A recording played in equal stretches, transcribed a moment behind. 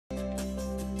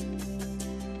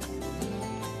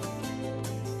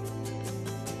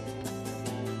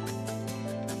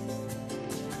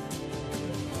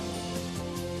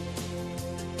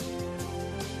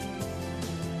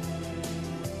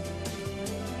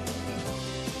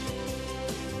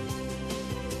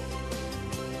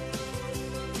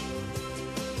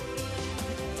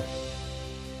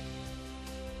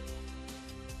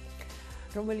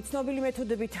რომელიც ცნობილი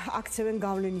მეთოდებით აქცევენ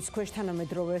გავლენის ქვეშ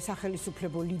თანამედროვე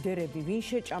სახელმწიფო ლიდერები, ვინ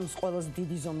შეჭამს ყველაზე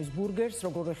დიდი ზომის ბურგერს,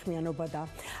 როგორ ეხმიანობა და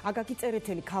აკაკი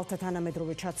წერეთელი ქალთა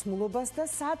თანამედროვე ჩაცმულობას და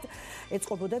სად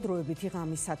ეწყობოდა დროებითი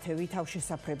ღამის სათევი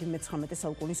თავშესაფრები მე-19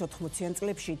 საუკუნის 80-იან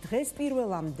წლებში. დღეს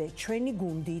პირველამდე ჩვენი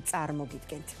გუნდი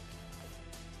წარმოგიდგენთ.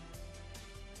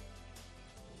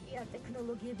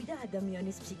 ტექნოლოგიები და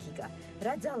ადამიანის ფსიქიკა.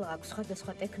 რა ძალა აქვს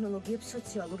სხვადასხვა ტექნოლოგიებს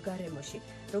სოციალურ გარემოში,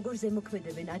 როგორ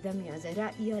ზემოქმედებენ ადამიანზე, რა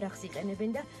იარაღს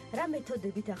იყენებენ და რა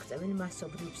მეთოდებით აღწევენ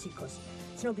მასობრივ ფსიქოს.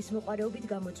 ცნობის მოყარეობით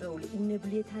გამოწვეული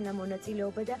უნებლიე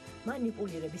თანამონაწილეობა და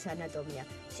მანიპულირების ანატომია.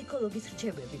 ფსიქოლოგის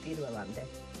რჩევები პირველამდე.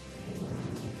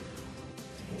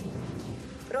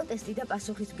 პროტესტი და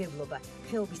პასუხისმგებლობა.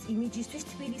 ხეობის იმიჯისთვის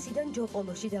თბილისიდან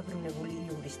ჯოყოლოში დაბრუნებული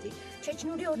იურისტი.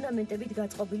 ჩეჩნური ორნამენტებით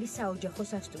გაწყობილი საოჯახო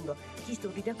სასტუმრო,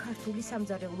 ჰისტური და ქართული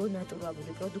სამზარეულო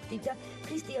ნატურალური პროდუქტი და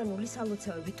ქრისტიანული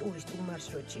სალოცავები ტურისტულ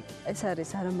მარშრუტში. ეს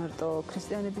არის არა მარტო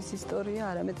ქრისტიანების ისტორია,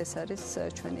 არამედ ეს არის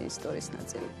ჩვენი ისტორიის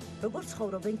ნაწილი. როგორ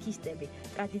ცხოვრობენ ქისტები,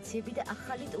 ტრადიციები და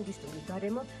ახალი ტურისტული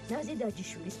გარემო ნაზი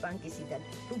დაჯიშვილის პანკისიდან,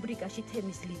 რუბრიკაში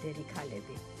თემის ლიდერი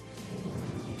ქალები.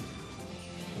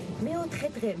 მეოთხე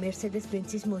დღე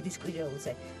მერსედეს-ბენცის მოდის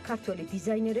კვირეულზე. ქართველი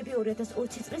დიზაინერები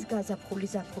 2020 წლის გაზაფხული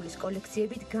ზაფხულის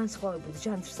კოლექციებით განსხვავებულ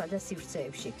ჟანრსა და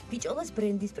სივრცეებში. ბიჭოლას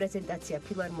ბრენდის პრეზენტაცია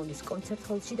ფილარმონიის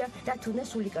კონცერტ-ჰოლში და დათუნა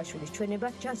სულიკაშვილის ჩვენება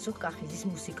ჯანსუღ კახიძის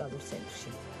მუსიკალურ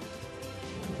ცენტრში.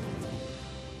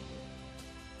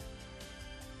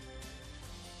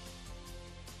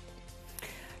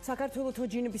 საქართველოს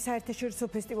თოჯინების საერთაშორისო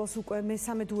ფესტივალს უკვე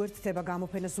მესამედ უერთდება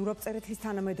გამოფენა ზურაბ-წერეთლის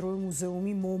თანამედროვე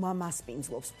მუზეუმი მომა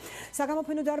მასპინძლობს.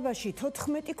 საგამოფენო დარბაზში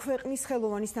 14 ქვეყნის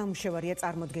ხელოვანის ნამუშევარია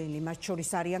წარმოდგენილი, მათ შორის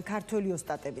არიან ქართველი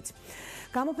ოსტატებიც.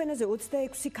 გამოფენაზე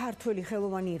 26 ქართველი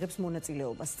ხელოვანი იღებს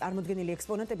მონაწილეობას. წარმოდგენილი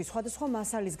ექსპონატები სხვადასხვა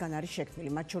მასალისგან არის შექმნილი,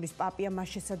 მათ შორის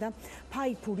პაპია-მაშესა და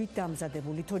ფაიფურით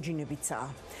დამზადებული თოჯინებიცაა.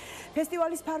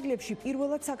 ფესტივალის ფარგლებში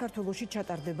პირველად საქართველოში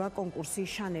ჩატარდება კონკურსი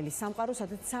შანელის სამყარო,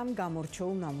 სადაც სამ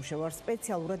გამორჩეულ ნამუშევარს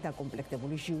სპეციალურად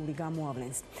დაკომპლექტებული ჟიური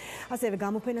გამოავლენს. ასევე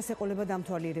გამოფენას ეყოლება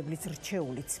დამთვალიერებლის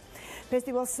რჩეულიც.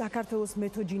 ფესტივალს საქართველოს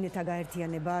მეთოჯინეთა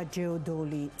გაერთიანება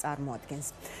ჯეოდოლი წარმოადგენს.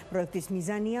 პროექტის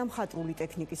მიზანია მხატვრული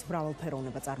ტექნიკის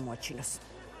მრავალფეროვნება წარმოაჩინოს.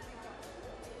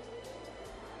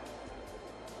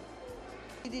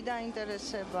 დიდი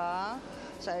დაინტერესებაა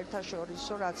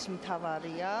საერთაშორისო, რაც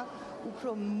მთავარია.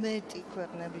 უფრო მეტი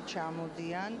ქვეყნები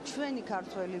ჩამოდიან, ჩვენი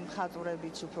ქართველი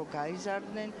მხატვრებიც უფრო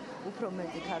გაიზარდნენ, უფრო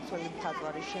მეტი ქართველი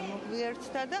მხატვარი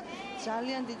შემოგვიერთდა და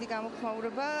ძალიან დიდი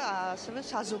გამოხმაურება ასევე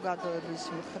საზოგადოების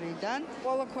მხრიდან.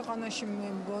 ყველა ქვეყანაში მე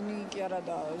მგონი კი არა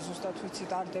და ზუსტად ვიცი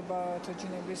ტარდება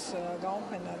თოჯინების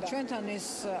გამოფენა და ჩვენთან ეს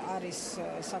არის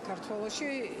საქართველოში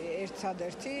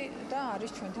ერთადერთი და არის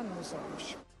ჩვენთან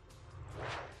მუზეუმში.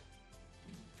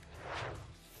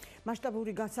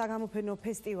 მასშტაბური საგამოფენო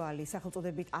ფესტივალი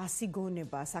სახელწოდებით 100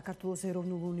 გონება საქართველოს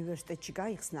ეროვნულ უნივერსიტეტში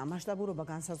გაიხსნა. მასშტაბურობა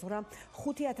განსაზღვრა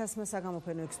 5000-მა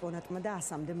საგამოფენო ექსპონატმა და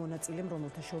 100-მდე მონაწილემ,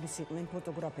 რომელთა შორის იყვნენ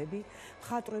ფოტოგრაფები,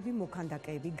 მხატვრები,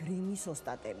 მოქანდაკეები, გრიმის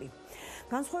ოსტატები.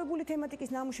 განსხვავებული თემატიკის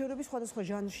ნამუშევრები სხვადასხვა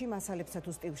ჟანრში, მასალებსა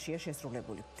თუ სტილშია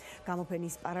შესრულებული.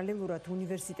 გამოფენის პარალელურად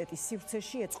უნივერსიტეტის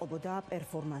სივრცეში ეწყობოდა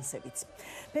პერფორმანსებიც.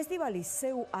 ფესტივალი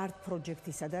SEU Art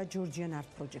Project-ისა და Georgian Art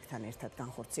Project-თან ერთად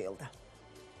განხორციელდა.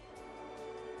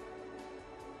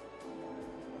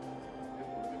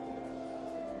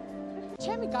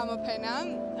 ჩემი გამოფენა,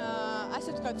 ასე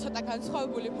ვთქვათ, ცოტა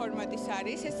განსხვავებული ფორმატის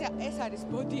არის. ეს არის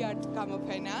body art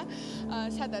გამოფენა,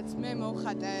 სადაც მე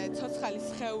მოვხატე ცოცხალის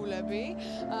სხეულები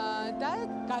და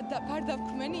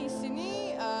გარდავქმენი ისინი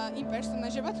იმ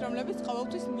პერსონაჟებად, რომლებიც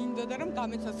ყოველთვის მინდოდა რომ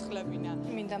გამეცოცხლებინა.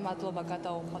 მინდა მადლობა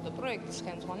გადაუხადო პროექტის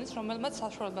ხელმძღვანელს, რომელმაც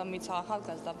საშუალება მისცა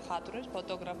ახალგაზრდა მხატვრებს,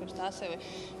 ფოტოგრაფებს და ასევე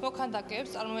მოქანდაკეებს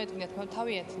წარმოედგინათ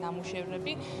თავიანთი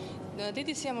ნამუშევრები.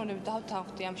 დიდი სიამოვნებით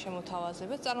დავთანხმდი ამ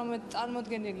შემოთავაზებას.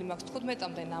 წარმოდგენილი მაქვს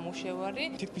 15-მდე ნამუშევარი.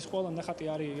 თითქმის ყველა ნახატი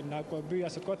არის ნაკვები,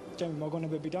 ასე ვთქვათ, ჩემი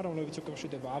მოგონებებიდან, რომლებიც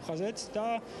უკავშირდება აფხაზეთს და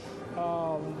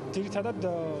ძირითადად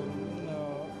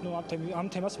ამ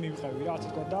თემას მივყევი, რა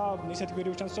თქმა უნდა, და ისეთი გვირი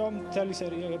ვჩანს, რომ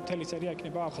მთელი სერია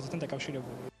იქნება აფხაზეთთან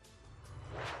დაკავშირებული.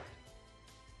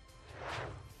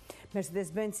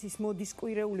 მერსედეს-ბენცის მოდის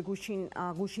კვირეული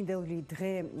გუშინდელი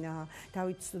დღე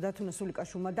დავით დათუნა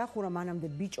სულიკაშვილმა დახურა, მანამდე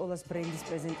ბიჭოლას ბრენდის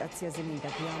პრეზენტაციაზე მინდა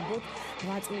გვამბოთ.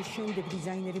 8 წლის შემდეგ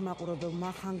დიზაინერი მაყურებელმა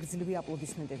ხანგრძლივი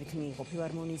აპლოდისმენტებით მიიღო.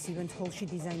 ფილარმონიის ივენთ ჰოლში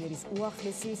დიზაინერის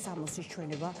უახლესი სამოსის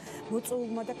ჩვენება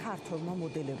მოწვეულმა და ქართველმა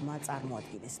მოდელებმა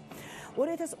წარმოადგინეს.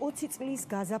 2020 წლის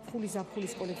გაზაფხული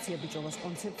ზაფხულის კოლექცია ბიჭოვას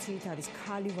კონცეფციით არის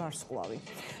ქალი ვარსკვლავი.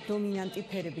 დომინანტი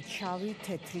ფერებით შავი,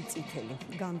 თეთრი, წითელი.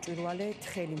 გამჭვირვალე,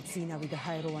 თხელი, მბზინავი და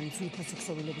ჰაეროვანი ძვირფასი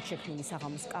ქსოვილებით შექმნილი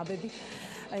საღამოს კაბები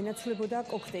ენაცვლებოდა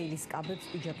კოქტეილის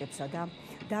კაბებს, პიჯაკებსა და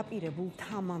დაპირებულ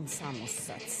თამამ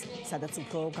სამოსსაც, სადაც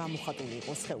უფრო გამოხატული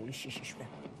იყო სხეულის შიშიშვე.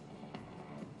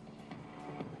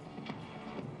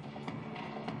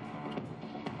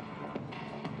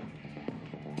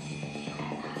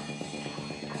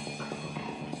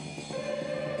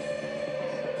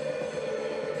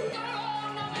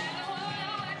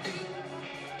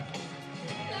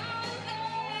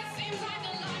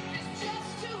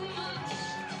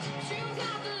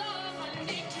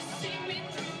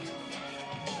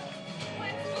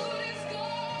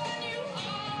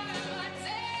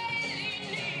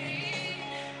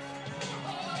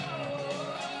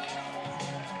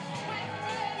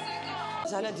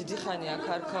 ძალიან დიდი ხანია აქ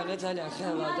არ ქონე, ძალიან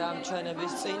ხელადა ამ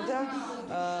ჩვენების წინ და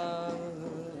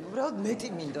უბრალოდ მეტი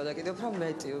მინდოდა, კიდევ უფრო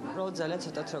მეტი, უბრალოდ ძალიან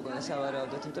ცოტათ რო გონე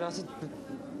სავარაუდოდ, იმიტომ რომ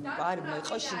არ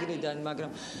მეყო შიგნიდან,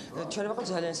 მაგრამ ჩვენ ვიყავ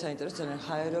ძალიან საინტერესო, ძალიან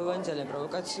ჰაეროვანი, ძალიან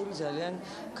პროვოკაციული, ძალიან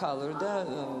ქალური და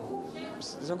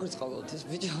როგორც ყოველთვის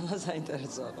ბიჭობა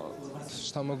საინტერესოა ყოველთვის.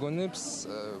 შთამოგონებს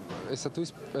ესათვის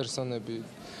პერსონები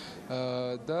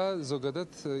და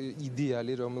ზოგადად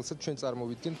იდეალი, რომელსაც ჩვენ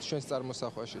წარმოვიდგენთ ჩვენს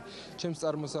წარმოსახვაში. ჩემს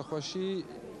წარმოსახვაში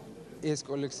ეს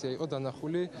კოლექცია იყო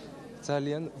დანახული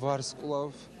ძალიან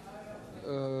ვარსკვლავ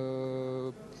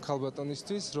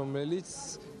ქალბატონისთვის, რომელიც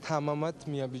თამამად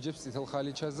მიაბიჯებს წითელ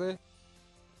ხალიჩაზე.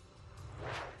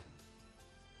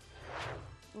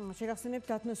 შეგახსენებთ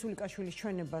დათნო სულიკაშვილის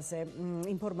ჩვენებაზე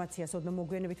ინფორმაციას ოდნავ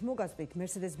მოგვიანებით მოგასწრით.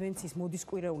 Mercedes-Benz-ის მოდის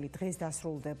კვირეული დღეს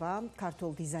დასრულდება.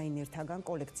 ქართულ დიზაინერთაგან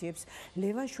კოლექციებს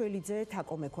ლევან შველიძე,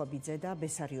 თაკო მექვაბიძე და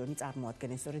ბესარიონი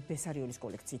წარმოადგენენ. სწორედ ბესარიონის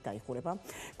კოლექციით დაიხურება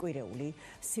კვირეული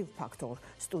Silk Factor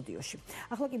სტუდიოში.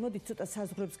 ახლა კი მოდით ცოტა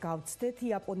საზღვრებს გავცდეთ.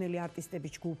 იაპონელი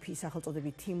არტისტების ჯგუფი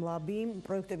სახელწოდებით Team Lab-ი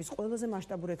პროექტების ყველაზე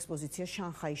მასშტაბურ ექსპოზიციას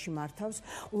შანხაიში მართავს.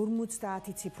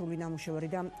 50 ციფრული ნამუშევარი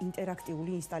და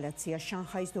ინტერაქტიული ინსტალაცია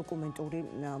შანხაის დოკუმენტური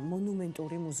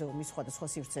მონუმენტური მუზეუმის სხვადასხვა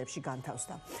სივრცეებში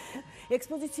განთავსდა.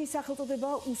 ექსპოზიციის სახელწოდება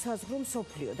უსაზღვრო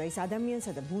მსოფლიო და ის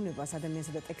ადამიანსა და ბუნებას,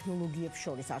 ადამიანსა და ტექნოლოგიებს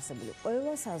შორის არსებული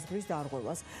ყველა საზღვრის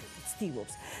დარღვევას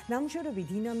ცდილობს. ნამუშევრები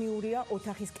დინამიურია,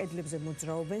 ოთახის კედლებზე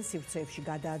მოძრაობენ, სივრცეებში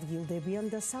გადაადგილდებიან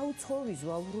და საუცხოო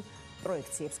ვიზუალურ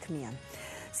პროექციებს ქმნიან.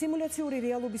 სიმულაციური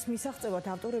რეალობის მისაღწევად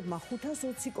ავტორებმა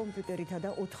 520 კომპიუტერითა და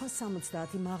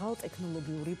 470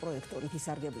 მაღალტექნოლოგიური პროექტორით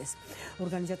ისარგებლეს.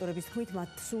 ორგანიზატორების თქმით,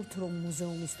 მათ სურთ, რომ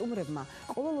მუზეუმის სტუმრებმა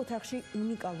ყოველ ოთახში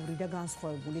უნიკალური და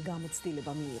განსხვავებული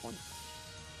გამოცდილება მიიღონ.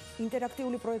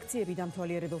 ინტერაქტიული პროექციები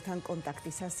დამთვალიერებელთან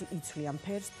კონტაქტისას იცვლიან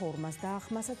ფერს, ფორმას და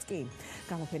ახმასაც კი.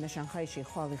 გამოფენა შანხაიში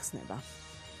ხვალ იხსნება.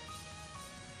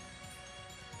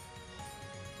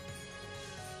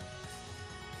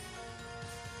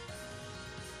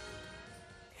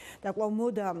 და კვლავ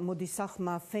მოდის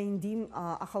სახმა ფენდიმ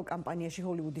ახალ კამპანიაში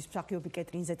ჰოლივუდის მსახიობი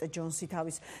კეტრინ ზეტა-ჯონსი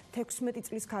თავის 16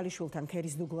 წლის ქალიშვილთან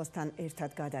ქერის დუგლასთან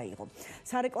ერთად გადაიღო.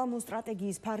 სარეკლამო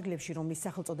სტრატეგიის ფარგლებში, რომლის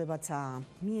სახელწოდებაცაა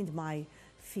Me and My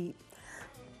Fee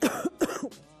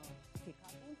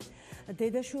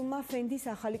დედაშვილმა ფენდის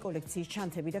ახალი კოლექციის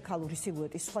ჩანთები და ქალური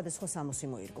სილუეტის სხვადასხვა სამოსი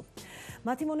მოირგო.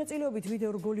 მათი მონაწილეობით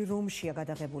ვიდეო რგოლი რომშია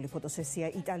გადაღებული ფოტოსესია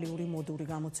იტალიური მოდური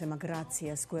გამოცემა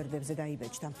გრაციას გვერდებზე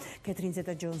დაიბეჭდა. კეტრინ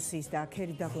ზეტა-ჯონსის და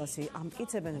ქერი დაგლასი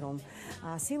ამტკიცებენ, რომ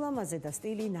სილამაზე და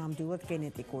სტილი ნამდვილად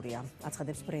გენეტიკურია,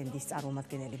 აცხადებს ბრენდის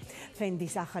წარმომადგენელი.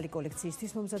 ფენდის ახალი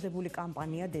კოლექციისთვის მომზადებული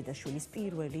კამპანია დედაშვილის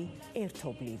პირველი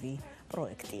ერთობლივი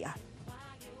პროექტია.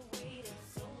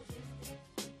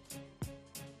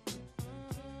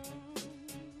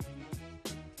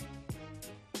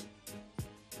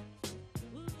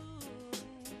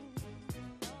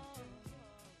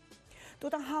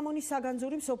 ტუტანჰამონის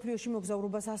საგანძური მსოფლიოში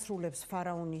მოგზაურობას ასრულებს.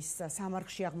 ფარაონის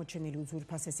სამარხში აღმოჩენილი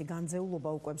უძვირფასესი განძეულობა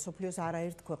უკვე მსოფლიოს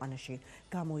არაერთ ქვეყანაში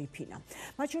გამოიფინა.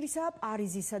 მათ შორისაა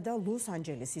პარიზისა და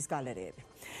ლოს-ანჯელესის გალერეები.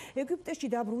 ეგვიპტეში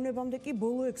დაბრუნებამდე კი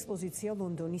ბოლო ექსპოზიცია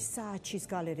ლონდონის სააჩის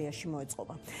გალერეაში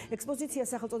მოეწყობა. ექსპოზიცია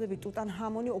სახელწოდებით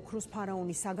ტუტანჰამონი ოქროს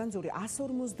ფარაონის საგანძური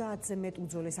 150-ზე მეტ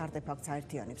უძველეს არტეფაქტს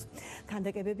აერთიანებს.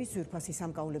 ქანდაკებების ძვირფასი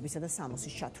სამკაულებისა და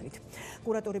სამოსის ჩათვლით.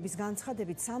 კურატორების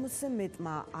განცხადებით 60-ზე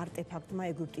მეტმა არტეფაქტ ვაჟთმა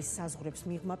ეგვიპტის საზღვრებს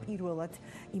მიღმა პირველად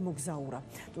იმოგზაურა.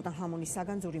 ტუტანხამონის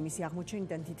საგანძური მისი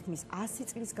აღმოჩენიდან თითქმის 100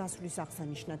 წლის გასვლის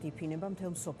აღსანიშნად იფინება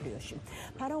მთელ მსოფლიოში.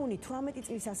 ფარაონი 18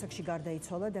 წლის ასაკში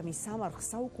გარდაიცვალა და მის სამარხს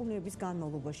საუკუნეების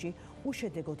განმავლობაში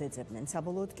უშედეგოდ ეძებდნენ.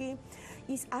 საბოლოოდ კი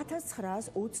ის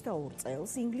 1922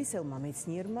 წელს ინგლისელმა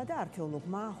მეცნიერმა და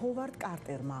არქეოლოგმა ჰოვარდ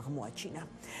კარტერმა აღმოაჩინა.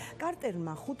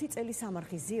 კარტერმა 5 წელი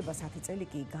სამარხის ძიებას 10 წელი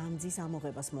კი განძის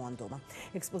ამოღებას მოანდომა.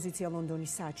 ექსპოზიცია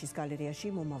ლონდონის საჩის გალერეაში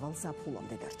მომავალ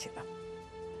ზაფხულამდე დარჩება.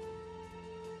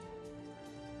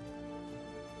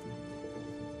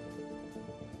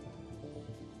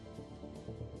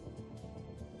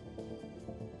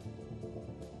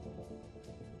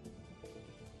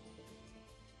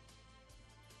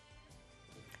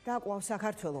 დააკვავს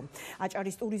საქართველო.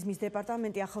 აჭარის ტურიზმის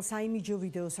დეპარტამენტი ახალ საიმიჯო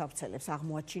ვიდეოს ავრცელებს.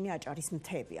 აღმოაჩინა აჭარის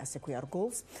მთები, ასე ქვია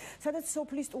რგოლს, სადაც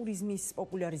სოფლის ტურიზმის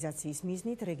პოპულარიზაციის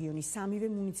მიზნით რეგიონის სამივე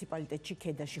მუნიციპალიტეტში,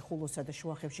 ქედაში, ხულოსა და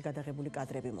შუახევში გადაღებული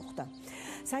კადრები მოხდა.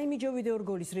 საიმიჯო ვიდეო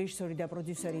რგოლის რეჟისორი და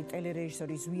პროდიუსერი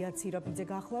ტელერეჟისორი ზვია ცირაპიძე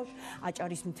გახლავთ.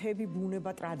 აჭარის მთები,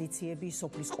 ბუნება, ტრადიციები,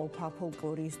 სოფლის ყოფა,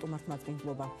 ფოლკლორი,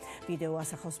 სტუმართმაწმინდლობა. ვიდეო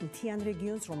ასახავს მთიან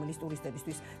რეგიონს, რომელიც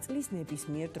ტურისტებისთვის წლის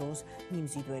ნებისმიერ დროს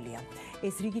მიმზიდველია.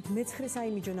 ეს რიგით მეცხრე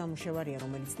საიმიჯო ნამუშევარია,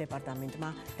 რომელიც დეპარტამენტმა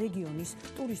რეგიონის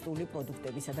ტურისტული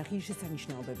პროდუქტებისა და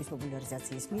ღირსშესანიშნაობების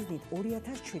პოპულარიზაციის მიზნით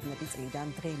 2017 წლიდან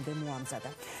დღემდე მოამზადა.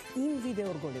 იმ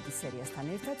ვიდეო რგოლების სერიასთან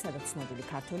ერთად, სადაც ცნობილი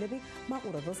ქართველები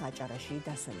მაყურებელს აჭარაში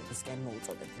დასვენებისკენ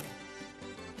მოუწოდებდნენ.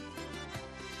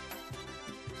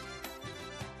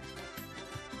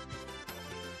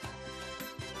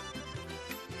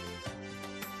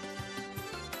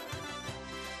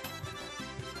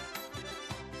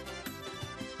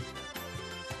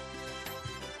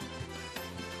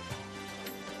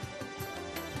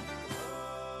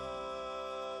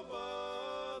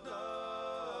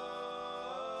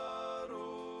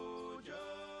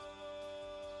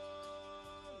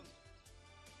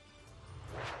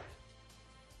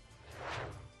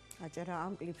 აჭარა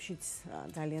ამ კლიპშიც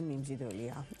ძალიან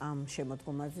მიმზიდველია ამ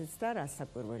შემოდგომაზეც და რაც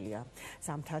საკვირველია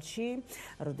ზამთარში,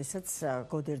 როდესაც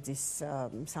გოდერძის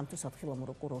სამთო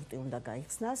სათხილამურო კურორტი უნდა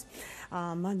გაიხსნას.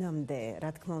 მანამდე,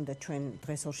 რა თქმა უნდა, ჩვენ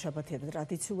დღეს ორშაბათია და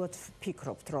ტრადიციულად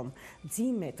ვფიქრობთ, რომ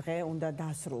ძიმე დღე უნდა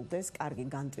დასრულდეს კარგი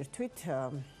განტვირთვით.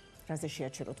 რაზე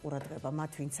შეაჩეროთ ყურადღება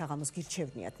მათ, ვინც საღამოს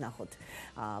გირჩევნიათ ნახოთ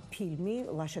ფილმი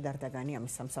ლაშა დარდაგანი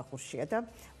ამის სამსახურშია და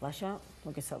ლაშა,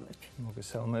 მოგესალმები.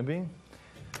 მოგესალმები.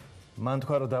 მან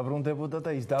თქვა რომ დაბრუნდებოდა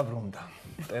და ის დაბრუნდა.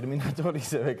 ტერმინატორი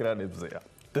ისევ ეკრანებზეა.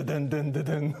 დდდდდდ.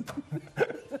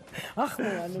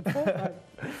 ახმოვანეთ ხო?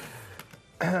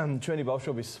 ჩვენი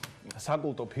ბავშვობის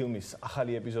საკულტო ფილმის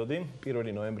ახალი ეპიზოდი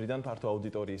 1 ნოემბრიდან ფართო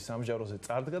აუდიტორიის სამჟაროზე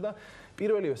წარდგა და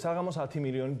პირველივე საღამოს $10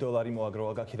 მილიონი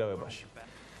მოაგროვა გაქირავებაში.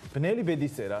 ბნელი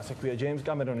ბედისწერა, ასე ქვია ჯეიმს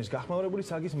კამერონის გახმაურებული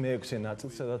საგის მეექვსე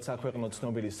ნაწილს, სადაც საქვეყნო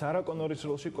ცნობილი სარა კონორის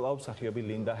როლში კვლავ მსახიობი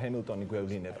ლინდა ჰემილტონი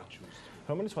გვევლინება,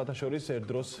 რომელიც სხვათა შორის ერთ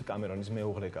დროს კამერონის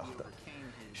მეუღლე გახდა.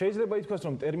 შეიძლება ითქვას,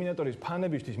 რომ ტერმინატორის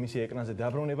ფანებისთვის მისი ეკრანზე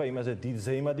დაბრუნება იმაზე დიდ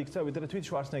ზეიმად იქცა, ვიდრე თვით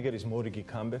შვარცნეგერის მორიგი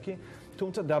კამბექი,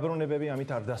 თუმცა დაბრუნებები ამით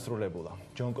არ დასრულებულა.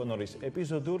 ჯონ კონორის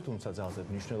ეპიზოდურ, თუმცა ძალზედ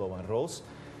მნიშვნელოვან როლს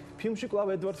ფილმში კვლავ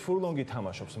ედვარდ ფურლონგი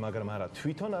თამაშობს, მაგრამ არა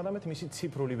თვითონ, არამედ მისი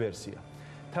ციფრული ვერსია.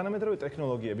 თანამედროვე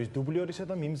ტექნოლოგიების დუბლიორისა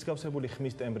და მიმსგავსებული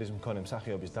ხმის ტემბრის მქონე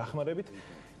მსახიობის დახმარებით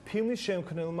ფილმის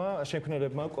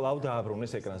შემქმნელებმა კვლავ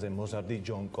დააბრუნეს ეკრანზე მოზარდი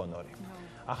ჯონ კონორი.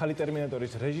 ახალი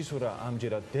ტერმინატორის რეჟისურა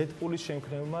ამჯერად დედპულის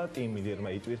შემქმნელმა ტიმ მილერმა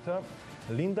იტვირთა.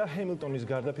 ლინდა ჰემილტონის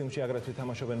გარდა ფილმში აგრეთვე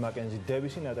თამაშობენ მაკენზი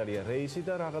დევისი, ნატალია რეისი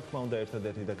და რა თქმა უნდა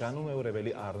ერთადერთი და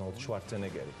განუმეორებელი არნოლდ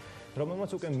შვარცენეგერი,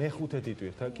 რომელმაც უკვე მეხუთედ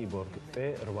იტვირთა კიბორგ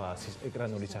T-800-ის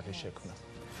ეკრანული სახის შექმნა.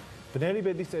 ბნელი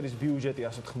ბედისწერის ბიუჯეტი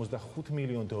 $185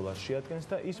 მილიონ შეადგენს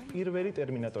და ის პირველი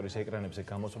ტერმინატორის ეკრანებზე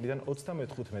გამოსვლიდან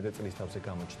 35 წლის თავზე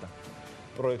გამოჩნდა.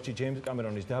 პროექტში ჯეიმს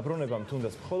კამერონის დაბრუნებამ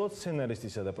თუნდაც მხოლოდ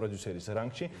სცენარისტისა და პროდიუსერის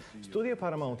რანგში სტუდია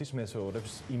Paramount-ის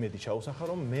მესვეურებს იმედი ჩაუსახა,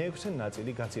 რომ მეექვსე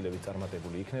ნაწილი გაცილებით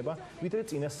წარმატებული იქნება, ვიდრე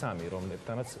წინა სამი,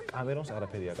 რომლებთანაც კამერონს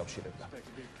არაფერი აკავშირებდა.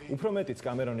 უფრო მეტიც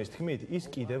კამერონის თქმით, ის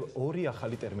კიდევ ორი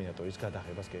ახალი ტერმინატორის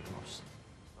გადაღებას გეგმავს.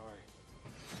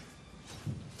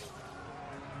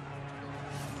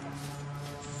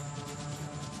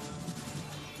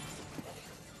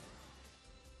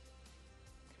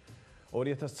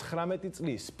 $2019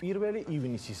 წლის 1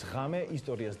 ივნისის ღამე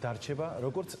ისტორიას დარჩება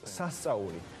როგორც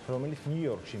სასწაული, რომელიც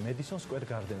ნიუ-იორკში მედისონ სკვერ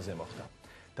გარდენზე მოხდა.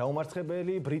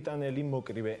 დაუმარცხებელი ბრიტანელი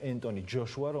მოკრივე ენტონი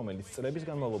ჯოშუა, რომელიც წლების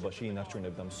განმავლობაში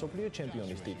ინარჩუნებდა მსოფლიო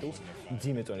ჩემპიონის ტიტულს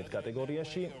მძიმე წონით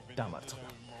კატეგორიაში, დამარცხდა.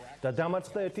 და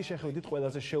დამარცხდა ერთი შეხვედრით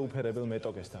ყველაზე შეუფერებელ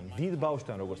მეტოქესთან, დიდ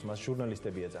ბავშვთან, როგორც მას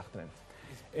ჟურნალისტები ეძახდნენ.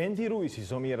 ენდი რუისი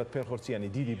ზომიერად ფერხორციანი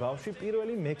დიდი ბავშვი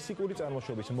პირველი მექსიკური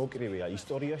წარმოშობის მოკრივეა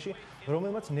ისტორიაში,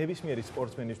 რომელმაც ნებისმიერი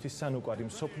სპორტსმენისთვის სანუკვარი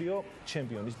მსოფლიო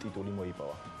ჩემპიონის ტიტული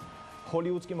მოიპოვა.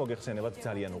 ჰოლივუდს კი მოგეხსენებათ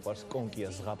ძალიან უყვარს კონკია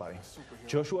ზღაპარი.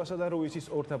 ჯოშუასა და რუისის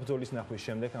ორთაბრძოლის ნახვის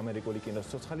შემდეგ ამერიკული კინოს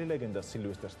ცოცხალი ლეგენდა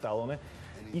სილვესტერ სტალონე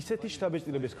ისეთი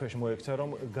შთაბეჭდილების ქვეშ მოექცა, რომ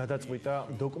გადაწყვიტა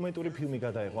დოკუმენტური ფილმი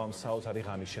გადაეღო ამ საოცარი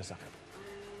ღამის შესახებ.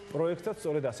 პროექტსაც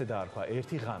სწორედ ასე დაარქვა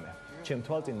ერთი ღამე. ჩემ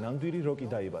თვალწინ ნამდვილი როკი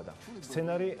დაიბადა.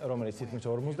 სცენარი, რომელიც თითქმის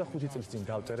 45 წლის წინ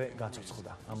დავწერე,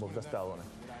 გაცოცხლდა, ამბობდა სტალონე.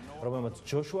 რომელმაც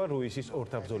ჯოშუა რუისის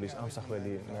ორთაბრძოლის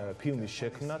ამსახველი ფილმის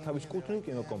შექმნა თავის კუთვნილ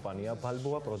კინოკომპანია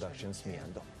ბალბოა პროდაქშენს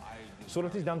მიანდო.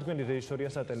 სურათის დამდგმელი რეჟისორია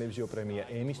სატელევიზიო პრემია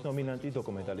ემის ნომინანტი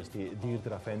დოკუმენტალისტი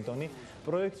დირდრა ფენტონი.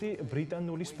 პროექტი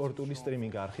ბრიტანული სპორტული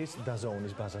სტრიმინგ არხის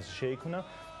დაზოუნის ბაზაზე შეიქმნა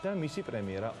და მისი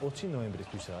პრემიერა 20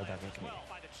 ნოემბრისთვისაა დაგეგმილი.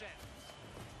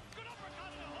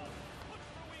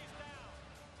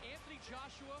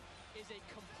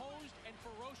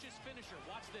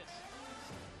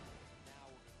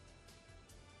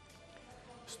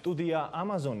 სტუდია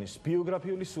ამაზონის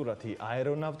ბიოგრაფიული სურათი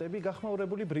აერონავტები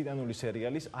გახმაურებული ბრიტანული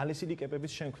სერიალის ალესილი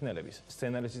კეპების შემქმნელების,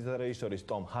 სცენარისტის და რეჟისორის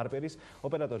ტომ ჰარპერის,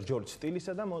 ოპერატორ ჯორჯ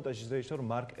სტილისა და მონტაჟის რეჟისორ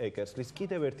მარკ ეკერსლის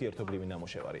კიდევ ერთი ერთობლივი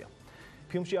ნამუშევარია.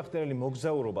 ფილმში აღწერილი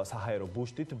მოგზაურობა საჰაერო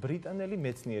ბუშტით ბრიტანელი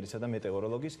მეცნიერისა და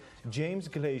მეტეოროლოგის ჯეიმს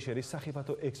გლეიშერის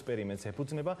სახიფათო ექსპერიმენტს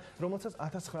ეფუძნება, რომელსაც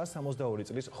 1962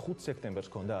 წლის 5 სექტემბერს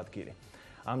ჰქონდა ადგილი.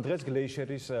 ამ დღეს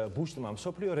გლეიშერის ბუშტმა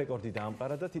მსოფლიო რეკორდი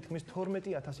დაამყარა და თითქმის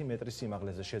 12,000 მეტრის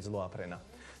სიმაღლეზე შეძლო აფრენა.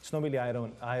 ცნობილი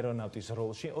აერონავტის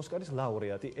როლში ოსკარის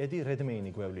ლაურეატი ედი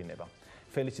რედმეინი გვევლინება.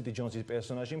 ფელისიტი ჯონსის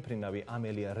პერსონაჟი მფრინავი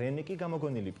ამელია რენიკი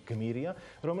გამოგონილი გმირია,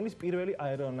 რომელიც პირველი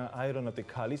აერონავტი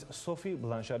ქალის სოფი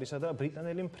ბლანშარისა და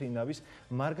ბრიტანელი მფრინავის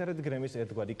მარგარეტ გრემის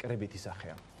ერთგვარი კრებითი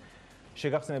სახეა.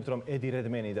 შეგახსენებთ, რომ ედი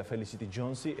რედმენი და ფელისიტი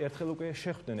ჯონსი ერთხელ უკვე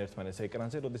შეხვდნენ ერთმანეთს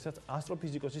ეკრანზე, როდესაც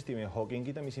ასტროფიზიკოსი სტივენ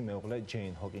ჰოკინგი და მისი მეუღლე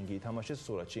ჯეინ ჰოკინგი ითამაშეს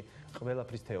სურათში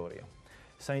ყველაფრის თეორია.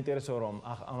 საინტერესოა, რომ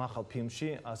ამ ახალ ფილმში,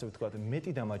 ასე ვთქვათ,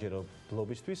 მეტი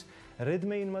დამაჯერებლობისთვის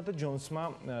რედმეინმა და ჯონსმა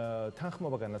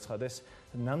თანხმობა განაცხადეს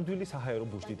ნამდვილი საჰაერო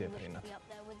ბუშტით ეფრინათ.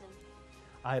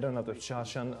 აერონავტებს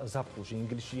შარშან ზაფხულში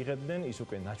ინგლისში იღებდნენ, ის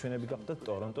უკვე ნაჩვენები გახდა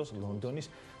ტორონტოს, ლონდონის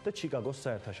და ჩიკაგოს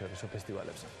საერთაშორისო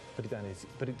ფესტივალებზე.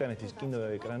 ბრიტანეთის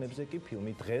კინოეკრანებზე კი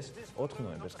ფილმი დღეს 4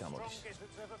 ნოემბერს გამოდის.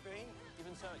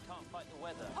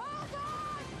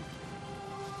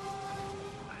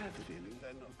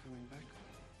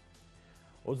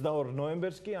 22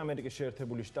 ნოემბერს კი ამერიკის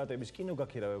შეერთებული შტატების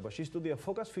კინოგაქირავებაში სტუდია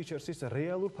Focus Features-ის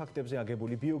რეალურ ფაქტებზე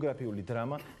აგებული ბიოგრაფიული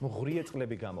დრამა მღვრიე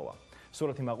წყლები გამოვა.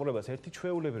 სურათი მაყურებელს ერთი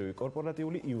ჩვეულებრივი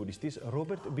კორპორატიული იურისტის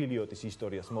რობერტ ბილიოტის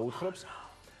ისტორიას მოუთხრობს.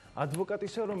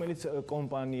 ადვოკატისა, რომელიც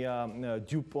კომპანია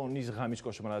დიუპონის ღამის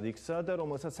კოშმარად იქცა და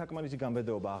რომელსაც საკმარისი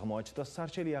გამბედეობა აღმოაჩნდა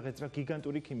სარჩელი აღეძრა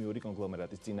გიგანტური ქიმიური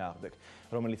კონგლომერატის წინააღმდეგ,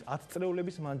 რომელიც 10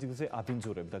 წრეულების მანძილზე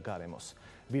აბინძურებდა გარემოს.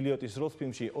 ბილიოტის როლს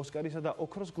ფილმში ოსკარისა და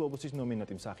ოქროს გლობუსის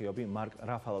ნომინანტი მსახიობი მარკ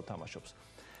რაფალო თამაშობს.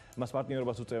 მას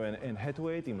პარტნიორობას უწევენ ენ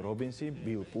ჰეთუეი, ტიმ რობინსი,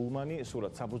 ბილ პულმანი,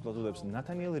 სურათს საფუძვლად უდებს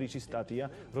ნათანიელ რიჩის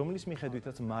სტატია, რომლის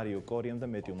მიხედვითაც მარიო კორიამ და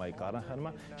მეტიუ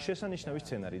მაიკარანხანმა შესანიშნავი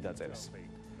სცენარი დაწერეს.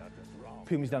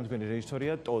 ფილმის დამდგმელი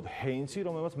რეჟისორია ტოდ ჰეინსი,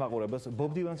 რომელმაც მაყურებელს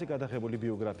ბობ დილანზე გადაღებული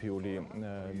ბიოგრაფიული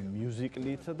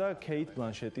მიუზიკლით და კეით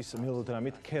ბლანშეტის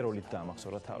მელოდრამით ქეროლით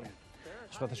დაამახსოვრა თავი.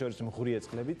 სხვათა შორის მღვრიე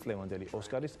წყლები წლევანდელი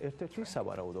ოსკარის ერთ-ერთი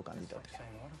სავარაუდო კანდიდატია.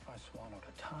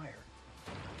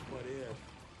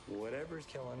 Whatever's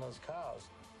killing those cows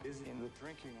is in the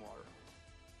drinking water.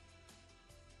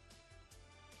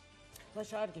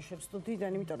 ლაშარგიშებს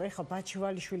სტუდიიდან, იმიტომ რომ ეხლა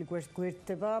ბაჩივალიშვილი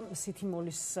გვერდდება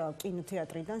სითიმოლის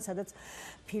კინოთეატრიდან, სადაც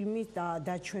ფილმი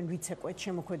დაჩვენ ვიცეკვეთ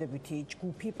შემოქმედებითი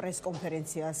ჯგუფი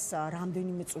პრესკონფერენციას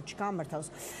რამდენიმე წუთში გამართავს.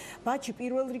 ბაჩი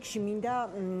პირველ რიგში მინდა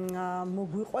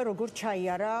მოგვიყვე, როგორ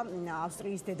ჩაიარა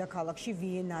ავსტრიის დედაქალაქში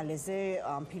ვიენალეზე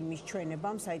ამ ფილმის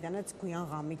ჩვენებამ, საიდანაც გვიან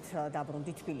ღამით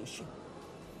დაბრუნდი თბილისში.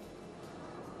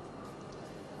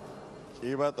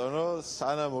 კი ბატონო,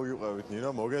 სანამ მოგიყვებით ნინო,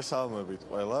 მოგესალმებით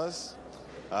ყველას.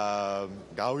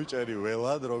 გავიჭერი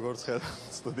ველად, როგორც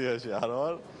ხედავთ სტუდიაში არ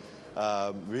ვარ.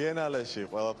 ვიენალეში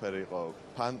ყველაფერი იყო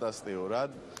ფანტასტიურად.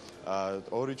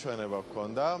 ორი ჩვენება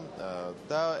ჰქონდა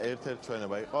და ერთ-ერთი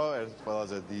ჩვენება იყო ერთ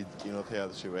ყველაზე დიდ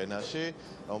კინოთეატრში ვენაში,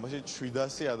 რომელშიც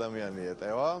 700 ადამიანი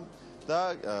ეტევა და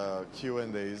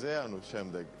Q&A-ზე, ანუ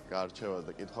შემდეგ გარჩევას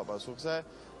და კითხვა-პასუხზე,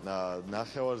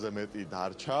 ნახევარზე მეტი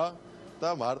დარჩა.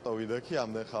 და მარტო ვიდექი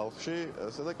ამდენ ხალხში,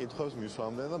 ესე და კითხვებს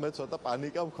მისვამდნენ და მე ცოტა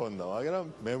პანიკა მქონდა, მაგრამ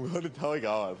მე მგონი თავი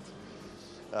გავართ.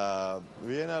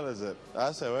 ვიენალეზე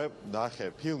ასევე ნახე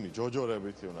ფილმი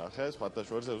ჯოჯორებითი ვნახე, სხვათა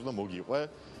შორის ეს უნდა მოგიყვე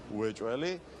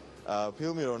უეჭველი.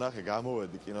 ფილმი რო ნახე,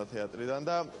 გამოვედი კინოთეატრიდან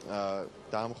და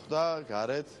დამხვდა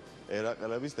გარეთ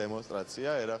ერაყელების დემონსტრაცია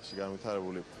ერაყში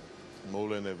განვითარებული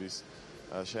მოვლენების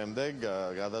შემდეგ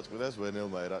გადაწყვიტეს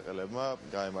ვენელმა ერაყელებმა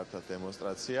გაემართათ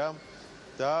დემონსტრაცია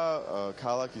და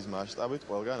ქალაქის მასშტაბით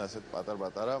ყველგან ასეთ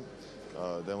პატარ-პატარა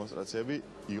დემონსტრაციები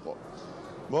იყო.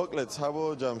 მოკლედ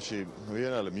საბოლოო ჯამში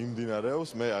ვიენალე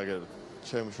მიმდინარეობს, მე აგერ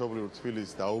ჩემ მშობლიურ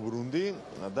თბილისს დაუბრუნდი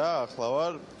და ახლა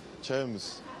ვარ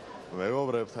ჩემს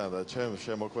მეგობრებთან და ჩემს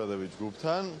შემოქმედებით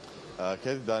ჯგუფთან,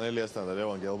 ქეთი დანელიასთან და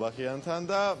ლევან გელბახიანთან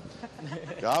და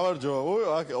გამარჯობა,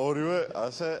 აქ ორივე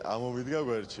ასე ამომიდგა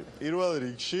გვერდში. პირველ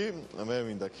რიგში მე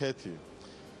მინდა ქეთი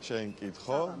შენ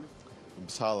კითხო.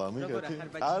 სალამი ქეთი.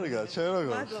 კარგად, შენ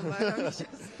როგორ?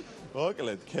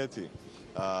 მოკლედ ქეთი.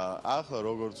 ახლა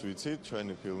როგორც ვიცით,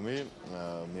 ჩვენი ფილმი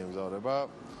მიემგზავრება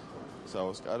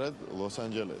საოსკარად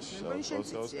ლოს-ანჯელესში.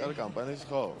 საოსკარ კამპანიის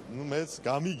ხო? ნუ მეც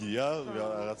გამიგია,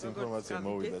 რაღაც ინფორმაცია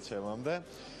მოვიდა ჩემამდე.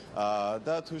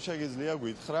 და თუ შეგიძლია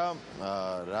გითხრა,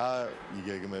 რა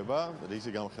იგეგმება,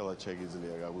 რისი გამხელად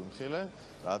შეგიძლია გაგვიმხილე,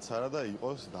 რაც არა და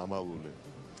იყოს დამალული.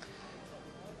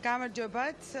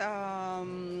 გამარჯობათ.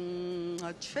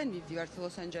 ჩვენ მივდივართ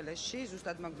ლოს-ანჯელესში,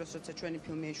 ზუსტად მაგ დროს, როცა ჩვენი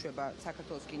ფილმი ეშვება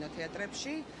საქართველოს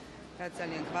კინოთეატრებში, რაც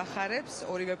ძალიან გვახარებს,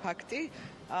 ორივე ფაქტი.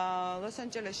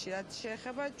 ლოს-ანჯელესში რაც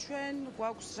შეეხება, ჩვენ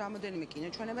გვაქვს რამოდენიმე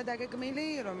კინოჩვენება დაგეგმილი,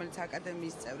 რომელიც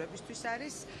აკადემიის წევრებისთვის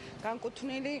არის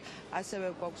განკუთვნილი, ასევე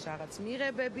გვაქვს რაღაც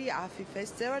მიღებები, AFI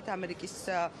ფესტივალზე, ამერიკის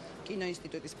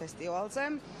კინოინსტიტუტის ფესტივალზე,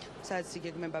 სადაც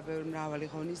იგეგმება ბევრი მრავალი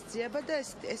ღონისძიება და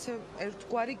ეს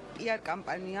ერთგვარი PR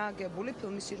კამპანია აგებული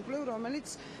ფილმის ირგვლივ, რომელიც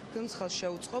ფილმს ხელს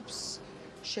შეუწყობს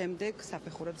შემდეგ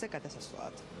საფეხურებზე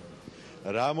გადასასვლელად.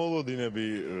 რა მოლოდინები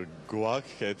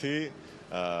გვაქვს ქეთი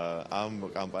ამ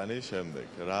კამპანიის შემდეგ?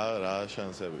 რა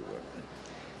შანსები გვაქვს?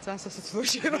 ძალიან სასაცილო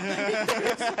შეება.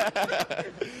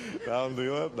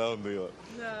 ნამდვილად.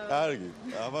 კარგი,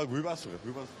 აბა გვიპასუხეთ.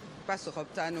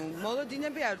 პასუხობთ, ანუ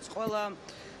მოლოდინები არის ყველა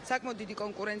საკმაოდ დიდი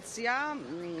კონკურენცია,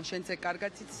 შენც ეგ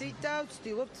კარგად იცით და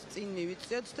ვცდილობთ წინ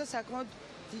მივიწიოთ და საკმაოდ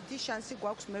დიდი შანსი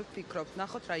გვაქვს, მე ვფიქრობ,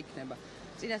 ნახოთ რა იქნება.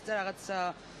 წინასწარ რაღაც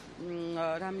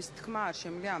რამის თქმა არ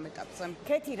შემიძლია ამ ეტაპზე.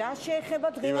 ქეთი, რა შეეხება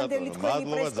დღევანდელი თქვენი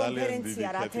პრესკონფერენცია,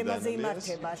 რა თემაზე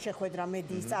იმართება შეხვედრა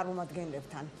მედიის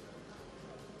წარმომადგენლებთან?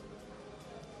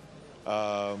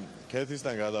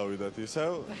 ქეთისთან გადავიდეთ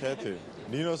ისევ. ქეთი,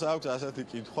 ნინოს აქვს ასეთი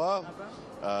კითხვა.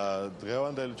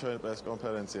 დღევანდელი ჩვენი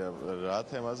პრესკონფერენცია რა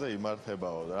თემაზე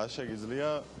იმართებაო? რა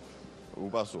შეგიძლია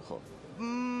უპასუხო?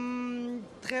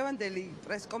 დღევანდელი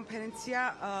პრესკონფერენცია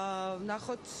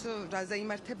ნახოთ რაზე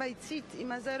იმართება, იცით,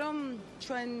 იმაზე რომ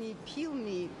ჩვენი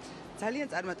ფილმი ძალიან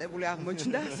წარმატებული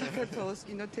აღმოჩნდა საქართველოს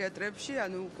კინოთეატრებში,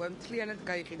 ანუ უკვე მთლიანად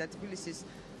გაიყიდა თბილისის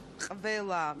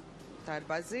ყველა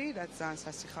დარბაზი, რაც ძალიან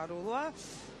სასიხარულოა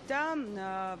და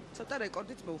ცოტა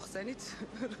რეკორდით მოუხსენით.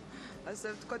 ასე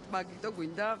ვთქვათ, მაგიტო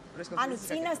გვინდა პრესკონფერენცია. ანუ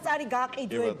წინასწარი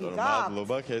გაყიდვები გაქვთ?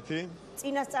 მადლობა, ქეთი.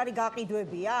 წინასწარი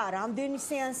გაყიდვებია? რამდენი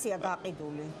სეანსია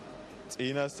გაყიდული?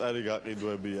 წინასწარი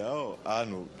გაყიდვებიაო?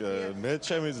 ანუ მე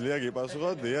შემიძლია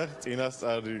გიპასუხოთ, დიახ,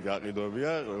 წინასწარი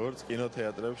გაყიდვებია, როგორც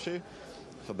კინოთეატრებში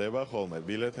ხდება ხოლმე.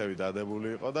 ბილეთები დადებული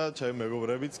იყო და ჩემი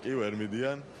მეგობრებიც კი ვერ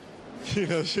მიდიან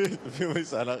კინოში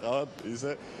ფილმის ანაყავად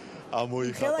ისე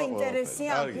ამოიხატა. ყველა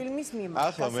ინტერესია ამ ფილმის მიმართ.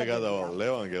 ახლა მე გადავალ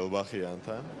ლევან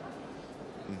გელბახიანთან.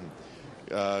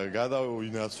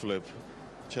 გადავინაცვლებ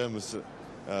ჩემს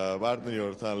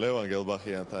პარტნიორთან ლევან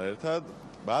გელბახიანთან ერთად.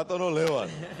 ბატონო ლევან,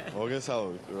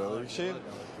 მოგესალმებით პირველ რიგში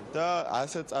და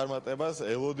ასეთ წარმატებას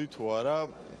ელოდი თუ არა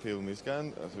ფილმისგან,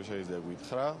 თუ შეიძლება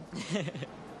გითხრა?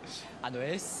 ანუ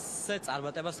ეს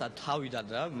წარმატებას თავიდან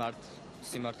რა,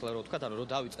 სიმართლე რო ვთქვა, ანუ რო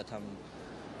დავიწყეთ ამ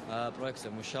პროექტზე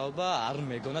მუშაობა, არ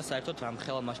მეგონა საერთოდ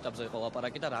რამხელა მასშტაბზე იყო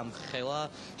ლაპარაკი და რამხელა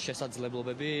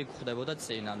შესაძლებლობები გვხვდებოდა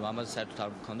წინ, ანუ ამაზე საერთოდ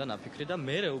არ მქონდა ნაფიქრი და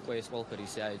მე უკვე ეს ყველაფერი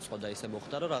ისე აიწყო და ისე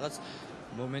მოხდა, რომ რაღაც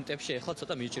მომენტებში ახლა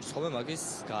ცოტა მიჭირს ხოლმე მაგის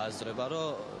გააზრება,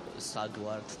 რომ სად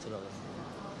ვართ თუ რაღაც.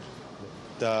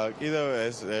 და კიდევ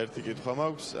ეს ერთი კითხვა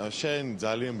მაქვს, შენ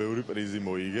ძალიან ბევრი პრიზი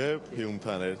მოიგე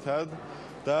ფილმთან ერთად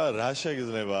და რა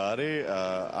შეგიძლია არის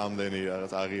ამდენი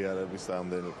რაღაც აღიარების და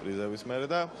ამდენი პრიზების მერე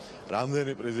და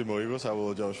რამდენი პრიზი მოიგო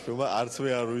საბოლოო ჯამში ფილმმა, არც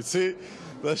მე არ ვიცი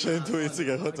და შენ თუ იცი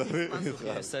გახოცები.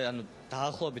 ესე ანუ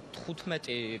დაახლოებით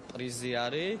 15 პრიზი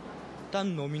არის და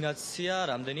ნომინაცია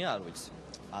რამდენია არ ვიცი.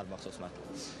 არ მახსოვს მართლა.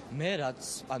 მე რაც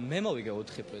ან მე მოვიგე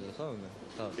 4 პრიზი ხო?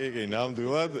 კი,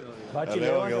 ნამდვილად.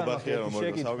 ლევან გელბახიანმა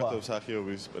მოიგო საუკეთესო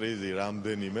მსახიობის პრიზი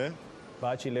რამდენიმე.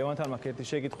 ბაჩი ლევანთანმა ქეთი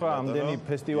შეკითხვა, ამდენი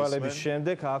ფესტივალების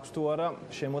შემდეგ აქვს თუ არა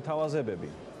შემოთავაზებები?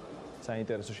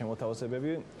 საინტერესო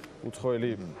შემოთავაზებები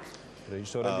უცხოელი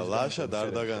რეჟისორების. ლაშა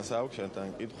დარდაგანს აქვს შენთან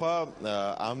კითხვა,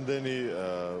 ამდენი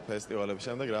ფესტივალების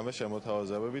შემდეგ რამე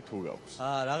შემოთავაზებები თუ გაქვს?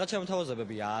 რაღაც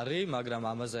შემოთავაზებები არის, მაგრამ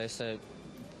ამაზე ესე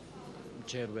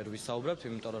ჯერ ვერ ვისაუბრებთ,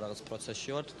 იმიტომ რომ რაღაც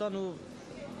პროცესში ვართ და ნუ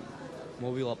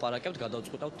მოვილაპარაკებთ,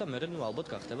 გადავწყვიტავთ და მე ალბათ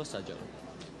გახდება საჯარო.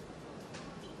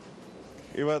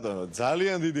 კი ბატონო,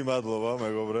 ძალიან დიდი მადლობა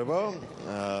მეგობრებო.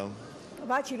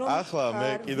 ბაჭი რომ ახლა მე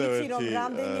კიდევ ერთი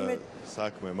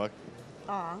საქმე მაქვს.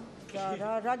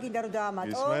 რა გინდა რომ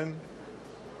დაამატო? ისმენ?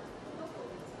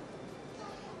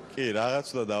 კი, რაღაც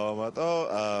უნდა დავამატო.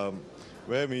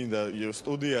 მე მინდა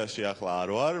სტუდიაში ახლა არ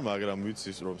ვარ, მაგრამ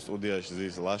ვიცი რომ სტუდიაში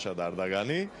ზის ლაშა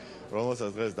დარდაგანი,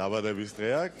 რომელსაც დღეს დაბადების დღე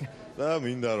აქვს და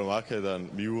მინდა რომ აქედან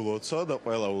მიულოცო და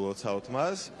ყველა ულოცავთ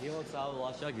მას. გილოცავ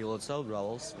ლაშა, გილოცავ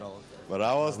ბრავალს.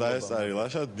 ბრავალს დაესწარი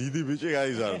ლაშა, დიდი ბიჭი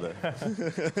გაიზარდე.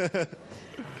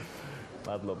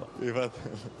 მადლობა.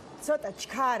 ცოტა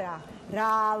ჩქარა.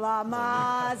 რა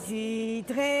ლამაზი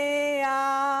დღეა,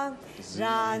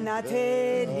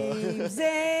 რანათელი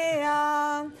მზეა.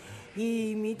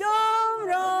 იმიტომ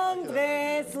რომ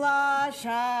დღეს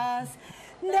ლაშას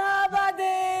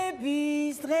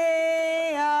დაბადების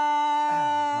დღეა.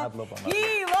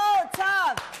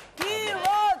 გილოცავ.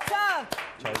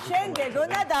 შემდეგ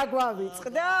უნდა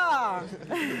დაგვავიწყდა?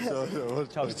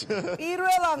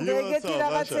 პირველამდე ეგეთი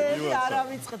რაღაცები არ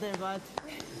ავიწყდებათ.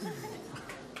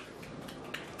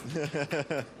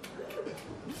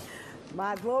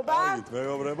 მადლობა.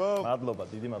 მეგობრებო. მადლობა,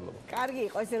 დიდი მადლობა. კარგი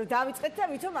იყო ესე რომ დავიწყეთ და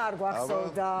ვითომ არ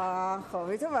გვახსოვდა. ხო,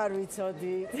 ვითომ არ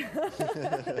ვიცოდით.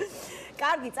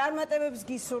 კარგი, წარმატებებს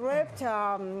გისურვებთ.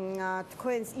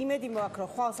 თქვენს იმედი მოაქვს რომ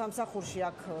ხვალ სამსახურში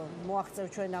აქ მოაღწევ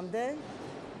ჩვენამდე.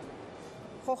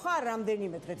 ხო ხარ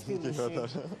რამდენიმე დღე თბილისში?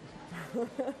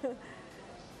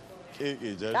 კი,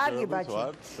 ჯერჯერობით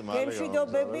ვარ.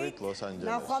 გემშვიდობები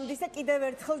ნახვამდის და კიდევ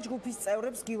ერთხელ ჯგუფის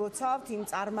წევრებს გილოცავთ იმ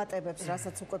წარმატებებს,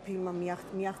 რასაც უკვე ფილმმა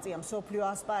მიაღწია მსოფლიო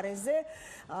ასპარეზზე.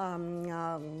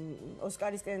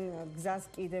 ოსკარისკენ გზას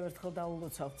კიდევ ერთხელ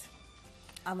დაულოცავთ.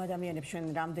 ამ ადამიანებს ჩვენ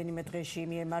რამდენიმე დღეში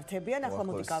მიემართებიან. ახლა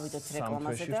მოდი გავიდოთ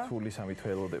რეკლამაზე და ფული სამით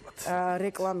ველოდებათ.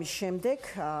 რეკლამის შემდეგ,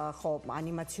 ხო,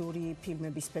 ანიმაციური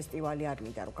ფილმების ფესტივალი არ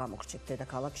მინდა რომ გამოგრჩეთ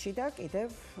დედაქალაქში და კიდევ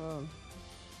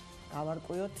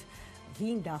გავარკვიოთ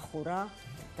ვინ დახურა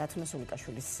დათუნე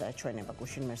სულიკაშვილის ჩვენება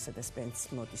გუშინ Mercedes-Benz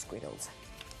მოდის კვირეულზე.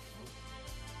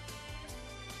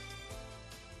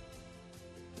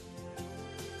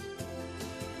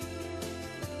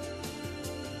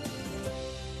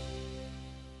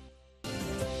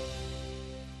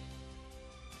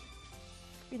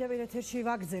 კიდევ ეთერში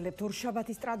ვაგრძელებთ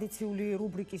ორშაბათის ტრადიციული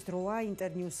რუბრიკის დროა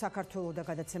ინტერნიუს საქართველოს და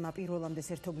გადაცემა პირველამდე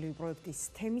ერთობლივი პროექტის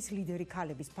თემის ლიდერი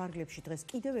ქალების ფარგლებში დღეს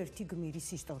კიდევ ერთი გმირის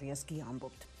ისტორიას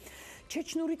გიამბობთ.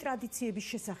 ჩეჩნური ტრადიციების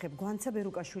შესახებ გვანცა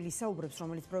ბერუკაშვილი საუბრებს,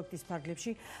 რომელიც პროექტის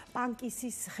ფარგლებში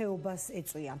პანკისის ხეობას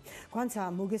ეწვია. გვანცა,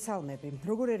 მოგესალმები,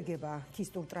 როგორ ერგება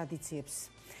ქისტურ ტრადიციებს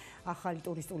ახალი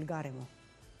ტურისტული გარემო?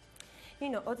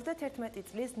 ნინო 31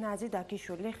 წლის ნაზი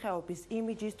დაქიშვილი ხეობის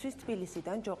იმიჯისთვის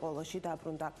თბილისიდან ჯოყოლოში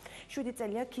დაბრუნდა. 7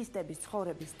 წელია ქისტების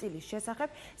ცხოვრების სტილის შესახებ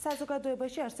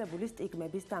საზოგადოებაში არსებული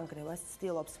სტიგმების დანგრევას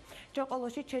ცდილობს.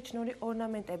 ჯოყოლოში ჩეჩნური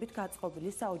ორნამენტებით გაწყობილი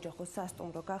საოჯახო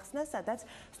სასტუმრო გახსნა, სადაც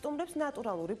სტუმრებს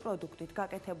ნატურალური პროდუქტით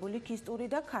გაკეთებული ქისტური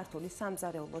და ქართული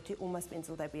სამზარეულოთი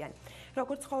უმასპინძლდებიან.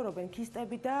 როგორც ცხოვრობენ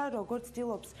ქისტები და როგორც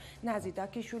ცდილობს ნაზი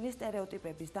დაქიშვილის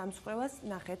სტერეოტიპების დამსხვრევას,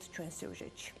 ნახეთ ჩვენ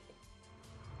სიუჟეტში.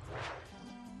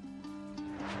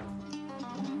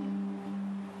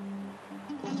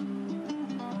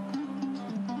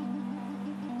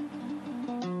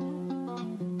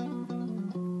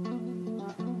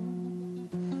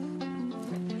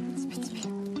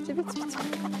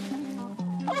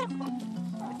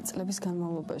 წლების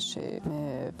განმავლობაში მე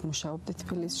მუშაობდი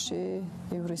თბილისში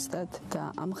იურისტად და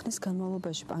ამ ხნის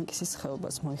განმავლობაში პანკისის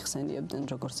ხეობას მოიხსენიებდნენ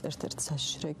როგორც ერთ-ერთ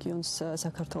საშიში რეგიონს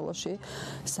საქართველოში,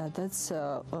 სადაც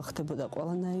ხდებოდა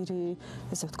ყველანაირი,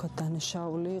 ესე ვთქვათ,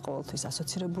 დანაშაული, ყოველთვის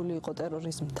ასოცირებული იყო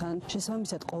ტერორიზმთან.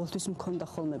 შესაბამისად, ყოველთვის მქონდა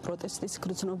ხოლმე პროტესტის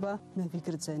გრძნობა. მე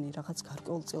ვიგრძენი რაღაც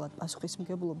გარკვეულწილად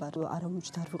პასუხისმგებლობა, არა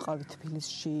მომჩით არ ვიყავი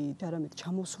თბილისში, არამედ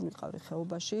ჩამოსულიყავი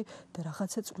ხეობაში და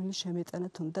რაღაცა წვლილი შემეტანა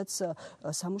თუნდაც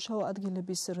სამუშაო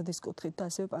ადგილების რდის კუთხით და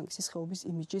ასევე პანკისის ხეობის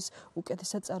იმიჯის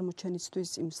უკეთესად წარმოჩენისთვის,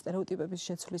 იმ სტერეოტიპების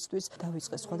შეცვლისთვის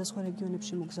დავიწყე სხვადასხვა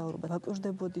რეგიონებში მოგზაურობა.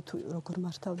 ვაკვირდებოდი თუ როგორ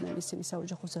მართავდნენ ისინი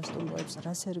საოჯახო სასტუმროებს,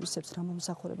 რა სერვისებს, რა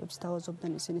მომსახურებებს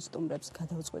თავაზობდნენ ისინი სტუმრებს.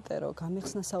 გადავწყვეტე, რომ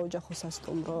გამიხსნა საოჯახო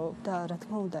სასტუმრო და რა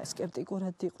თქმა უნდა,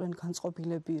 სკეპტიკურად იყვნენ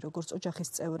განწყობილები, როგორც ოჯახის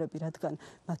წევრები, რადგან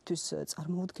მათთვის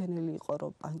წარმოუდგენელი იყო,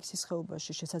 რომ პანკისის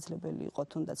ხეობაში შესაძლებელი იყო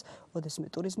თუნდაც ოდესმე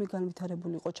ტურიზმი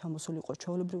განვითარებული იყო, ჩამოსული იყო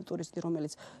ჩვეულებრივი ტურისტი,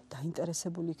 რომელიც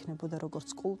დაინტერესებული იქნებოდა როგორც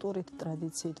კულტურით,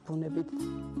 ტრადიციით, ბუნებით.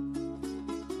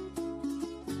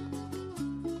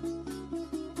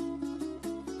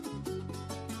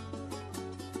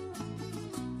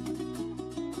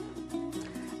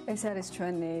 ეს არის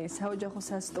ჩვენი საოჯახო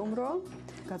სასტუმრო.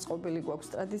 გაწყობილი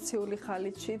გვაქვს ტრადიციული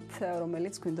ხალიჩით,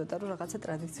 რომელიც გვინდოდა რომ რაღაცა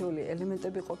ტრადიციული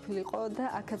ელემენტები ყოფილიყო და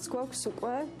აქაც გვაქვს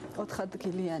უკვე 4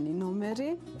 ადგილიანი ნომერი,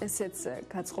 ესეც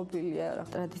გაწყობილია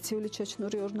ტრადიციული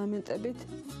ჩეჩნური ორნამენტებით.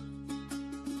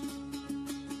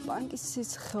 პანკისის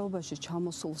ხეობაში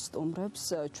ჩამოსულ სტუმრებს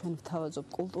ჩვენ ვთავაზობ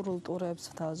კულტურულ ტურებს,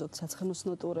 ვთავაზობ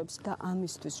საცხენოსნო ტურებს და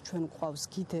ამისთვის ჩვენ გვყავს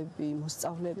გიდები,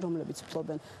 მოსწავლეები, რომლებიც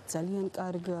ფლობენ ძალიან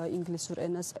კარგ ინგლისურ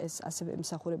ენას. ეს ასევე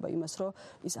ემსახურება იმას, რომ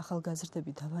ის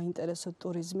ახალგაზრდები დავაინტერესოთ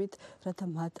ტურიზმით, რათა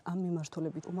მათ ამ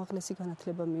მიმართულებით უმაღლესი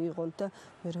განათლება მიიღონ და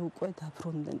მერე უკვე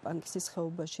დაბრუნდნენ პანკისის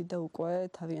ხეობაში და უკვე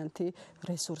თავიანთი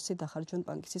რესურსი დახარჯონ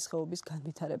პანკისის ხეობის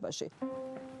განვითარებაში.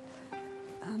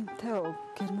 თეო,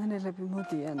 გერმანელები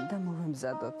მოდიან და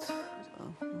მოვემზადოთ.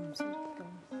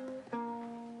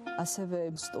 ასევე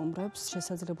სტუმრებს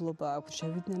შესაძლებლობა აქვს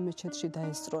შევიდნენ მეჩეთში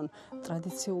დაესწრონ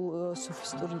ტრადიციულ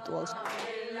სუფისტურ რიტუალს.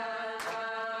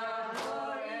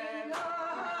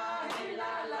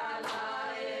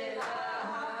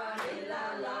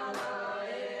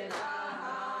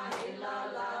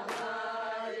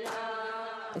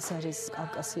 ეს არის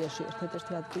კავკასიაში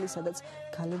ერთ-ერთი ადგილი, სადაც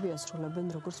ქალები ასრულებენ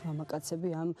როგორც მამაკაცები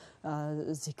ამ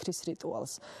ზიქრის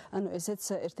რიტუალს. ანუ ესეც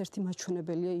ერთ-ერთი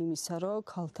მაჩვენებელია იმისა, რომ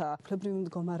ქალთა უფლებრივი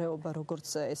მდგომარეობა, როგორც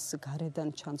ეს გარედან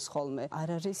ჩანს ხოლმე, არ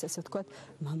არის, ესე ვთქვათ,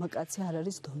 მამაკაცი არ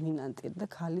არის დომინანტი და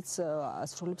ქალიც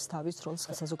ასრულებს თავის როლს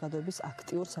საზოგადოების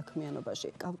აქტიურ საქმიანობაში.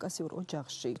 კავკასიურ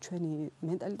ოჯახში ჩვენი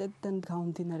მენტალიტეტიდან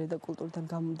გამომდინარე და კულტურიდან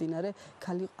გამომდინარე,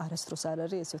 ქალი არასდროს არ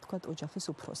არის, ესე ვთქვათ, ოჯახის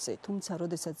უფროსი. თუმცა,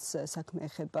 როდესაც საქმე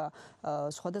ეხება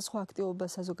სხვადასხვა აქტივობა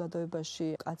საზოგადოებაში,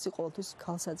 კაცი ყოველთვის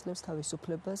ქალს აძლევს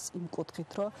თავისუფლებას იმ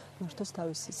კუთხით, რომ მართოს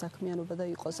თავისი საქმიანობა და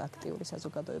იყოს აქტიური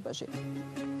საზოგადოებაში.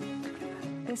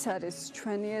 ეს არის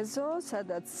ჩვენი ეზო,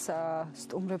 სადაც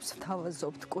სტუმრებს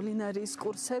ვთავაზობთ კულინარიის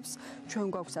კურსებს. ჩვენ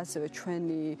გვაქვს ასევე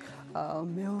ჩვენი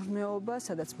მეურნეობა,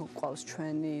 სადაც მოყავს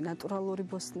ჩვენი ნატურალური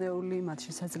ბოსტნეული, მათ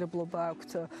შესაძლებლობა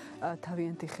აქვთ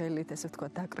თავიანთი ხელით, ესე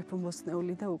ვთქვათ, დაკრიფო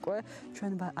ბოსტნეული და უკვე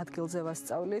ჩვენ ადგილზე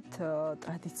ვასწავლით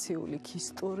ტრადიციული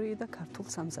ქისტური და ქართულ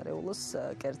სამზარეულოს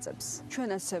კერძებს. ჩვენ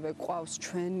ასევე გვყავს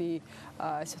ჩვენი,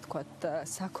 ესე ვთქვათ,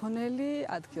 საქონელი,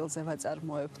 ადგილზე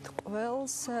ვაწარმოებთ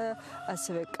ყველს,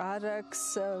 ასევე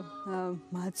კარაქს,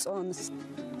 მაწონს.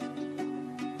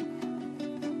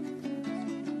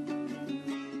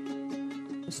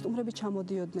 სტუმრები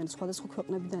ჩამოდიოდნენ სხვადასხვა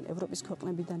ქვეყნებიდან, ევროპის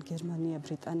ქვეყნებიდან, გერმანია,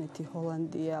 ბრიტანეთი,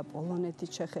 ჰოლანდია, პოლონეთი,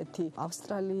 ჩეხეთი,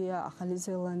 ავსტრალია, ახალი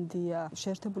ზელანდია,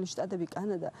 შეერთებული შტატები,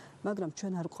 კანადა, მაგრამ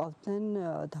ჩვენ არ გვყავდნენ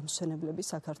დამსვენებლები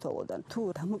საქართველოდან. თუ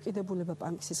დამოკიდებულება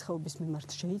პანკისის ხეობის მიმართ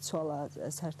შეიცვალა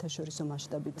საერთაშორისო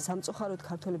მასშტაბით, სამწუხაროდ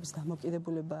ქართველების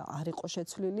დამოკიდებულება არ იყო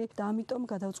შეცვლილი და ამიტომ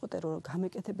გადავწყვეტე რომ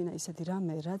გამეკეთებინა ისეთი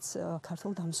რამე, რაც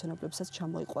ქართულ დამსვენებლებსაც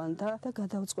ჩამოიყვანდა და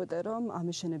გადავწყვეტე რომ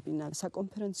ამეშენებინა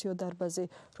საკონფერენციო დარბაზი,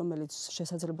 რომელიც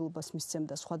შესაძლებლობას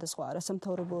მისცემდა სხვადასხვა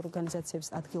არასამთავრობო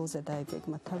ორგანიზაციებს ადგილზე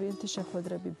დაეგეგმათ თავიანთი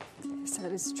შეხვედრები. ეს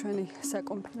არის ჩვენი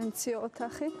საკონფერენციო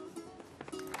ოთახი.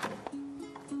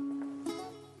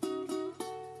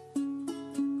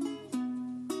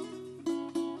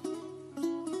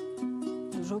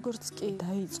 როგორც კი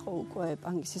დაიწყო უკვე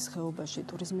პანკისის ხეობაში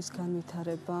ტურიზმის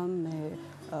განვითარება, მე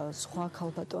სხვა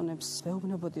ქალბატონებს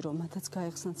ვეუბნებოდი, რომ მათაც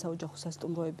გაეხსნათ საოჯახო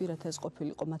სასტუმროები, რათა ეს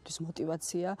ყოფილიყო მათთვის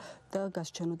мотиваცია და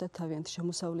გასჩენოდათ თავიანთი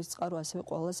შემოსავლის წყარო, ასევე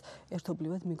ყველას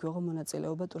ერთობლივად მიგვეღო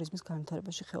მონაწილეობა ტურიზმის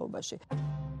განვითარებაში ხეობაში.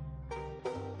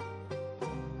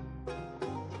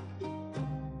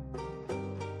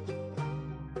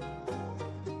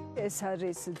 ეს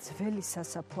არის ძველი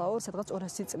სასაფლაო, სადღაც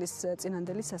 200 წლის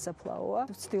წინანდელი სასაფლაოა.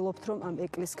 ვცდილობთ, რომ ამ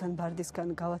ეკლესიასგან, ბარდისგან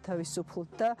გავათავისუფლოთ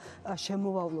და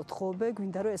შემოვავლოთ ხობე,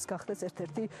 გვინდა რომ ეს გახდეს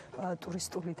ერთ-ერთი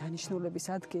ტურისტული დანიშნულების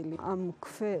ადგილი. ამ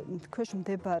ქვეშ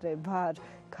მდებარე ვარ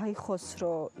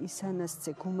ქაიხოსრო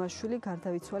ისანასძე გუმაშვილი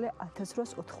გარდაიცვალა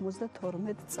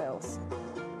 1892 წელს.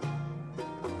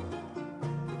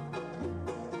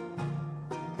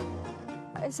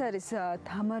 ეს არის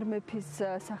თამარ მეფის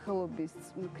სახელობის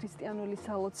ქრისტიანული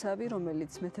სალოცავი,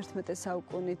 რომელიც მე-11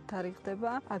 საუკუნით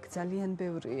თარიღდება. აქ ძალიან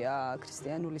ბევრია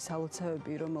ქრისტიანული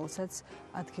სალოცავები, რომელსაც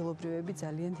ადგილობრივები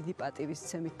ძალიან დიდი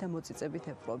პატივისცემით და მოწიწებით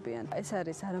ეპყრობიან. ეს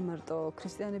არის არა მარტო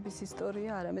ქრისტიანების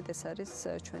ისტორია, არამედ ეს არის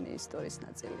ჩვენი ისტორიის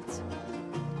ნაწილიც.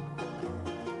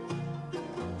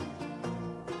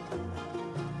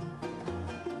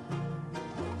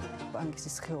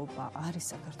 პანკისის ხეობა არის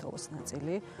საქართველოს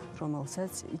ნაწილი,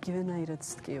 რომელსაც იგივენაირად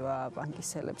სტკივა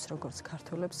პანკისელებს, როგორც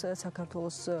ქართველებს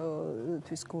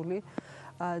საქართველოსთვის გული.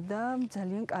 და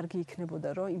ძალიან კარგი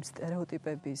იქნებოდა რომ იმ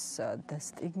სტერეოტიპების და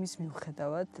სტიგმის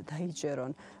მიუხედავად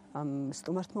დაიჯერონ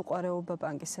სტუმართმოყვარეობა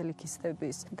ბანკის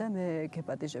ელიქისტების და მე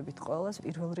გეპატიჟებით ყველას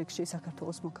პირველ რიგში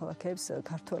საქართველოს მოქალაქეებს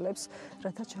ქართველებს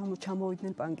რათა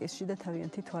ჩამოვიდნენ ბანკისში და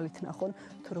თავიანთი თვალით ნახონ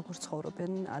თუ როგორ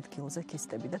ცხოვრობენ ადგილზე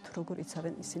ქისტები და თუ როგორ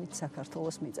იცავენ ისინი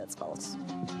საქართველოს მიწა-წყალს.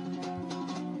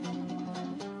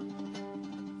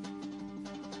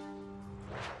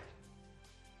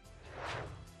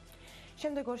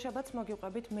 შემდეგ ორშაბათს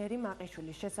მოგიყვებით მერი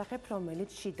მაყიშვილის შესახებ,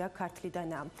 რომელიც შიდა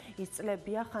ქართლიდანაა. ის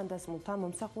წლებია ხანდაზმულთა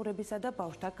მომსახურებისა და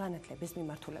ბავშვთა განათლების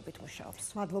მიმართულებით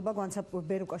მუშაობს. მადლობა, გვანცა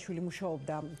ბერუკაშვილი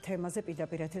მუშაობდა თემაზე,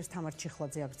 პირდაპირ ეთერს თამარ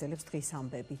ჩიხლაძე აგრძელებს დღის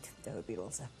ამბებით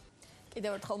პირველზე.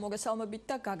 კიდევ ერთხელ მოგესალმებით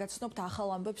და გაგაცნობთ ახალ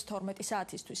ამბებს 12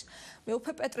 საათისთვის.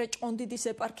 მეუფე პეტრე ჭყონდიდის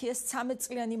ეპარქიას 13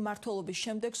 წლიანი მმართველობის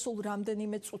შემდეგ სულ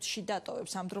რამდენიმე წუთში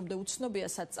დატოვებს. ამ დრომდე უცნობია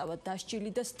საწავად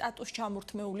დასჯილი და სტატუს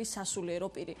ჩამორთმეული სასულიერო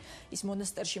პირი. ის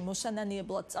მონასტერში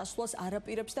მოსანანიებლად წასვლას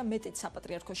არაპირებს და მეტიც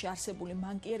საპატრიარქოში არსებული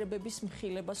მანკიერებების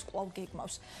მხილებას კვლავ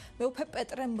გეგმავს. მეუფე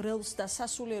პეტრე მრევლს და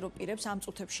სასულიერო პირებს ამ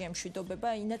წუთებში ემშვიდობება.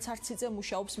 ინა ცარციძე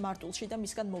მუშაობს მარტულში და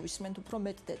მისგან მოვისმენთ უფრო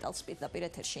მეტ დეტალს პირდაპირ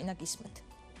ეთერში. ინა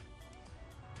გისმენთ.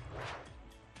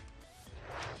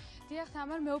 დიახ,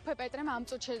 თამარ, მეუფე პეტრემ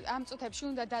ამ წუთებში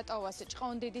უნდა დატოვოს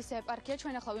ჭყონდიდის ეპარქია.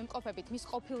 ჩვენ ახლა ვიმყოფებით მის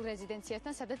ყოფილ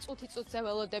რეზიდენციასთან, სადაც წუთი-წუთზე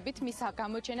ველოდებით მის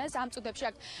გამოჩენას. ამ წუთებში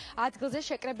აქ ადგილზე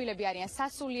შეკრებილები არიან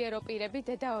სასულიერო პირები,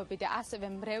 დედაობები და ასევე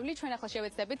მრევლი. ჩვენ ახლა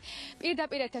შევეცდებით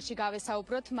პირდაპირ ეთერში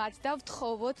გავესაუბროთ მათ და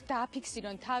ვთხოვოთ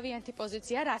დააფიქსირონ თავიანთი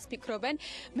პოზიცია, რას ფიქრობენ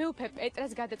მეუფე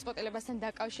პეტრეს გადაწყვეტილებასთან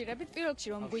დაკავშირებით. პირველ რიგში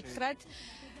რომ გითხრათ,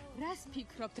 რას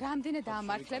ფიქრობთ, რამდენად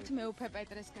ამართლებთ მეუფე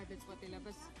პეტრეს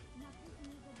გადაწყვეტილებას?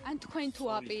 ან თქვენ თუ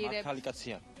აპირებთ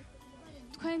კვალიფიკაცია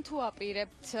თქვენ თუ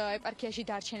აპირებთ ეპარქიაში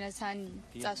დარჩენას ან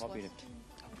წასვლას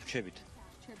რჩებით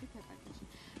ეპარქიაში.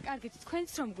 კარგით, თქვენც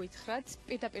რომ გითხრათ,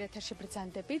 პირდაპირ ეთერში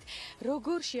ბრძანდებით,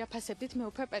 როგორ შეაფასებდით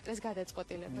მეუფე პეტრეს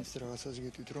გადაწყვეტილებას? ეს რაღაცას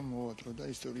გეტყვით რომ მოვატრო და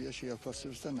ისტორია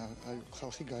შეაფასებს და აი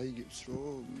ხალხი გაიგებს,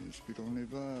 რომ ეს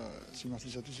პიროვნება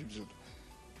სიმართლისათვის იბრძოდა.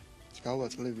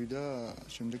 გავაწყლები და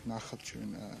შემდეგ ნახავთ ჩვენ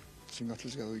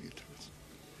სიმართლეს გავიგეთ.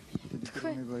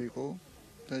 თქვენება იყო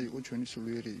და იყო ჩვენი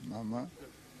სულიერი მამა,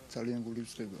 ძალიან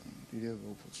გულივსდება ირია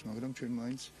ბოლფოს, მაგრამ ჩვენ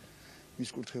მაინც მის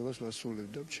კურთხევას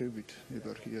ვასრულებთ და ვჩებით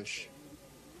ეპარქიაში.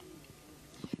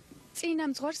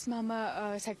 წინამძღვარს მამა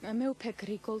მეუფე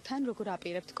გრიგოლთან როგორ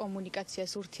აპირებთ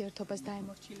კომუნიკაციას, ურთიერთობას და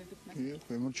ემორჩილებით?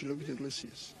 ემორჩილებით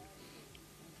ეკლესიას.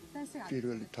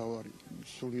 პირველი თავარი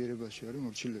სულიერებაში არის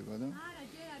მორჩილება და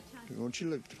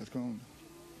მორჩილებით, რა თქმა უნდა.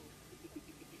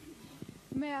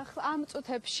 მე ახლა ამ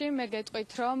წუთებში მე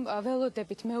გეტყვით რომ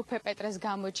ველოდებით მეუფე პეტრეს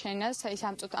გამოჩენას, ის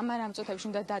ამ წუთებში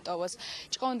უნდა დატოვოს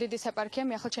ჭყონდიდის ეპარქია.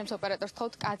 მე ახლა ჩემს ოპერატორს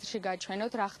ვთხოვთ კადრში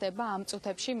გაჩვენოთ რა ხდება ამ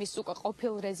წუთებში მის უკვე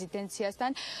ყოფილ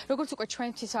რეზიდენციასთან. როგორც უკვე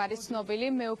ჩვენთვის არის ცნობილი,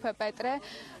 მეუფე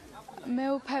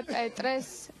პეტრეს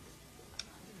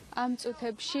ამ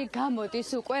წუთებში გამოდის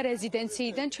უკვე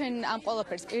რეზიდენციიდან. ჩვენ ამ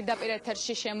ყველაფერს პირდაპირ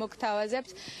ეთერში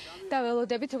შემოგთავაზებთ და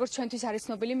ველოდებით, როგორც ჩვენთვის არის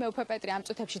ცნობილი, მეუფე პეტრე ამ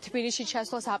წუთებში თბილისში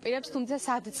ჩასვლას აპირებს, თუმცა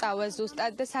სად წავა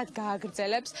ზუსტად და სად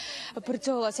გააგრძელებს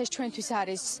ბრძოლას, ეს ჩვენთვის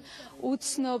არის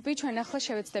უცნობი. ჩვენ ახლა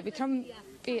შევეცდებით, რომ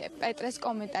პეტრეს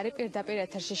კომენტარი პირდაპირ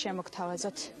ეთერში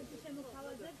შემოგთავაზოთ.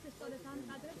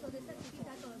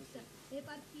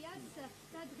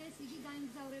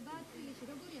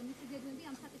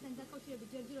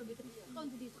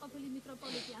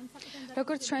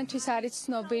 როგორც ჩვენთვის არის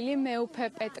ცნობილი, მეუფე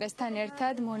პეტრესთან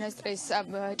ერთად მონასტრის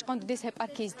ჭყონდიდის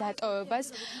ეპარქიის დატოვებას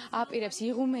აპირებს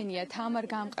იღუმენია თამარ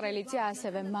გამყრელიძე,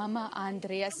 ასევე მამა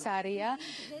ანდრია სარია.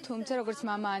 თუმცა როგორც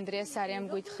მამა ანდრია სარიამ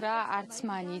გითხრა, არც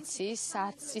მან იცის,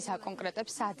 არც ის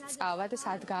აკონკრეტებს სად წავა და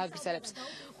სად გააგრძელებს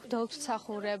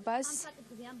ღვთაებმსახურებას.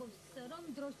 რომ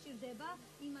დრო სჭირდება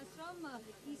იმას, რომ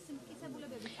ის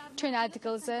მტკიცებულებები ჩვენ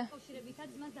ადგილზე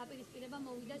მას დაპირისპირება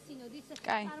მოვიდა სინოდის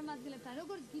წარმომადგენლებთან.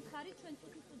 როგორც გითხარით, ჩვენ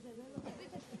წუთი-წუთზე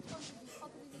ველოდებით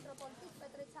ყოფილი მიტროპოლიტის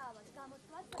პეტრე ცაავას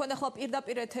გამოსვლას. თქვენ ახლა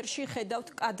პირდაპირ ეთერში ხედავთ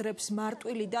კადრებს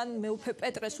მარტვილიდან, მეუფე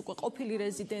პეტრეს უკვე ყოფილი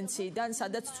რეზიდენციიდან,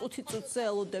 სადაც წუთი-წუთზე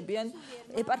ელოდებიან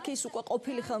ეპარქიის უკვე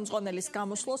ყოფილი ხელმძღვანელის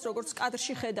გამოსვლას. როგორც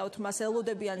კადრში ხედავთ, მას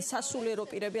ელოდებიან სასულიერო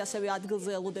პირები, ასევე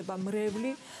ადგილზე ელოდება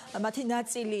მრევლი. მათი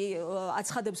ნაწილი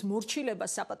აცხადებს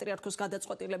მორჩილებას საპატრიარქოს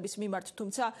გადაწყვეტილების მიმართ,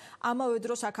 თუმცა ამავე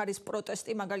დროს აქ არის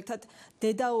პროტესტი, მაგალითად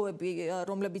დედაოები,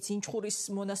 რომლებიც ინჩხურის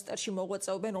მონასტერში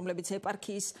მოღვაწეობენ, რომლებიც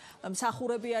ეპარქიის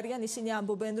მსახურები არიან, ისინი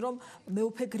ამბობენ, რომ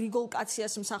მეუფე გრიგოლ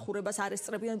კაციას მსახურებას არ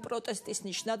ესწრებიან პროტესტის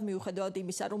ნიშნად, მიუხედავად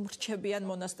იმისა, რომ რჩებიან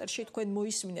მონასტერში. თქვენ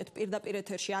მოისმინეთ პირდაპირ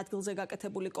ეთერში ადგილზე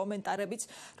გაკეთებული კომენტარებიც,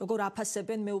 როგორ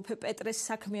აფასებენ მეუფე პეტრეს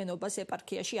საქმიანობას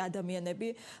ეპარქიაში ადამიანები,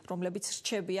 რომლებიც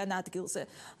რჩებიან ადგილზე.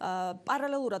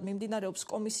 პარალელურად მიმდინარეობს მიმდინარეობს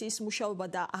კომისიის მუშაობა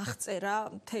და აღწერა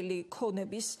მთელი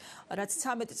ქონების, რაც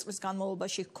 13 წლის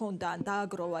განმავლობაში ჰქონდა ან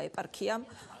დააგროვა ეპარქიამ.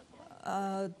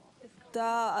 და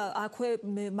აქვე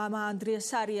მამა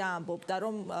ანდრიასარია ამბობდა,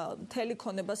 რომ მთელი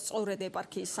ქონება სწორედ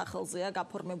ეპარქიის სახელზეა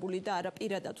გაფორმებული და არა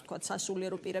პირადად თქვათ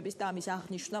სასულიერო პირების და ამის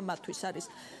აღნიშვნა მათთვის არის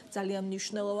ძალიან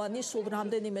მნიშვნელოვანი. სულ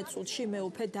რამდენიმე წუთში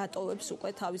მეუფე დატოვებს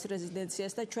უკვე თავის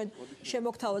რეზიდენციას და ჩვენ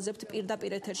შემოგთავაზებთ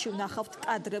პირდაპირ ეთერში ვნახავთ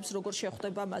კადრებს, როგორ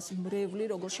შეხვდება მას მრევლი,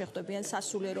 როგორ შეხვდებიან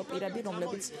სასულიერო პირები,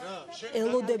 რომლებიც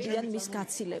ელოდებიან მის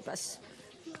გაცილებას.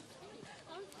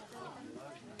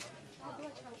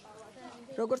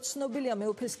 როგორც ცნობილია,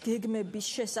 მეუფეს გეგმების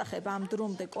შესახებ ამ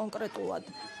დრომდე კონკრეტულად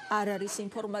არ არის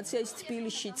ინფორმაცია. ის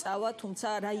თბილისში წავა, თუმცა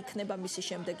რა იქნება მისი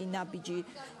შემდეგი ნაბიჯი,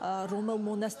 რომელ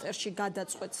მონასტერში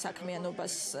გადაწყვეტს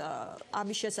საქმიანობას,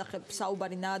 ამის შესახებ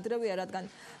საუბარი ნაადრევია, რადგან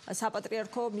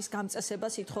საპატრიარქო მის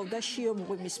გამწესებას ითხოვდა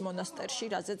შიომღვიმის მონასტერში,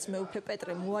 რაზეც მეუფე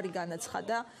პეტრე მოარი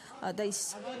განაცხადა და ის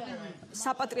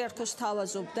საპატრიარქოს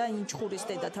თავაზობდა ინჩხურის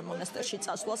დედათა მონასტერში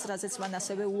წასვლას, რაზეც მან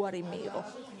ასევე უარი მიიღო.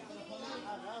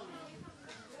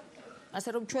 ასე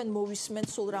რომ ჩვენ მოვისმენთ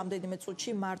სულ რამდენიმე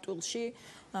წუთში მარტვილში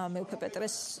მეუფე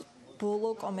პეტრეს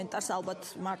ბოლო კომენტარს ალბათ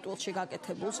მარტვილში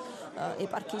გაკეთებულს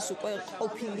ეპარქიის უკვე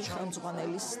ყოფილი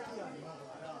ხელმძღვანელის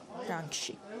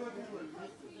რანგში.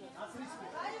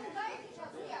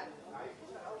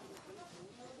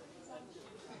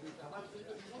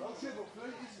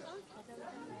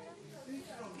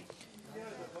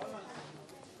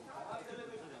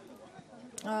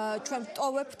 ჩვენ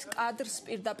ვტოვებთ კადრს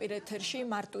პირდაპირ ეთერში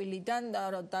მარტვილიდან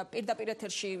და პირდაპირ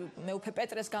ეთერში მეუფე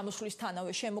პეტრეს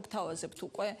გამოსვლისთანავე შემოგთავაზებთ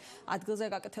უკვე ადგილზე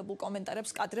გაკეთებულ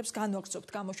კომენტარებს, კადრებს განვაგრძობთ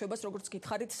გამოშვებას, როგორც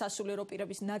გითხარით, სასულიერო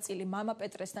პირების ნაწილი მამა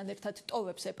პეტრესთან ერთად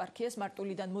ტოვებს ეპარქიას.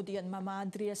 მარტვილიდან მოდიან მამა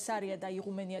ანდრიასარია და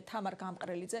იღუმენია თამარ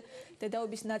გამყრელიძე.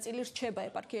 დედაობის ნაწილი რჩება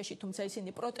ეპარქიაში, თუმცა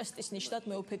ისინი პროტესტის ნიშნად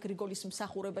მეუფე გრიგოლის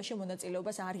მსახურებაში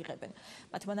მონაწილეობას არ იღებენ.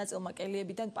 მათმა ნაწილმა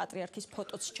კელიებიდან პატრიარქის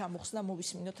ფოტოც ჩამოხსნა,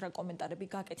 მოვისმინოთ რა კომენტარები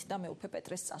გაკეთდა მეუფე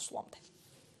პეტრეს წასვლამდე.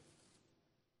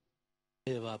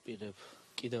 ვაპირებ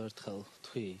კიდევ ერთხელ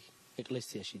თქვი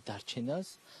ეკლესიაში დარჩენას,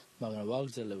 მაგრამ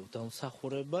ვაგრძელებ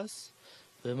დამსახურებას,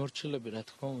 ვემორჩილები რა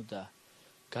თქმა უნდა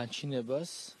განჩინებას,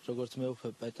 როგორც მეუფე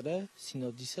პეტრე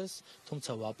სინოდისას,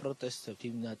 თუმცა ვაპროტესტებთ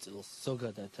იმ ნაწილს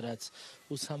ზოგადად, რაც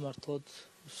უსამართლოდ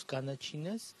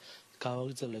განაჩინეს.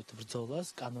 გავაგრძელებთ ბრძოლას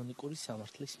კანონიკური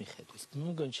სამართლის მიხედვით.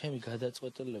 მგონი ჩემი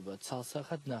გადაწყვეტილება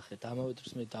ცალსახად ნახეთ, ამავე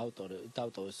დროს მე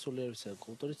დავტოვე სულიერისა და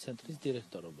კულტურის ცენტრის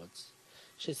დირექტორობაც.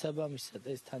 შესაბამისად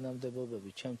ეს თანამდებობები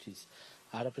ჩემთვის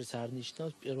არაფერს არ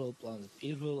ნიშნავს,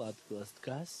 პირველ ადგილას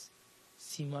დგას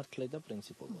სიმართლე და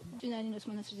პრინციპულობა. წინარინოს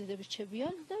მონასტრის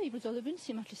რჩებიან და იბრძოლებენ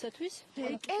სიმართლისათვის.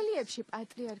 კელიებში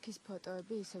პატრიარქის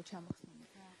ფოტოები ისევ ჩამოხსნიან.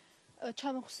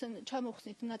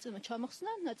 ჩამოხსნით, ნაწილმა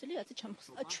ჩამოხსნა, ნაწილი აწი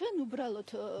ჩამოხსნა. ჩვენ უბრალოდ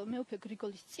მეუფე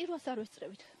გრიგოლის წირვას არ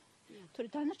ვესწრებით. თორე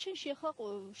დანარჩენში ახლა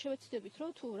შევეცდებით, რომ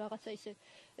თუ რაღაცა ისე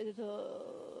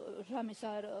რამეს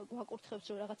არ გვაკურთხებს,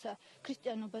 რომ რაღაცა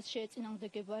ქრისტიანობას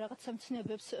შეეწინააღმდეგება, რაღაცა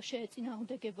მცნებებს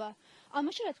შეეწინააღმდეგება,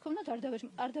 ამაში რა თქმა უნდა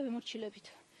არ დავემორჩილებით.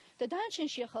 და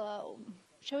დანარჩენში ახლა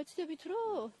შევეცდებით,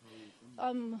 რომ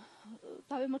ამ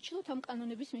დავემორჩილოთ ამ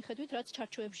კანონების მიხედვით, რაც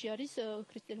ჩარჩოებში არის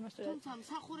ქრისტიანი მასწავლებელი. თუმცა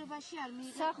მსახურებაში არ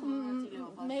მიიღებთ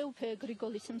მონაწილეობას. მეუფე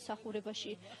გრიგოლის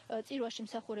მსახურებაში, წირვაში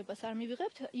მსახურებას არ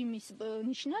მივიღებთ იმის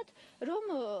ნიშნად, რომ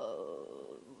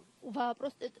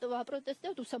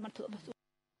ვაპროტესტებთ უსამართლობას.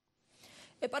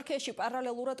 ეპარქიაში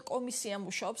პარალელურად კომისია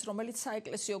მუშაობს, რომელიც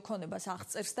საეკლესიო ქონებას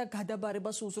აღწერს და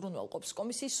გადაბარებას უზრუნველყოფს.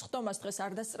 კომისიის სხდომას დღეს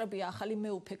არ დასწრებია ახალი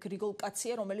მეუფე გრიგოლ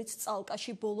კაცია, რომელიც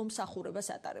წალკაში ბოლო მსახურებას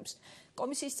ატარებს.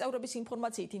 კომისიის წევრების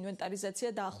ინფორმაციით ინვენტარიზაცია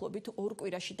დაახლოებით 2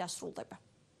 კვირაში დასრულდება.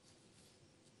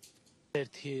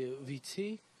 ერთი ვიცი,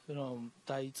 რომ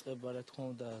დაიწყება რა თქმა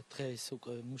უნდა დღეს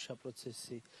უკვე მუშა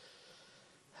პროცესი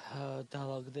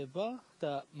დაალაგდება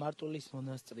და მარტვილის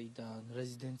მონასტრიდან,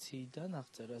 რეზიდენციიდან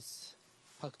აღწერას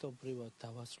ფაქტობრივად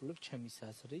დავასრულებ ჩემის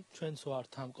აზრით. ჩვენც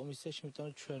ვართ ამ კომისიაში, იმიტომ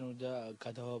რომ ჩვენ უნდა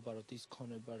გადავაბაროთ ის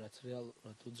ქონება, რაც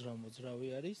რეალურად უძრავ-მოძრავი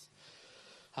არის,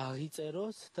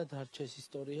 აღიწეროს და დარჩეს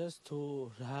ისტორიას თუ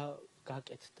რა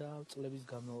გაკეთდა წლების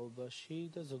განმავლობაში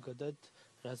და ზოგადად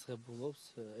რა ზღებულობს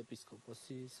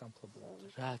ეპისკოპოსი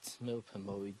სამფლობელოდ. რაც მეუფე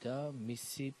მოვიდა,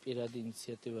 მისი პირადი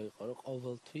ინიციატივა იყო, რომ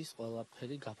ყოველთვის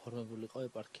ყველაფერი გაფორმებულიყო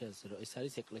ეპარქიაზე, რომ ეს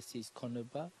არის ეკლესიის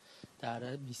ქონება და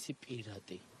არა მისი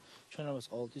პირადი. ჩვენ ამას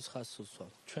ყოველთვის ხაზს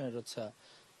უსვამთ. ჩვენ როცა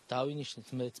დავინიშნეთ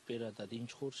მეც პირადად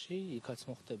ინჩხურში, იქაც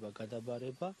მოხდება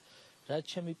გადაბარება. რაც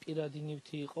ჩემი პირადი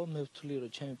ნივთი იყო, მე ვთვლი,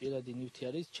 რომ ჩემი პირადი ნივთი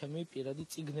არის ჩემი პირადი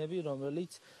წიგნები,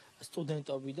 რომელიც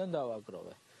სტუდენტობიდან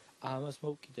დავაგროვე. ამას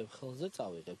მოვკიდებ ხელზე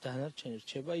წავიღებ. დანარჩენი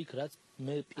რჩება იქ, რაც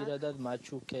მე პირადად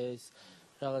მაჩუქეს,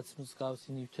 რაღაც მსგავსი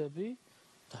ნივთები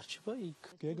დარჩება იქ.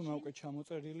 გეგმა უკვე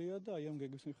ჩამოწერილია და აი ამ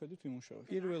გეგმის მიხედვით იმუშავებს.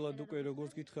 პირველად უკვე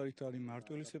როგორც გითხარით არის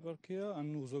მარტვილის ეპარქია,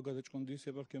 ანუ ზოგადად ჭყონდიდის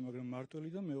ეპარქია, მაგრამ მარტვილი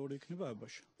და მეორე იქნება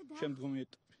აბაშა. შემდგომი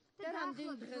ეტაპი.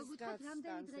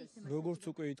 როგორც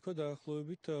უკვე ითქვა,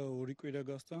 დაახლოებით 2 კვირა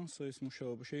გასტანს ეს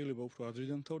მუშაობა. შეიძლება უფრო ადრე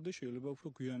დამთავრდეს, შეიძლება უფრო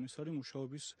გვიან ეს არის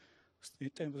მუშაობის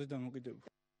ტემპზე დამოკიდებული.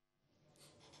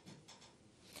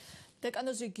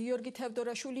 დეკანოზი გიორგი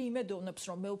თევდორაშვილი იმედოვნებს,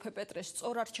 რომ მეუფე პეტრე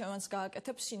სწორ არჩევანს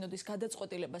გააკეთებს, სინოდის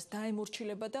გადაწყვეტილებას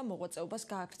დაემორჩილება და მოღვაწეობას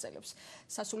გააგრძელებს.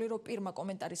 სასულიერო პირმა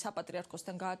კომენტარი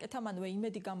საპატრიარქოსთან გააკეთა, მანვე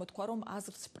იმედი გამოთქვა, რომ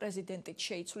აზრს პრეზიდენტით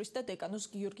შეიცვლის და დეკანოზ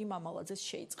გიორგი მამალაძეს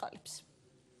შეიწყალებს.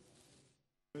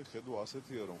 ხედვა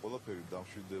ასეთია, რომ ყველაფერი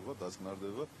დამშვიდდება,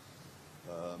 დაწყნარდება.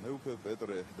 მეუფე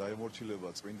პეტრე დაემორჩილება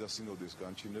წმინდა სინოდის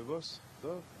განჩინებას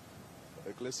და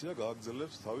ეკლესია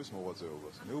გააგრძელებს თავის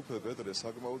მოღვაწეობას. მეუფე პეტრე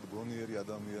საკმაოდ გონიერი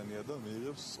ადამიანია და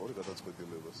მიიღებს სწორი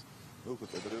გადაწყვეტილებას.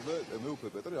 მეუფე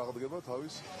პეტრე აღდგება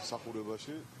თავის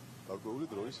სახურებაში გარკვეული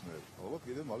დროის მერე. ალბათ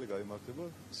კიდევ მალე გაიმართება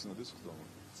სინოდის ხდომა.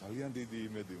 ძალიან დიდი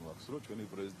იმედი მაქვს, რომ ჩვენი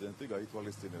პრეზიდენტი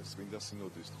გაითვალისწინებს წმინდა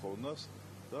სინოდის თხოვნას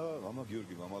და მამა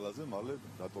გიორგი მამალაძე მალე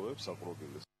დატოვებს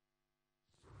საპროფილეს.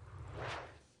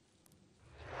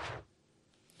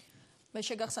 მე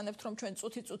შეგახსენებთ, რომ ჩვენ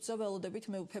წუთი-წუთზე ველოდებით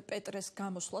მეუფე პეტრეს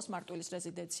გამოსვლას მარტვილის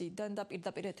რეზიდენციიდან და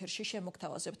პირდაპირ ეთერში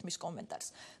შემოგთავაზებთ მის კომენტარს.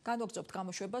 განვაგრძობთ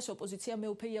გამოშვებას, ოპოზიცია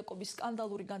მეუფე იაკობის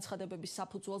სკანდალური განცხადებების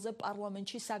საფუძველზე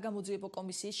პარლამენტში საგამოძიებო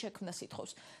კომისიის შექმნას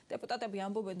ითხოვს. დეპუტატები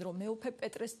ამბობენ, რომ მეუფე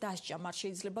პეტრეს დასჯა არ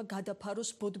შეიძლება გადაფაროს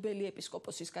ბოდბელი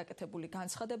ეპისკოპოსის გაკეთებული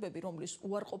განცხადებები, რომლის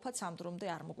უარყოფაც ამ დრომდე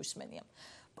არ მოგვისმენია.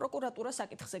 პროკურატურა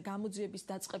საკითხზე გამოძიების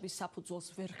დაწყების საფუძველს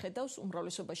ვერ ხედავს,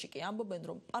 უმრავლესობაში კი ამბობენ,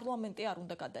 რომ პარლამენტი არ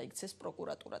უნდა გადაიქცეს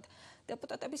პროკურატურად.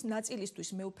 დეპუტატების ნაწილისთვის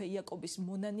მეუფე იაკობის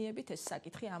მონანიებით ეს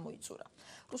საკითხი ამოიწურა.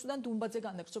 რუსუდან დუმბაძე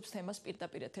განაგრძობს თემას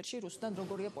პირდაპირ ეთერში. რუსუდან,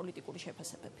 როგორია პოლიტიკური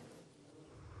შეფასებები?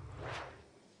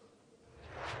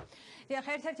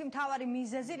 ერთ-ერთი მთავარი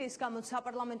მიზეზი, რის გამოც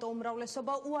საპარლამენტო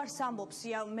უმრავლესობა უარს ამბობს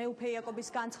მეუფე იაკობის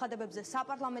განცხადებებზე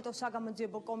საპარლამენტო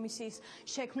საგამოძიებო კომისიის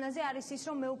შექმნაზე, არის ის,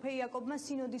 რომ მეუფე იაკობმა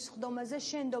სინოდის ხდომაზე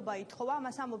შენდობა ითხოვა.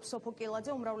 ამას ამბობს სოფო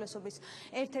კილაძე, უმრავლესობის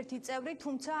ერთ-ერთი წევრი,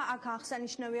 თუმცა აქ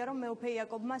აღსანიშნავია, რომ მეუფე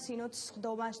იაკობმა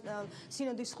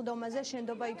სინოდის ხდომაზე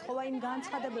შენდობა ითხოვა იმ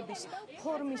განცხადებების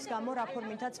ფორმის გამო, რა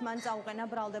ფორმითაც მან წაუყენა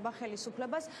ბრალდება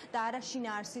ხელისუფლებას და არა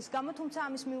შინაარსის გამო, თუმცა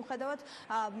ამის მიუხედავად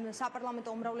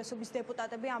საპარლამენტო უმრავლესობის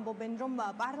დეპუტატები ამბობენ, რომ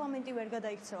პარლამენტი ვერ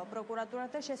გადაიქცევა პროკურატურად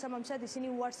და შესაბამისად ისინი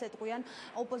უარს ეტყვიან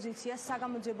ოპოზიციას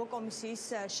საგამოძიებო კომისიის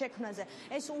შექმნაზე.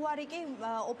 ეს უარი კი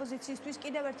ოპოზიციისთვის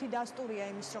კიდევ ერთი დასტურია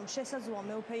იმის, რომ შესაძლოა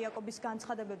მეუფე იაკობის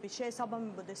განცხადებები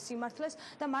შეესაბამებოდეს სიმართლეს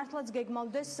და მართლაც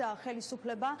გეგმავდეს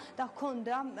ხელისუფლება და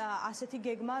ჰქონდა ასეთი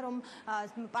გეგმა, რომ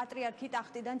პატრიარქი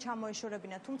ტახტიდან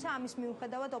ჩამოეშორებინა. თუმცა ამის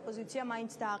მიუხედავად ოპოზიცია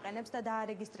მაინც დააყენებს და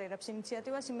დაარეგისტრირებს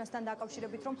ინიციატივას იმასთან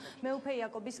დაკავშირებით, რომ მეუფე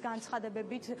იაკობის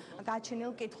განცხადებებით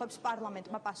გაჩენილ კითხვებს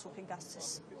პარლამენტმა პასუხი გასცეს.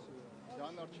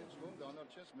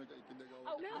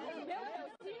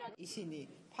 ისინი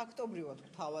ფაქტობრივად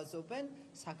გვთავაზობენ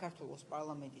საქართველოს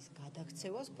პარლამენტის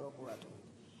გადაქცევას პროკურატურით.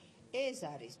 ეს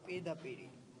არის პირდაპირ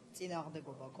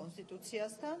წინააღმდეგობა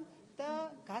კონსტიტუციასთან და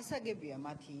გასაგებია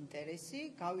მათი ინტერესი,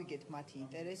 გავიგეთ მათი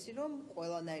ინტერესი, რომ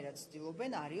ყველანაირად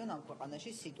ცდილობენ არიონ ამ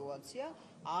ქვეყანაში სიტუაცია,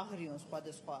 აღრიონ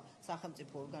სხვადასხვა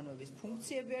სახელმწიფო ორგანოების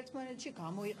ფუნქციები ერთმანეთში,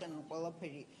 გამოიყენონ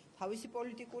ყველაფერი თავისი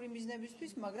პოლიტიკური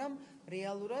მიზნებისთვის, მაგრამ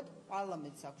რეალურად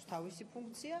პარლამენტს აქვს თავისი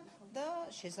ფუნქცია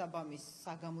და შესაბამის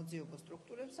საგამოძიებო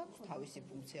სტრუქტურებს აქვს თავისი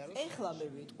ფუნქცია. ეხლა მე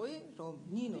ვიტყვი, რომ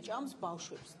ნინო ჭამს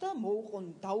ბავშვებს და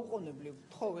დაუყოვნებლივ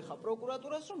თხოვ ეხა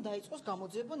პროკურატურას, რომ დაიწყოს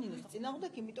გამოძიება ნინოს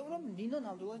წინააღმდეგ, იმიტომ რომ ნინო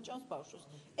ნამდვილად ჭამს ბავშვებს.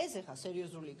 ეს ეხა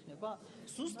სერიოზული იქნება?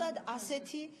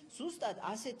 ზუსტად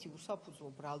ასეთი უსაფუძვლო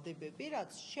ბრალდებები,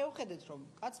 რაც შევხედეთ, რომ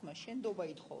კაცმა შენდობა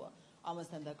ითხოვა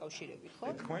ამასთან დაკავშირებით, ხო?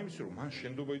 თქმა იმის, რომ მან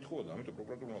შენდობა ითხოვა და ამიტომ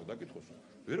პროკურატურამ დაკითხოს,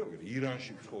 ვერავინ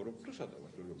ირანში ცხოვრობ თუ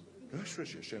სადავას, რა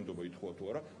შეშია შენდობა ითხოვა თუ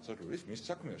არა, საერთოდ ის მის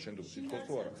საქმეა შენდობა ითხოვა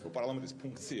თუ არა, პარლამენტის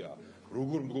ფუნქციაა,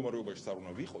 როგორ მდგომარეობაში არ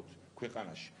უნდა ვიყოთ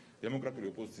ქვეყანაში. დემოკრატიული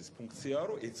ოპოზიციის ფუნქციაა,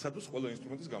 რომ ეცადოს ყველა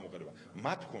ინსტრუმენტის გამოყენება.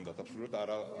 მათ ჰქონდათ აბსოლუტურად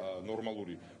არა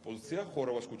ნორმალური პოზიცია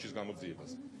ხორავას ქუჩის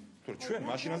გამოძიებას. თორე ჩვენ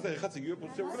მაშინაც და ეხაც იგივე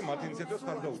პოზიცია ვიყავით, მათ ინიციატივას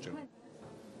ხარ დაუჭერთ.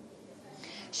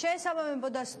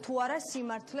 შეესაბამებოდა თუ არა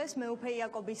სიმართლეს მეუფე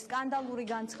იაკობის სკანდალური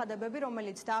განცხადებები,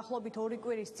 რომელიც დაახლოებით 2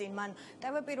 კვირის წინ მან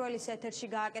TV პირველის ეთერში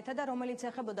გააკეთა და რომელიც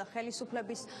ეხებოდა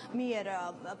ხელისუფლების მიერ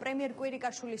პრემიერ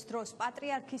კვირიკაშვილის დროს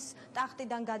პატრიარქის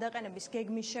ტახტიდან გადაყენების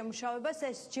გეგმის შემუშავებას.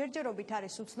 ეს ჯერჯერობით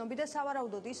არის უცნობი და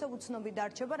სავარაუდოდ ისევ უცნობი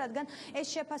დარჩება, რადგან ეს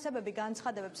შეფასებები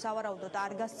განცხადებებს სავარაუდოდ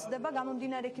არ გასცდება,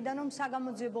 გამომდინარე იქიდან, რომ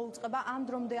საგამოძიებო უწყება ამ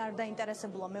დრომდე არ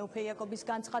დაინტერესებულა მეუფე იაკობის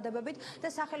განცხადებებით და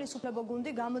სახელისუფლებო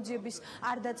გუნდი გამოძიების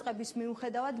არ დაწყების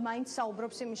მიუხედავად მაინც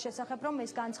საუბრობს იმის შესახებ, რომ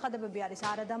ეს განცხადებები არის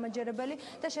არადამაჯერებელი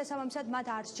და შესაბამისად მათ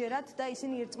არ სჯერათ და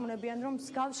ისინი ირწმუნებიან, რომ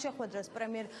მსგავს შეხვედრას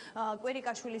პრემიერ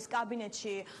კვირიკაშვილის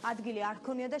კაბინეტში ადგილი არ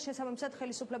ქონია და შესაბამისად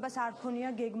ხელისუფლებას არ ქონია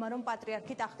გეგმა, რომ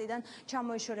პატრიარქი ტახტიდან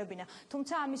ჩამოეშორებინა.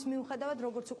 თუმცა ამის მიუხედავად,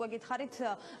 როგორც უკვე გითხარით,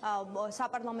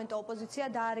 საპარლამენტო ოპოზიცია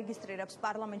დაარეგისტრირებს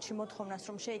პარლამენტში მოთხოვნას,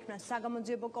 რომ შეიქმნას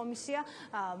საგამოძიებო კომისია,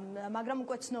 მაგრამ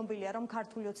უკვე ცნობილია, რომ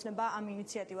ქართული ოცნება ამ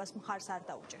ინიციატივას მხარს არ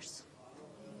დაუჭერს.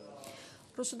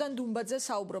 რუსუდან დუმბაძე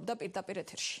საუბრობდა პირდაპირ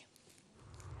ეთერში.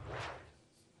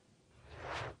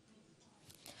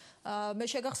 მე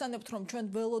შეგახსენებთ, რომ ჩვენ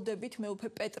ველოდებით მეუფე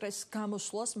პეტრეს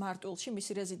გამოსვლას მარტვილში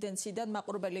მისი რეზიდენციიდან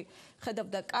მაყურებელი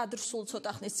ხედავდა კადრს სულ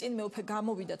ცოტა ხნის წინ მეუფე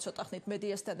გამოვიდა ცოტა ხნით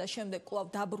მედიასთან და შემდეგ კვლავ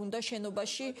დაბრუნდა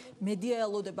შენობაში მედია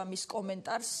ელოდება მის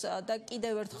კომენტარს და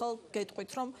კიდევ ერთხელ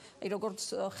გეტყვით, რომ როგორც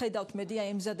ხედავთ მედია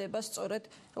ემზადება სწორედ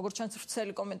როგორც ჩანს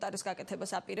ვრცელი კომენტარის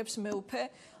გაკეთებას აპირებს მეუფე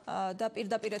და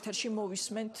პირდაპირ ეთერში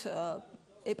მოვისმენთ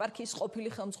ეპარქიის ყოფილი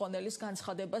ხელმძღვანელის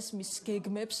განცხადებას, მის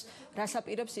გეგმებს, რას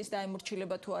აპირებს ის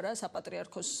დაემორჩილება თუ არა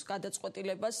საპატრიარქოს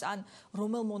გადაწყვეტილებას, ან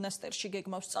რომელ მონასტერში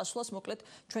გეგმავს წასვლას, მოკლედ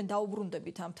ჩვენ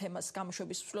დაუბრუნდებით ამ თემას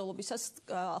გამოშვების მსვლელობისას,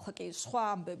 ახლა კი სხვა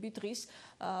ამბები დღის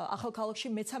ახალქალაქში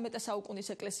მე-13 საუკუნის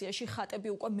ეკლესიაში ხატები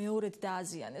უკვე მეორედ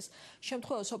დააზიანეს.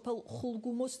 შემთხვევა სოფელ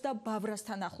ხულგუმოს და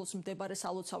ბავრასთან ახლოს მდებარე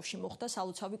სალოცავში მოხდა,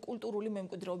 სალოცავი კულტურული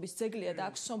მემკვიდრეობის ძეგლია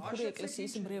და აქ სომხური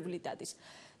ეკლესიის მრევლი დადის.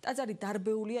 ტაძარი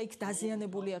დარბეულია, იქ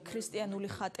დაზიანებულია ქრისტიანული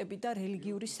ხატები და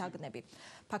რელიგიური საგნები.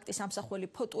 ფაქტის ამსახველი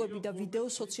ფოტოები და ვიდეო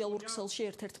სოციალურ ქსელში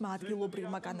ერთ-ერთმა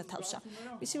ადგილობრივმა განათავსა.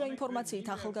 მისივე ინფორმაციით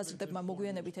ახალგაზრდებმა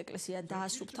მოგვიანებით ეკლესია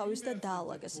დაასუფთავეს და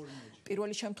დაალაგეს.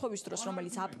 პირველი შემთხვევის დროს,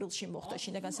 რომელიც აპრილში მოხდა,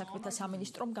 შინაგან საქმეთა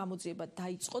სამინისტრომ გამოძიება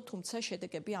დაიწყო, თუმცა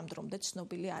შედეგები ამ დრომდე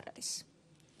ცნობილი არ არის.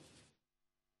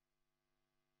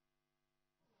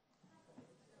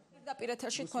 პირდაპირ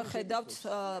ეთერში თქვენ ხედავთ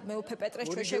მეუფე პეტრეს,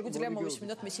 ჩვენ შეგვიძლია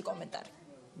მოვისმინოთ მისი კომენტარი.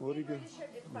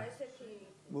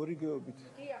 მორიგეობით.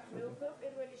 დიახ, მეუფე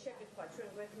პირველი შეკითხვა ჩვენ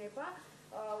გვექნება,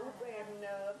 უკვე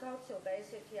გავრცელდა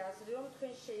ესეთი აზრი, რომ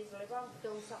თქვენ შეიძლება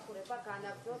მღვდელმსახურება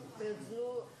განაგრძოთ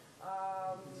ბერძნულ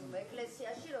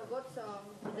ეკლესიაში, როგორც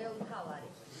მღვდელმთავარი.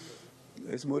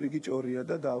 ეს მორიგი ჭორია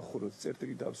და დაახუროთ,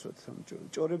 წერტილი დავსვათ ამ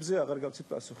ჭორებზე აღარ გავცეთ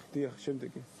პასუხი. დიახ,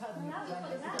 შემდეგი.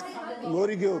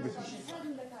 მორიგეობით.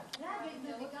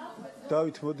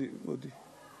 დავით, მოდი.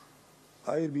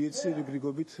 აი მიეცი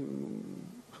გრიგობით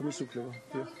ხმის უფლება.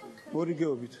 დიახ.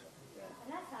 მორიგეობით.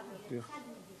 დიახ.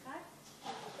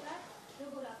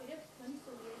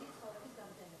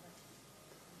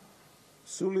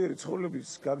 სულიერი ცხოვრების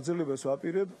გაგრძელებას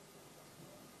ვაპირებ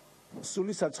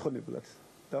სული საცხონებლად.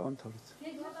 დავამთავრეთ.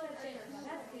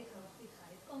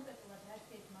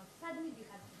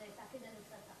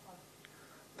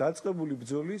 დაწყებული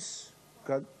ბრძოლის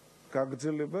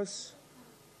გაგრძელებას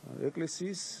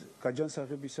ეკლესიის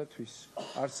გაჯანსაღებისათვის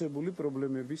არსებული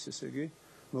პრობლემების, ესე იგი,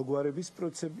 მოგვარების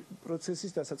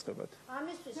პროცესის დასაწყებად.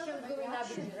 ამისთვის შემდგომი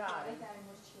ნაბიჯი რა არის?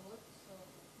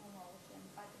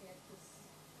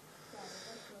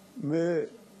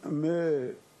 მე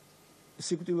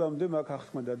სიკვდილამდე მაქვს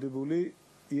აღთქმა დადებული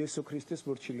იესო ქრისტეს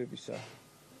მორჩილებისა,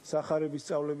 სახარების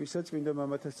სწავლებისა, წმინდა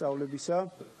მამათა სწავლებისა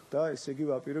და ესე იგი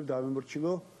ვაპირებ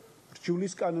დავემორჩილო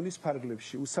რჩულის კანონის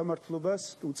ფარგლებში,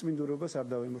 უსამართლობას, უწმინდურობას არ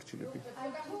დავემორჩილები.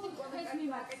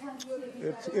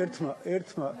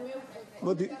 ერთმა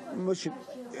მოდი,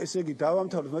 ესე იგი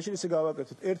დავამთავროთ, მაშინ ესე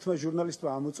გავაკეთოთ. ერთმა ჟურნალისტმა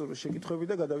ამოწურა შეკითხვები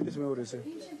და გადავიდეთ მეორეზე.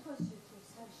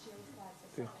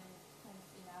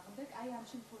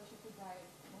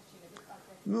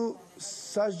 ნუ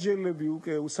სასჯელები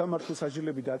უკვე უსამართლო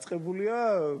სასჯელები დაწყებულია,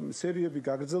 სერიები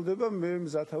გაგრძელდება, მე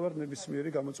მზათა ვარ ნებისმიერი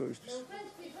გამოწვევისთვის.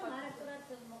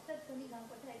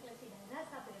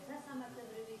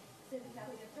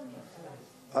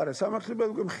 არა,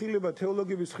 სამართლებრივი უკვე მხილება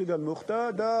თეოლოგების მხრიდან მოხდა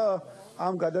და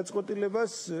ამ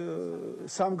გადაწყვეტილებას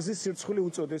სამგზის სირცხული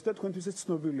უწოდეს და თქვენთვის ეს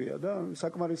ცნობილია და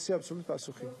საკმარისია აბსოლუტურად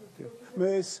პასუხი. მე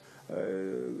ეს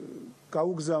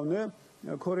გაუგზავნე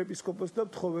ქორეპისკოპოსს და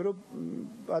ვთხოვე, რომ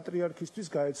პატრიარქისთვის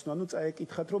გაეცნო, ანუ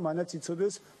წაეკითხათ, რომ მანაც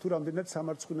იცოდეს თუ რამდენად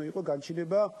სამარცხვინო იყო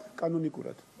განჩინება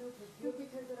კანონიკურად.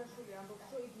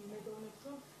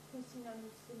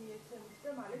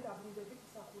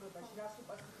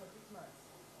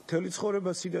 მთელი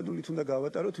ცხოვრება სიდადულით უნდა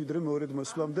გავატაროთ, ვიდრე მეორედ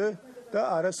მოსვლამდე და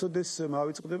არასოდეს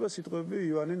მავიწყდება სიტყვები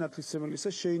იოანე ნათლისმცემელისა,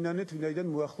 შეინანეთ, ვინაიდან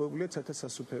მოახლოებულია ცათა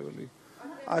სასუფეველი.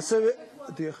 ასევე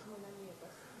დიახ,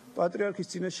 პატრიარქის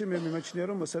წინაშე მე მიმაჩნია,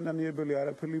 რომ მოსანანიებელი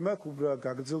არაფერი მაქვს, უბრალოდ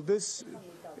გაგრძელდეს,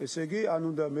 ესე იგი, ან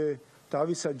უნდა მე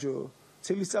დავისაჯო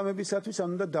ცილისწამებისათვის, ან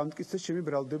უნდა დამტკიცდეს ჩემი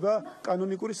ბრალდება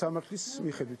კანონიკური სამართლის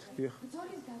მიხედვით. დიახ.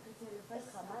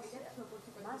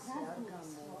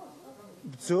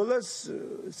 ბრძოლას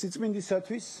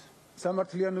სიწმინდისათვის,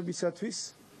 სამართლიანობისათვის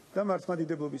და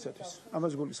მართლმადიდებლობისათვის.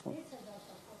 ამას გულისხმობ.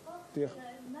 დიახ.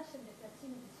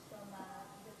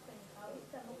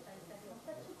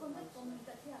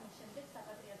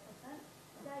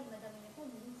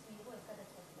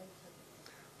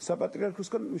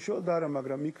 საპატრიარქოსგან უშუალოდ არა,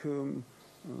 მაგრამ იქ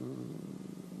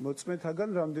მოწმეთაგან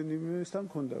რამდენიმესთან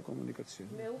მქონდა კომუნიკაცია.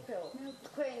 მეუფეო,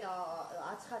 თქვენ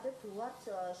აცხადებთ უარს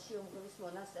შიომღვიმის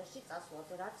მონასტერში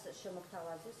წასვლაზე, რაც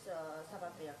შემოგთავაზეს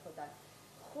საპატრიარქოდან.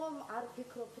 ხომ არ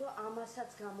ფიქრობთ, რომ ამასაც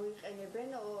გამოიყენებენ,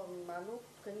 ანუ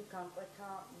თქვენი განკვეთა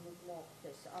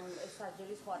მოხდეს, ამ ეს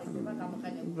საჯელის ხარისხება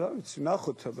გამოყენებული? რა ვიცი,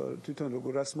 ნახოთ აბა თვითონ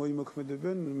როგორ რას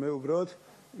მოიმოქმედებენ, მე უბრალოდ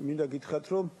მინდა გითხრათ,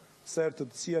 რომ საერთოდ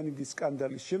ციანიდის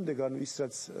სკანდალის შემდეგ, ანუ ის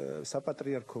რაც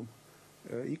საპატრიარქომ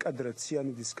იკადრა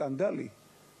ციანიდის სკანდალი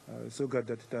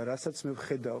ზოგადად და რასაც მე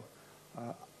ვხედავ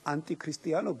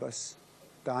ანტიქრისტიანობას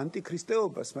და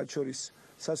ანტიქრისტეობას, მათ შორის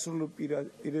სასულიერო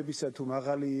პირებისა თუ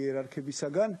მაღალი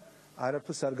იერარქებისაგან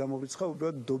არაფერს არ გამოვრიცხავ,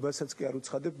 უბრალოდ დობასაც კი არ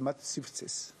უცხადებ მათ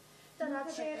სივრცეს. და რაც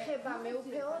შეეხება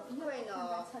მეუფეო, თქვენ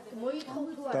მოითხოვთ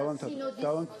თუ არა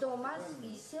სინოდის დომას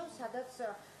ისევ, სადაც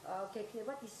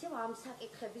გექნებათ ისევ ამ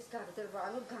საკითხების გაგრძელება,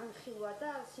 ანუ განხილვა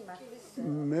და სიმართლის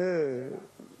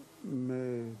მე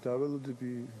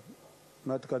დაველოდები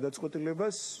მათ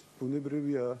გადაწყვეტილებას,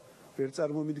 ბუნებრივია ვერ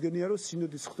წარმომიდგენია, რომ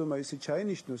სინოდის ხდომა ისე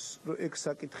ჩაენიშნოს, რომ ეგ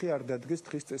საკითხი არ დადგეს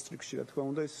დღის წესრიგში, რა თქმა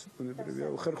უნდა, ეს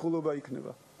ბუნებრივია, უხერხულობა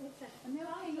იქნება.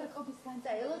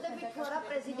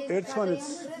 ერთმანეთს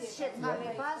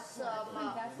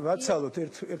ვაცალოთ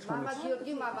ერთმანეთს.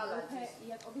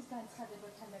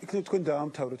 იქნებ თქვენ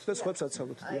დაამთავროთ და სხვებს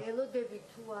აცალოთ. ელოდები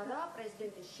თუ არა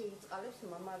პრეზიდენტი შეიწყალებს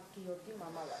მამა გიორგი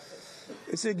მამალაძეს.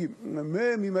 ესე იგი, მე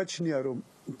მიმაჩნია, რომ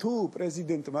თუ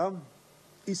პრეზიდენტმა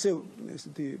ისევ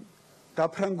ესეთი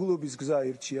დაფრანგულობის გზა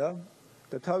ერჩია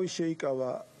და თავი შეიკავა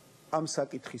ამ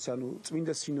საკითხის, ანუ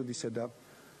წმინდა სინოდისა და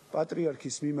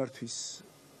პატრიარქის მიმართვის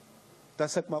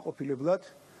დასაკმაყოფილებლად,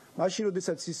 მაშინ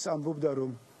როდესაც ის ამბობდა,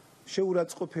 რომ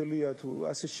შეურაცხყოფელია თუ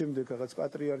ასე შემდეგ რაღაც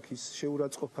პატრიარქის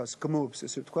შეურაცხყოფას გმობს,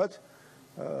 ესე ვთქვათ,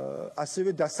 ასევე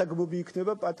დასაგმობი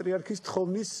იქნება პატრიარქის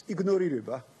თხოვნის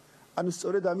იგნორირება. ანუ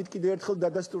სწორედ ამით კიდევ ერთხელ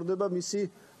დადასტურდება მისი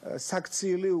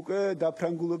საქციელი უკვე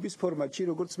დაფრანგულობის ფორმატში,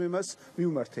 როგორც მე მას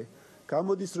მივმართე.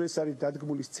 გამოდის, რომ ეს არის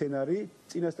დადგმული სცენარი,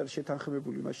 წინასწარ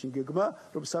შეთანხმებული მაშინ გეგმა,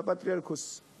 რომ საპატრიარქოს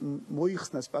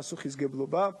მოიხსნას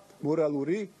პასუხისგებლობა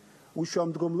მორალური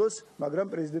უშუალმდგომლოს, მაგრამ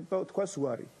პრეზიდენტმა თქვას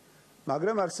უარი.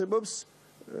 მაგრამ არსებობს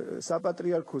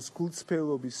საპატრიარქოს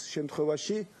გულწრფელობის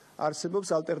შემთხვევაში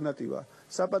არსებობს ალტერნატივა.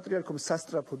 საპატრიარქომ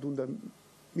სასწრაფოდ უნდა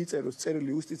მიწეროს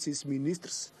წერილი იუსტიციის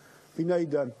მინისტრს,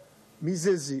 ვინაიდან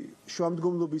მიზეზი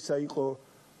შუამდგომლობისა იყო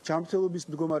ჯანმრთელობის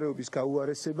მდგომარეობის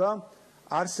გაუარესება,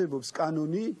 არსებობს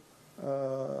კანონი,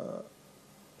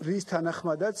 რის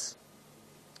თანახმადაც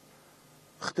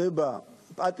ხდება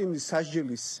პატიმრის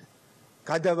სასჯელის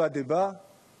გადავადება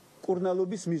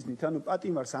კურნალობის მიზნით, ანუ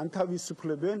პატიმარს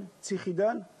ანთავისუფლებენ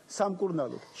ციხიდან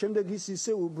სამკურნალოდ. შემდეგ ის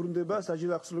ისე უბრუნდება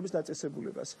სასჯელი აღსრულების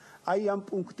დაწესებულებას. აი ამ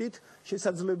პუნქტით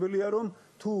შესაძლებელია, რომ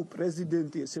თუ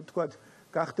პრეზიდენტი, ესე ვთქვათ,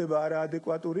 გახდება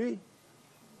არაადეკვატური,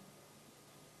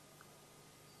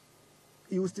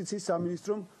 იუსტიციის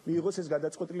სამინისტრომ მიიღოს ეს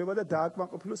გადაწყვეტილება და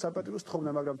დააკმაყოფილოს საპატრიარქოს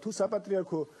თხოვნა, მაგრამ თუ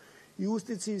საპატრიარქო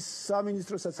იუსტიციის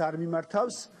სამინისტროსაც არ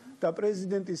მიმართავს და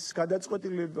პრეზიდენტის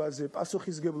გადაწყვეტილებაზე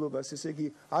პასუხისგებლობას, ესე იგი,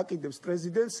 აკიდებს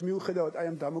პრეზიდენტს, მიუხედავად აი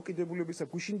ამ დამოკიდებულებისა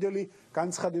გუშინდელი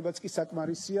განცხადებაც კი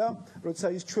საკმარისია, როცა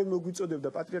ის ჩვენ მოგვიწოდებდა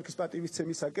პატრიარქის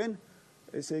პატივისცემისაკენ,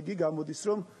 ესე იგი, გამოდის,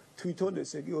 რომ თვითონ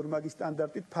ესე იგი ორმაგი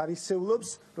სტანდარტით ფარისევლობს,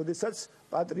 როდესაც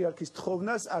პატრიარქის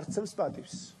თხოვნას არცემს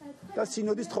პატივს და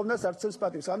სინოდის თხოვნას არცემს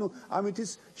პატივს. ანუ ამით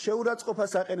ის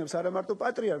შეურაცხყოფას აყენებს არა მარტო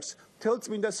პატრიარქს, მთელ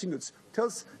წმინდა სინოდს,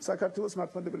 მთელს საქართველოს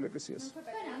მართლმადიდებელ ეკლესიას.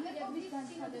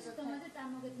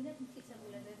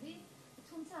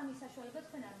 თუმცა ამის საშუალება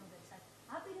თქვენ არ მოგეცათ.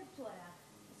 აპირებთ თუ არა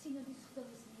სინოდის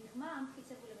ხდომის მიღმა ამ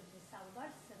მტკიცებულებებზე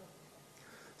საუბარს?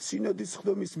 სინოდის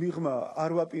ხდომის მიღმა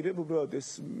არ ვაპირებ, უბრალოდ ეს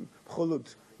მხოლოდ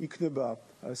იქნება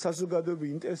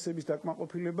საზოგადოებრივი ინტერესების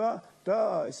დაკმაყოფილება და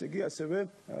ესე იგი ასევე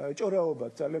ჭორაობა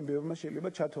ძალიან ბევრმა შეიძლება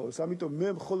ჩათვალოს. ამიტომ მე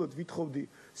მხოლოდ ვითხოვდი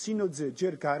სინოდზე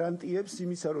ჯერ გარანტიებს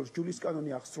იმისა, რომ ჯულის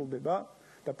კანონი აღსრულდება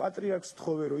და პატრიარქს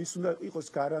თხოვე, რომ ის უნდა იყოს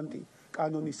გარანტი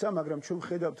კანონისა, მაგრამ ჩვენ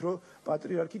ვხედავთ, რომ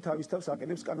პატრიარქი თავის თავს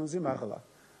აყენებს კანონზე მაღლა.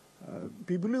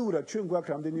 ბიბლიურად ჩვენ გვაქვს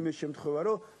რამდენიმე შემთხვევა,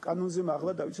 რომ კანონზე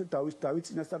მაღლა დავით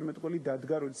წინასწარმეტყველი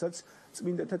დადგა, როდესაც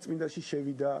წმინდათა წმინდაში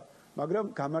შევიდა მაგრამ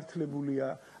გამართლებულია.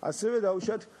 ასევე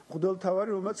დაუშვათ მღვდელმთავარი,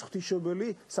 რომელიც ღვთისმშობელი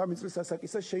 3 წლის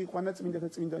ასაკისას შეიყვანა წმინდათა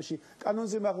წმინდანში.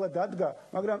 კანონზე მაღლა დადგა,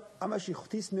 მაგრამ ამაში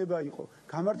ღვთისნება იყო,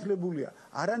 გამართლებულია.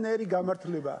 არანაირი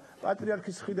გამართლება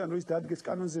პატრიარქის მხრიდან როის დადგეს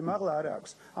კანონზე მაღლა არ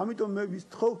აქვს. ამიტომ მე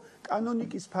ვისთხოვ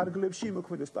კანონიკის ფარგლებში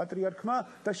იმოქმედოს პატრიარქმა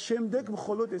და შემდეგ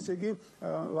მხოლოდ ესე იგი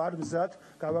ვარ მზად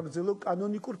გავაგრძელო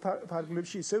კანონიკურ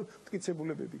ფარგლებში ისევ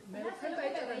მტკიცებულებები.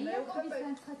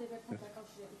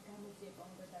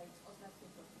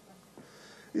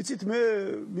 იცით მე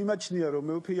მიმაჩნია რომ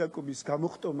მეუფე იაკობის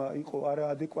გამოხტომა იყო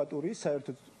არაადეკვატური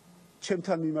საერთოდ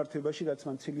ჩემთან მიმართებაში რაც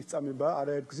მან ცილის წამება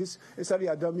არაერთგზის ეს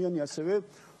არის ადამიანი ასევე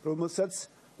რომელსაც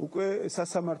უკვე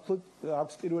სასამართლო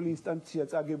აქვს პირველი ინსტანცია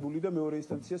წაგებული და მეორე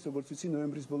ინსტანციას როგორც ვიცი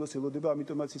ნოემბრის ბოლოს ელოდება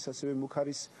ამიტომაც ის ასევე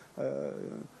მუხარის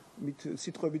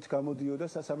სიტყვებით გამოდიოდა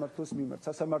სასამართლოს მიმართ.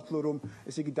 სასამართლო რომ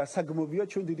ესე იგი დასაგმობია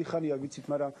ჩვენ დიდი ხანია ვიცით,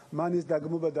 მაგრამ მან ეს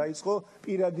დაგმობა დაიწყო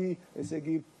პირადი ესე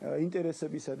იგი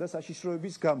ინტერესებისა და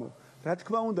საშიშროების გამო. რა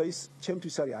თქმა უნდა ის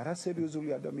ჩემთვის არის არასერიოზული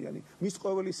ადამიანი. მის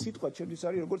ყოველი სიტყვა ჩემთვის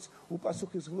არის როგორც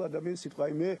უპასუხისმგებლო ადამიანის სიტყვა.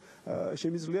 აი მე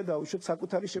შემიძლია დაუშვათ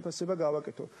საკუთარი შეფასება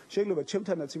გავაკეთო. შეიძლება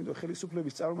ჩემთანაც იმიტომ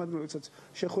ხელისუფლების წარმომადგენლებსაც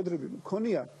შეხვედრები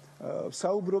მქონია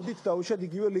საუბრობდით დაუშვათ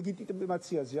იგივე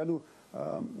ლეგიტიმაციაზე. ანუ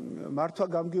მართვა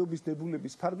გამგეობის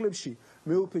დებულების ფარგლებში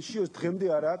მეუფე შიოს დღემდე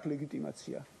არ აქვს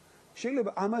ლეგიტიმაცია.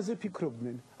 შეიძლება ამაზე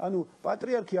ფიქრობდნენ. ანუ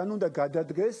პატრიარქი ან უნდა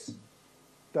გადადგეს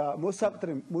და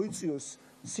მოსაყდრემ მოიწიოს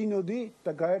სინოდი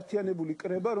და გაერთიანებული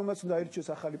კრება, რომელსაც უნდა აირჩიოს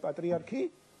ახალი პატრიარქი,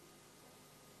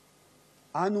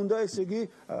 ან უნდა ესე იგი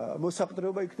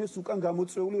მოსაყდრეობა იქნეს უკან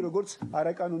გამოწვეული როგორც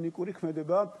არაკანონიკური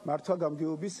ქმედება მართვა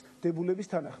გამგეობის დებულების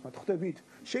თანახმად. ხვდებით?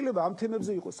 შეიძლება ამ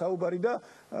თემებზე იყოს საუბარი და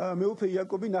მეუფე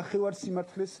იაკობი ნახევარ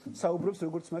სიმართლეს საუბრობს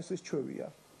როგორც მას ეს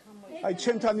ჩვევია. აი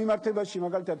ჩემთან მიმართებაში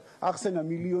მაგალითად ახსენა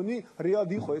მილიონი,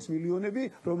 რეალად იყო ეს მილიონები,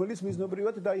 რომელიც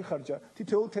მიზნობრივად დაიხარჯა.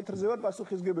 თითოეულ თეთრზე ვარ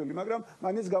პასუხისმგებელი, მაგრამ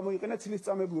მან ეს გამოიყენა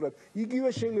ცილისწამებლურად. იგივე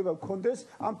შეიძლება გქონდეს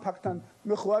ამ ფაქტთან,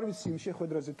 მე ხო არ ვიცი იმ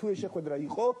შეხვედრაზე, თუ ეს შეხვედრა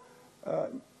იყო,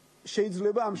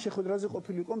 შეიძლება ამ შეხვედრაზე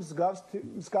ყოფილიყო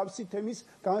მსგავსი თემის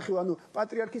განხილვა, ანუ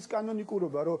პატრიარქის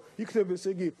კანონიკურობა, რომ იქნება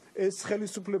ესე იგი ეს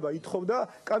ხელისუფლება ითხოვდა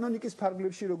კანონიკის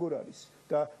ფარგლებში როგორ არის.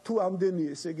 და თუ ამდენი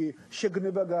ესე იგი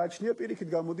შეგნება გააჩნია პირიქით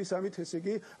გამოდის ამით ესე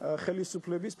იგი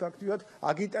ხელისუფლების ფაქტიურად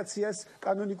აგიტაციას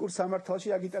კანონიკურ სამართალში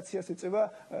აგიტაციას ეწევა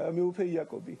მეუფე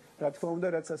იაკობი. რა თქმა უნდა,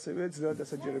 რაც ასევე ძნელად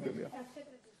დასაჯერებელია.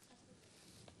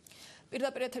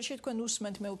 პირდაპირ ეთერში თქვენ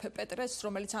უსმენთ მეუფე პეტრეს,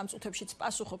 რომელიც ამ წუთებშიც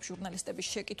პასუხობს ჟურნალისტების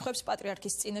შეკითხვებს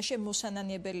პატრიარქის წინაშე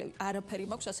მოსანანიებელი არაფერი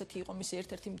მაქვს, ასეთი იყო მისი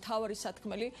ერთ-ერთი მთავარი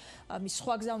სათქმელი. მის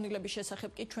სხვა გზავნილების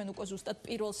შესახებ კი ჩვენ უკვე ზუსტად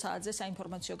პირველ საათზე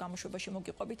საინფორმაციო გამოშვებაში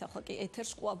მოგიყვებით, ახლა კი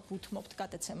ეთერს ყვა ვუთმობთ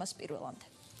გადაცემას პირველამდე.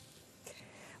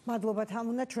 მადლობა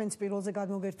თამუნა, ჩვენს პირველზე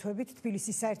გადმოგერთვებით.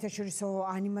 თბილისის საერთაშორისო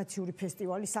ანიმაციური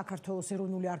ფესტივალი საქართველოს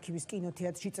ეროვნული არქივის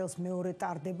კინოთეატრში წელს მეორე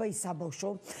ტარდება, ის საბავშვო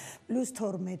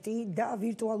 +12 და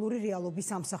ვირტუალური რეალობის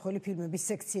ამსახველი ფილმების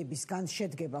სექციებისგან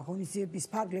შედგება. ღონისძიების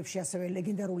ფარგლებში ასევე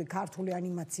ლეგენდარული ქართული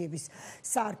ანიმაციების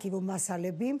საარქივო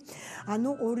მასალები, ანუ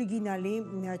ორიგინალი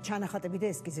ჩანახატები და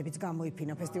ესკიზებიც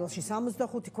გამოიფინა. ფესტივალში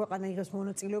 65 ქვეყანა იღებს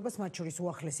მონაწილეობას, მათ შორის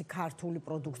უახლესი ქართული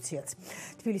პროდუქციაც.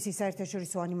 თბილისის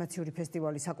საერთაშორისო ანიმაციური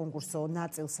ფესტივალის საკონკურსო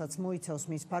ნაწილსაც მოიცავს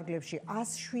მის ფარგლებში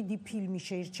 107 ფილმი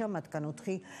შეირჩა, მათგან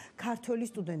 4 ქართველი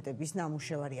სტუდენტების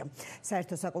ნამუშევარია.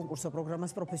 საერთო საკონკურსო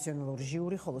პროგრამას პროფესიონალური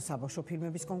ჟიური, ხოლო საბავშვო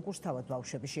ფილმების კონკურს თავად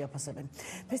ბავშვები შეაფასებენ.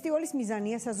 ფესტივალის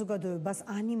მიზანია საზოგადოებას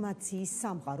ანიმაციის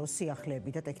სამყარო,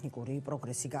 სიახლეები და ტექნიკური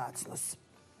პროგრესი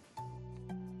გააცნოს.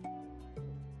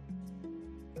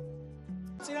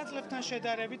 წინაწლებთან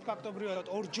შედარებით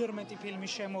ფაქტობრივად ორჯერ მეტი ფილმი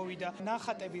შემოვიდა.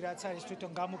 ნახატები რაც არის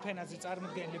თვითონ გამოფენაზე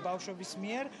წარმოდგენილი ბავშვების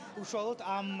მიერ, უშუალოდ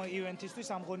ამ ივენთისთვის,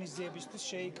 ამ ღონისძიებისთვის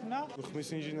შეიქმნა. ხმის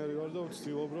ინჟინერი ვარ და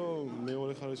ვცდილობ, რომ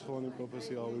მეორე ხარისხოვანი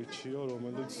პროფესია ავირჩიო,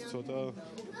 რომელიც ცოტა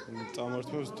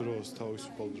წამართმევს დროს,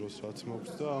 თავისუფალ დროს რაც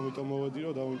მაქვს და ამიტომ მოვედი,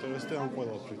 რომ დავინტერესდე ამ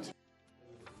ყველაფრით.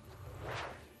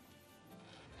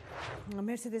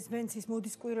 Mercedes-Benz-ის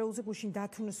მოდის კვირეულზე გუშინ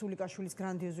დათუნ სულიკაშვილის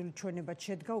გრანდიოზული ჩვენება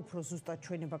შედგა, უფრო ზუსტად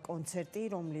ჩვენება კონცერტი,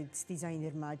 რომელიც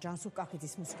დიზაინერმა ჯანსუღ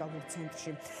კახიძის მუსიკალურ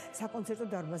ცენტრში საკონცერტო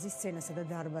დარბაზის სცენასა და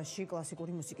დარბაზში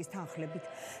კლასიკური მუსიკის თანხლებით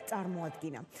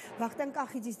წარმოადგინა. ვახტანგ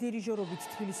კახიძის დირიჟორობით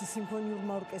თბილისის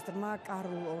სიმფონიურმა ორკესტრმა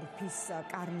კარლ ორფის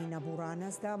კარმინა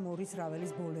ბურანას და მორის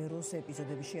რაველის ბოლეროს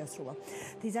ეპიზოდები შეასრულა.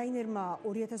 დიზაინერმა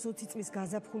 2020 წლის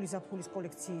გაზაფხულის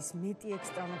კოლექციის მეტი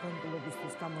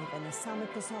ექსტრავაგანტულობისთვის გამოიყენა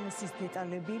სამეფო სამოსის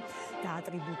დეტალები და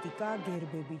ატრიბუტიკა,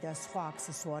 გერბები და სხვა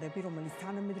აქსესუარები, რომელიც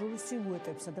თანამედროვე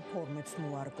სილუეტებსა და ფორმებს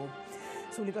მოარგო.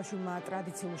 სულიკაშვილმა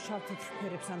ტრადიციულ შავ-თეთრ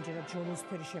ფერებს ამჯერად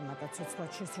ჟოლოსფერი შემატა,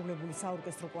 ცოცხლად შესრულებული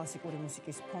საორკესტრო კლასიკური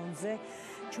მუსიკის ფონზე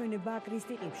ჩვენება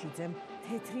კრისტი ყიფშიძემ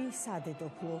თეთრი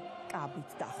სადედოფლო კაბით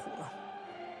დახურა.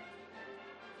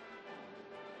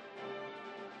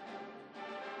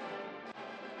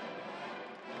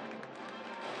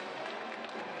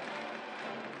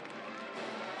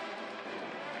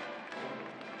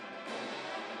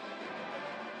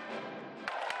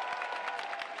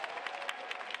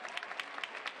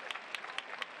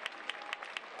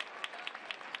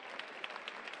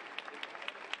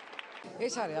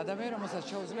 ეს არის ადამიანი, რომელსაც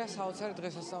შეუძლია საოცარი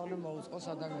დღესასწაული მოუწყოს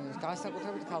ადამიანებს,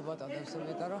 განსაკუთრებით ქალბატონებს,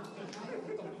 იმიტომ რომ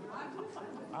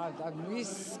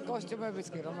მის კოსტიუმებიც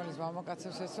კი, რომელიც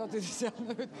მამაკაცებს ეცოდით,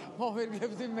 სიამოვნებით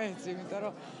მოვირგებდი მეც, იმიტომ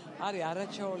რომ არის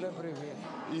არაჩვეულებრივია.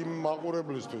 იმ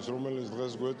მაყურებლისთვის, რომელიც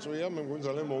დღეს გვეწვია, მე მგონი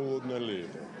ძალიან მოულოდნელი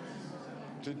იყო.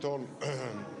 თვითონ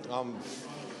ამ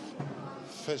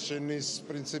ფეშენის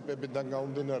პრინციპებიდან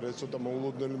გამომდინარე, ცოტა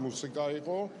მოულოდნელი მუსიკა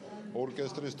იყო,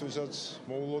 ორკესტრისთვისაც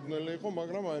მოულოდნელი იყო,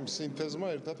 მაგრამ აი ამ სინთეზმა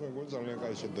ერთად მე მგონი ძალიან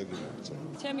კაი შედეგი მიღწევა.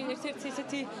 ჩემი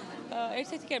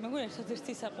ერთ-ერთი კი არ მეგონი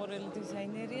ერთადერთი საყვარელი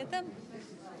დიზაინერია და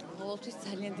ყოველთვის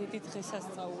ძალიან დიდი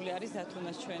დღესასწაული არის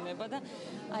დათუნაჩვენება და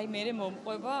აი მე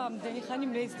მომყვება ამდენი ხანი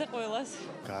მეც და ყველას.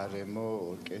 გარემო,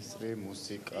 ორკესტრი,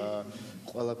 მუსიკა,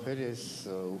 ყველაფერი ეს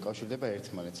უკავშირდება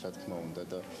ერთმანეთს, რა თქმა უნდა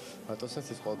და რატოსაც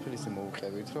ეს ყველაფერი ისე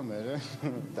მოუყევით, რომ მე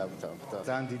დავთანხმდა.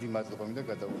 ძალიან დიდი მადლობა მინდა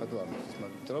გადავუხადო ამისთვის,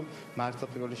 მაგრამ რომ მართლა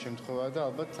პირველი შემთხვევაა და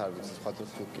ალბათ არ ვიცი, სხვა დროს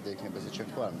თუ კიდე იქნება ეს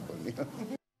შემთხვევა არ მგონია.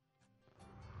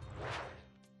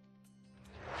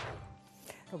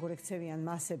 როგორ ექცევიან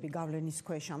მასები გავლენის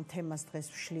ქვეშ ამ თემას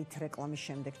დღეს ვშლით რეკლამის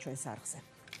შემდეგ ჩვენს არხზე.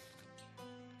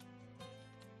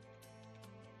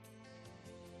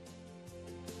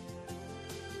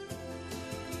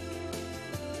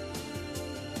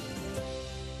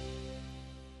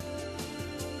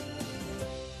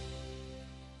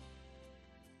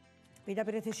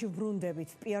 პირდაპირ ეთერში ვბრუნდებით.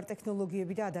 PR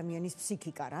ტექნოლოგიები და ადამიანის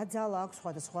ფსიქიკა. რა ძალა აქვს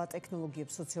სხვადასხვა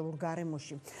ტექნოლოგიებს სოციალურ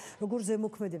გარემოში? როგორ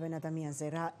ზემოქმედებენ ადამიანზე,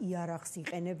 რა იარაღს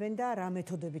იყენებენ და რა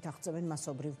მეთოდებით აღწევენ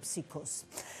მასობრივ ფსიქოს?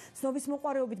 ცნობის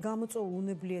მოყარეობით გამოწვეულ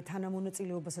უნებლიე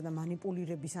თანამონაწილეობასა და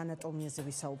манипуლირების ანატომიაზე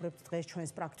ვისაუბრებთ. დღეს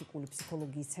ჩვენს პრაქტიკული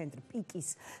ფსიქოლოგიის ცენტრ პიკის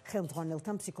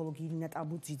ხელმძღვანელთან, ფსიქოლოგი ირინა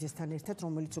ტაბუციძესთან ერთად,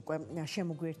 რომელიც უკვე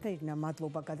შემოგვიერთდა. ირინა,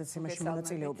 მადლობა გადაცემაში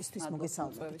მონაწილეობისთვის.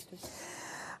 მოგესალმებით.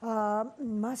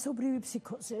 მასობრივი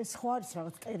ფსიქოზი, ეს ხო არის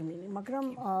რაღაც ტერმინი, მაგრამ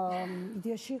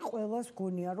იდეაში ყველას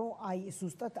გონია, რომ აი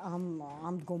ზუსტად ამ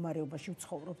მდგომარეობაში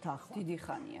ვცხოვრობთ ახლა. დიდი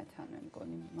ხანია თან მე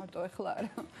მგონი, მარტო ეხლა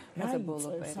არა. რა ბოლო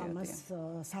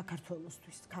პერიოდია.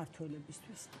 საქართველოსთვის,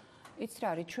 ქართველებისთვის. იცი რა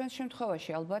არის, ჩვენს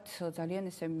შემთხვევაში ალბათ ძალიან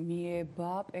ესე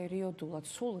მიება პერიოდულად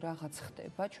სულ რაღაც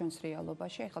ხდება ჩვენს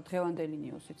რეალობაში. ეხლა დღევანდელი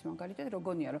ნიუსიც მაგალითად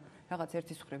როგორია, რომ რაღაც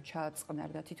ერთის მხრივ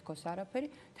ჩააწყნარდა თითქოს არაფერი,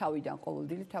 თავიდან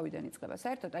ყოველდღიურად თავიდან იწყება.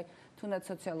 საერთოდ აი თუნდაც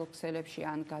სოციალურ ქსელებში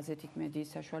ან გაზეთით, მედიის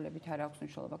საშუალებით არ აქვს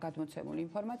მნიშვნელობა გადმოცემული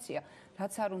ინფორმაცია,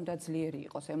 რაც არ უნდა ძლიერი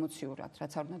იყოს ემოციურად,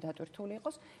 რაც არ უნდა დატვირთული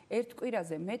იყოს, ერთ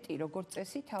კვირაზე მეტი როგორც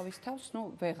წესი თავის თავს, ნუ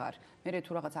ვეღარ. მერე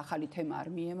თუ რაღაც ახალი თემა არ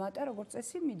მიემატა, როგორც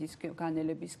წესი მიდის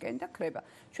განელებისკენ და ხრება.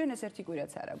 ჩვენ ეს ერთი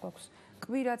კვირაც არა გვაქვს.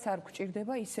 კვირაც არ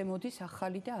გვჭირდება, ისე მოდის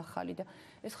ახალი და ახალი და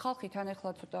ეს ხალხი თან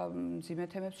ახლა ცოტა მძიმე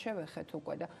თემებს შევეხეთ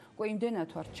უკვე და უკვე იმდენად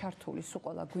ვარ ჩართული, სულ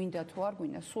ყველა გვინდა თუ არ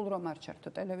გვინდა, სულ რომ არ ჩართო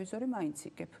ტელევიზორი, მაინც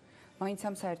იგებ. მაინც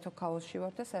ამ საერთო ქაოსში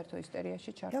ვარ და საერთო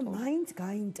ისტერიაში ჩართული. და მაინც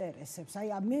გაინტერესებს. აი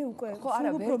მე უკვე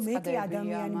სულ უფრო მეტი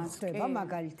ადამიანი ხდება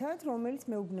მაგალითად, რომელიც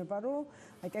მეუბნება, რომ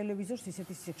აი ტელევიზორს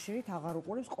ისეთი სიხშირით აღარ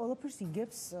უყურებს, ყველაფერს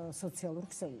იგებს სოციალურ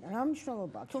ქსელიდან. რა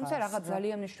მნიშვნელობა აქვს? თუმცა რაღაც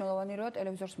ძალიან მნიშვნელოვანი როა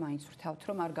ტელევიზორს მაინც ვრთავთ,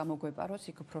 რომ არ გამოგვეპაროს,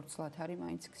 იქ უფრო ცლად არის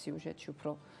მაინც სიუჟეტში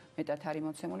უფრო მეტად არის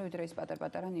მოცემული, ვიდრე ის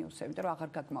პატარ-პატარა ნიუსები, იმიტომ რომ აღარ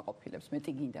გაგმაყოფილებს,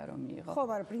 მეტი გინდა რომ მიიღო. ხო,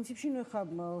 მაგრამ პრინციპში ნუ ხა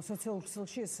სოციალურ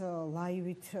ქსელში ეს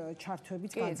ლაივით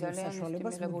ჩართვებით განძის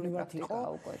საშუალებას მიღებულად იყო.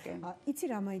 იცი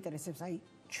რა მაინტერესებს, აი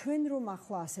ჩვენ რომ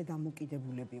ახლა ასე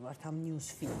დამოკიდებულები ვართ ამ ნიუს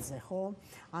ფიდზე, ხო?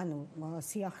 ანუ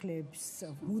სიახლეებს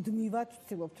მუდმივად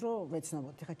ვცდილობთ რომ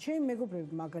ვეცნობოთ. ეხლა ჩემი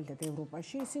მეგობრები მაგალითად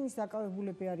ევროპაში, ისინი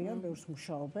დაკავებულები არიან, ბევრს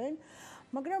მუშაობენ,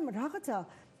 მაგრამ რაღაცა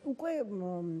უკვე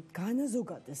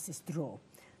განაზოგადეს ეს დრო.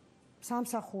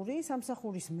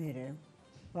 სამსახურის მერე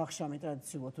ვახშამი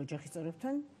ტრადიციულად ოჯახის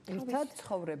წევრებთან ერთად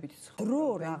ცხოვრებით დრო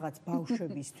რაღაც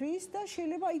ბავშვებისთვის და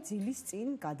შეიძლება აი ძილის წინ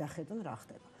გადახედონ რა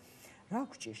ხდება. რა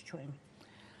გვჭირს ჩვენ?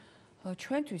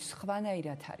 ჩვენთვის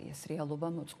ხვანაირად არის ეს რეალობა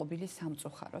მოწყობილი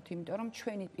სამწუხაროდ, იმიტომ რომ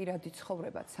ჩვენი პირადი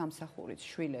ცხოვრებაც, სამსახურიც,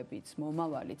 შვილებიც,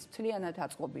 მომავალიც მთლიანად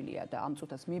აწყობილია და ამ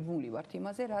წუთას მიბმული ვართ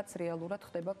იმაზე, რაც რეალურად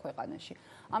ხდება ქვეყანაში.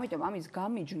 ამიტომ ამის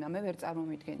გამიჯვნა მე ვერ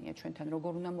წარმომიდგენია ჩვენთან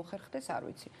როგორ უნდა მოხერხდეს, არ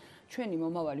ვიცი. ჩვენი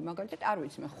მომავალი მაგალითად არ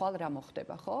ვიცი მე ხვალ რა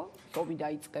მოხდება, ხო? COVID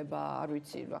დაიწყება, არ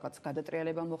ვიცი, რაღაც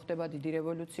გადატრიალება მოხდება, დიდი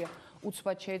რევოლუცია,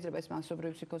 უცბად შეიძლება ეს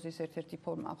მასობრივი ფსიქოზის ერთ-ერთი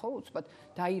ფორმაა, ხო? უცბად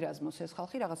დაირაზმოს ეს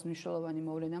ხალხი, რაღაც მნიშვნელოვანი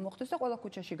მოვლენა მოხდეს და ყველა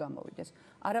ქუჩაში გამოვიდეს.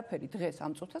 არაფერი დღეს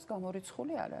ამ წუთას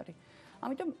გამორიცხული არ არის.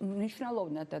 ამიტომ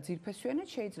მნიშვნელოვნად და ძირფესვიანად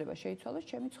შეიძლება შეიცვალოს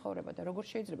ჩემი ცხოვრება და როგორ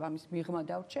შეიძლება ამის მიღმა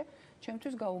დავრჩე,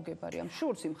 ჩემთვის გაუგებარი. ამ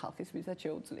შურს იმ ხალხის ვისაც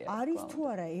შეუძლია. არის თუ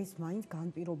არა ეს მაინც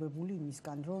განპირობებული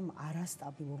იმისგან, რომ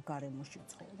არასტაბილურ გარემოში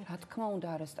ვცხოვრობ? რა თქმა უნდა,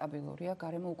 არასტაბილურია,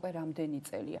 გარემო უკვე რამდენი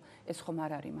წელია. ეს ხომ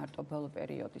არ არის მარტო ბოლო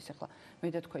პერიოდის, ახლა მე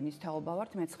და თქვენ ის თაობა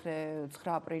ვართ, მე 9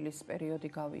 აპრილის პერიოდი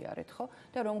გავიარეთ, ხო?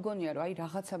 და რომ მგონია, რომ აი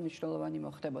რაღაცა მნიშვნელოვანი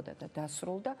მოხდებოდა და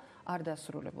დასრულდა, არ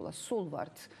დასრულებულა. სულ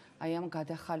ვართ აი ამ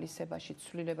გადახალისებაში,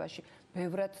 ცვლილებაში,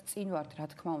 ბევრად წინ ვართ, რა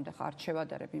თქმა უნდა, ხარ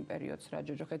შევადარებ იმ პერიოდს, რა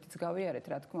ჯოჯოხეთიც გავიარეთ,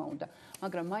 რა თქმა უნდა.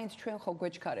 მაგრამ მაინც ჩვენ ხო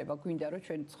გვეჩქარება, გვინდა რომ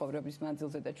ჩვენი ცხოვრების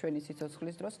მანძილზე და ჩვენი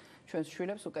სიცოცხლის დროს ჩვენს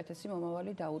შვილებს უკეთესი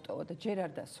მომავალი დაუტოვოთ და ჯერ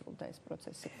არ დასრულდა ეს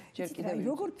პროცესი. ჯერ კიდევ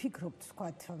როგორ ფიქრობთ,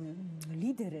 თქვათ,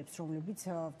 ლიდერებს, რომლებიც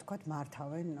თქვათ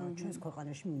მართავენ ჩვენს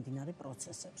ქვეყანაში მიმდინარე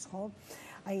პროცესებს, ხო?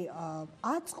 აი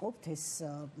აწყობთ ეს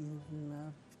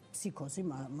ფსიქოზი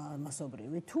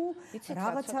მასობრივი თუ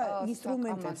რაღაცა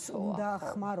ინსტრუმენტებს უნდა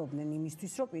ხმარობდნენ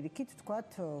იმისთვის, რომ პირიქით თქვათ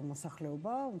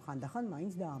მოსახლეობა ხანდახან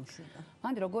მაინც დაამშვიდა.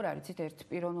 მან როგორ არის იცით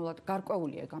ერთპიროვნულად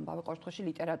გარკვეული ეგ ამბავი ყოველ შემთხვევაში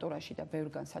ლიტერატურაში და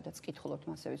ბევრგან სადაც კითხულობთ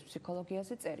მასების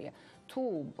ფსიქოლოგიაზე წერია. თუ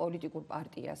პოლიტიკურ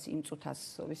პარტიას იმ წუთას,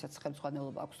 ვისაც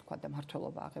ხელმძღვანელობა აქვს თქვათ და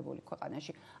მმართველობა აღებული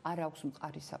ქვეყანაში, არ აქვს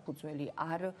მყარი საფუძველი,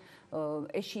 არ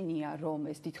ეშინია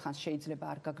რომ ეს დიდხანს შეიძლება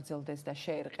არ გაგრძელდეს და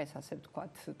შეერყეს ასე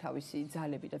ვთქვათ თავისი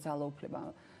ძალები და ძალაუფლება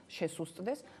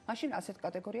შესუსტდეს, მაშინ ასეთ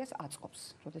კატეგორიას აწყობს,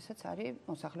 როდესაც არის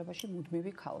მოსახლეობაში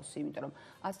მუდმივი ქაოსი, იმიტომ რომ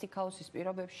ასეთი ქაოსის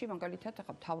პირობებში, მაგალითად,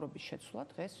 ახლა მთავრობის შეცვლა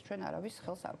დღეს ჩვენ არავის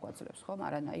ხელს არ გვაძლევს, ხომ?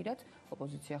 არანაირად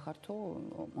ოპოზიცია ხარ თუ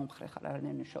მომხრე ხარ,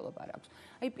 არანაირი მნიშვნელობა არ აქვს.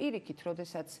 აი პირიქით,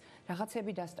 როდესაც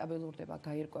რაღაცები დასტაბილურდება,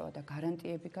 გაირკვევა და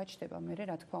გარანტიები გაჩნდება, მე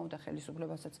რა თქმა უნდა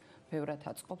ხელისუფლებასაც ბევრად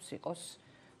აწყობს იყოს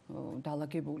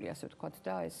დალაგებული, ასე ვთქვათ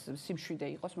და ეს სიმშვიდე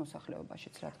იყოს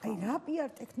მოსახლეობაშიც, რა თქმა უნდა. აი რა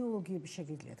პიარ ტექნოლოგიები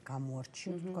შეგიძლიათ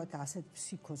გამოარჩიოთ, ვთქვათ, ასეთ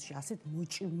ფსიქოზში, ასეთ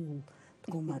მოჭიმულ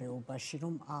მდგომარეობაში,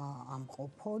 რომ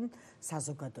ამყოფონ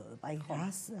საზოგადოება. აი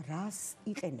რას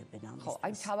იყენებენ ამისთვის? ხო,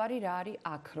 აი თავარი რა არის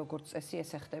აქ, როგორც წესი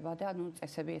ესე ხდება და ნუ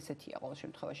წესები ესეთია ყოველ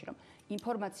შემთხვევაში, რომ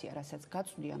ინფორმაცია, რასაც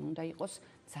გაწვდიან, უნდა იყოს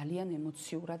ძალიან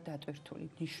ემოციურად დატვირთული,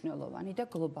 მნიშვნელოვანი და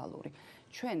გლობალური.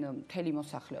 ჩვენ მთელი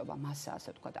მოსახლეობა მასა, ასე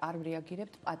ვთქვათ, არ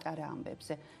რეაგირებთ პატარა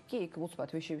ამბებზე. კი, იქ უცბად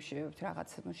ვიშივშივებთ რაღაც,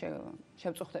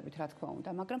 შევწუხდებით, რა თქმა უნდა,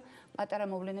 მაგრამ პატარა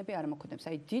მოვლენები არ მოქმედებს.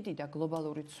 აი დიდი და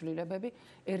გლობალური ცვლილებები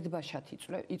ერთბაშად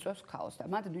იწვევს ქაოსს და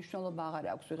მათ მნიშვნელობა აღარ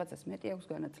აქვს, ვიღაცას მეტი აქვს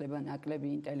განათლება, ნაკლები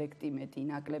ინტელექტი, მეტი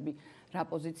ნაკლები რა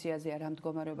პოზიციაზეა, რა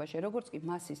მდგომარეობაში, როგორც კი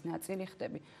მასის ნაწილი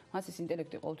ხდები, მასის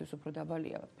ინტელექტი ყოველთვის უფრო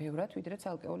დაბალია, ბევრად ვიდრე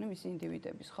ცალკეული მისი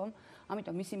ინდივიდების, ხომ?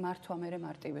 ამიტომ მისი მართვა მერე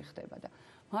მარტივი ხდება და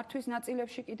მართვის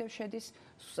ნაწილებში კიდევ შედის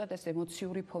სუსტად ეს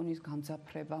ემოციური ფონის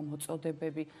გამძაფრება,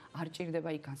 მოწოდებები, არ ჭირდება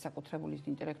იქ განსაკუთრებული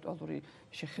ინტელექტუალური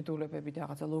შეხედულებები და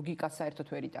რაღაცა ლოგიკა საერთოდ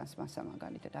ვერ იტანს მასა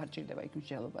მაგალითად, არ ჭირდება იქ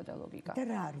მსჯელობა და ლოგიკა. და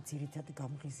რა არის ძირითადი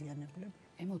გამღიზიანებლები?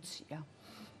 ემოცია.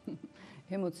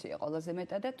 ემოცია ყველაზე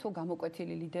მეტად და თუ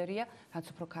გამოკვეთილი ლიდერია, რაც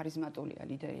უფრო ქარიზმატულია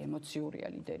ლიდერი, ემოციურია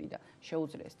ლიდერი და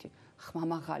შეუძლია ესეთი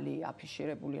ხმამაღალი,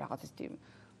 აფიშირებული რაღაც ესეთი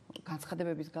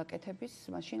განცხადებების გაკეთების,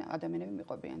 მაშინ ადამიანები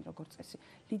მიყვებიან როგორც წესი.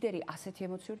 ლიდერი ასეთი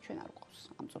ემოციური ჩვენ არ გვყავს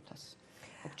ამ წუთას.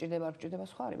 გჭირდება, არ გჭირდება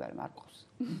სხვა არის, მაგრამ არ გვყავს.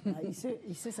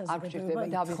 ისე საზოგადოება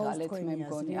დავიღალეთ, მე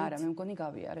მგონი, არა, მე მგონი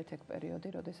გავიარეთ ეგ პერიოდი,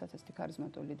 როდესაც ესეთი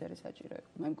ქარიზმატული ლიდერი საჭირო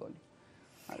იყო, მე მგონი.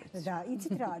 და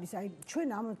იცით რა არის, აი ჩვენ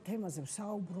ამ თემაზე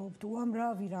ვსაუბრობთ,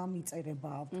 უამრავი რამ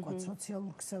იწერება, ვთქვათ,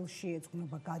 სოციალურ ქსელში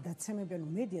ეძღვნება გადაცემები, ანუ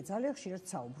მედია ძალიან ხშირად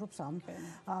საუბრობს ამ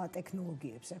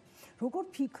ტექნოლოგიებზე. როგორ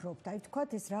ფიქრობთ, აი ვთქვათ,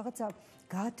 ეს რაღაცა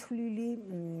გათვლილი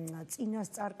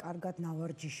წინასწარ კარგად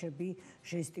ნავარჯიშები,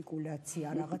 ჟესტიკულაცია,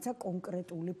 რაღაცა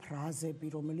კონკრეტული ფრაზები,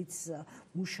 რომელიც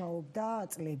მუშაობდა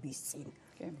წლების წინ.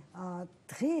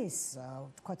 დღეს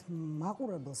ვთქვათ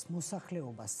მაყურებელს,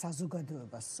 მოსახლეობას,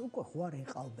 საზოგადოებას უკვე ხო არ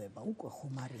ეყალბება, უკვე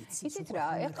ხომ არ იცის. იცით რა,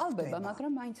 ეყალბება,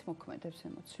 მაგრამ მაინც მოქმედებს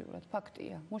ემოციურად.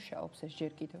 ფაქტია, მუშაობს ეს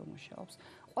ჯერ კიდევ მუშაობს.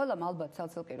 ყველამ ალბათ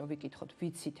ცალ-ცალკე რო ვიკითხოთ,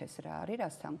 ვიცით ეს რა არის,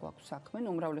 რასთან გვაქვს საქმე,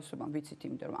 უმრავლესობამ ვიცით,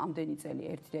 იმიტომ რომ ამდენი წელი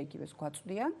ერთი და იგივეს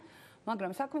გვაწვდიან,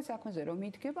 მაგრამ საქმეზე რომ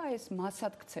მიდგება, ეს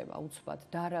მასად ქცევა უცბად,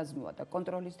 დარაზმვა და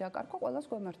კონტროლის დაკარგვა ყველას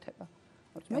გვემართება.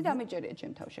 მე დამეჭერია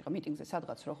ჩემ თავში, ხა მიტინგზე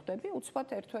სადღაც რო ხვდები, უცბად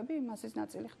ერთვები მასის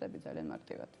ნაწილი ხდები ძალიან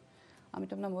მარტივად.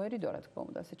 ამიტომ და მოერიდო რა თქმა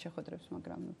უნდა ასეთ შეხვედრებს,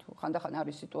 მაგრამ თუ ხანდახან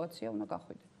არის სიტუაცია, უნდა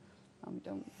გახვიდე.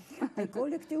 ამიტომ აი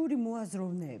კოლექტიური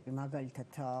მოაზროვნეები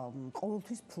მაგალითად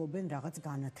ყოველთვის ფლობენ რაღაც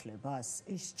განათლებას,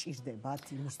 ეს სჭირდებათ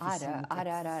იმისთვის?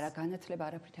 არა, განათლება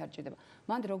არაფრით არ ჭირდება.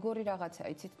 მანდ როგორი რაღაცა,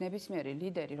 იცით, ნებისმიერი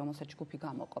ლიდერი, რომელსაც ჯგუფი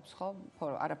გამოყოფს, ხო?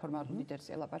 არაფორმალურ ლიდერს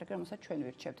ელაპარაკე, რომელსაც ჩვენ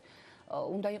ვირჩევთ.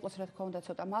 უნდა იყოს რა თქმა უნდა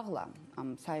ცოტა მაღლა ამ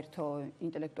საერთო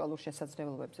ინტელექტუალურ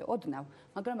შესაძლებლობებზე ოდნავ,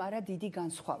 მაგრამ არა დიდი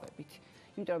განსხვავებით.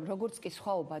 იმიტომ რომ როგორც კი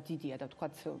სხვაობა დიდია და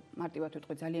თქვათ მარტივად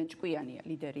ვიტყვი ძალიან ჭკვიანია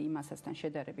ლიდერი იმასასთან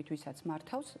შედარებით, ვისაც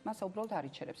მართავს, მას უბრალოდ არ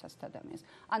იჩერებს ასეთ ადამიანს.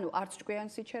 ანუ არც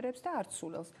ჭკვიანს იჩერებს და არც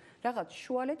სულელს. რაღაც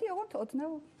შუალედი ოღონდ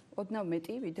ოდნავ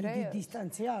მეტი ვიდრე დიდი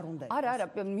დისტანცია არ უნდა იყოს.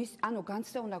 არა, მის ანუ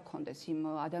განცდა უნდა გქონდეს იმ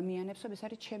ადამიანებს, რომ ეს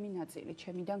არის ჩემი ნაწილი,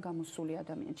 ჩემიდან გამოსული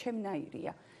ადამიანი,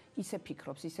 ჩემნაირია. ისე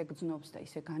ფიქრობს, ისე გძნობს და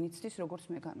ისე განიცდის, როგორც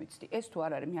მე გამიცდი. ეს თუ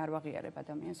არ არის, მე არ ვაღიარებ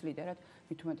ადამიანს ლიდერად,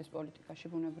 მით უმეტეს პოლიტიკაში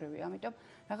ბუნებრივია. ამიტომ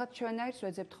რაღაც ჩვენაირს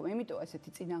ვეძებთ ხოლმე. იმიტომ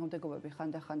ესეთი წინააღმდეგობები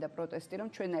ხანდახან და პროტესტი, რომ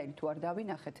ჩვენაირი თუ არ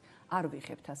დავინახეთ, არ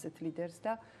ვიღებთ ასეთ ლიდერს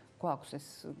და გვაქვს ეს.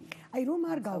 აი რომ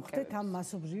არ გავხდეთ ამ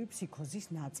მასობრივი ფსიქოზის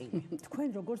ნაწილი. თქვენ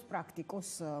როგორც პრაქტიკოს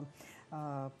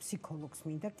ფსიქოლოგს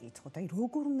მინდა კითხოთ. აი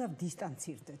როგორ უნდა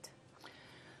დისტანცირდეთ?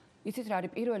 იცით რა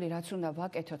არის პირველი რაც უნდა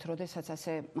ვაკეთოთ, როდესაც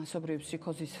ასე მასობრივი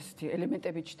ფსიქოზის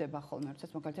ელემენტები ჩდება ხოლმე,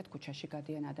 როდესაც მაგალითად ქუჩაში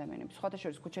გადიან ადამიანები.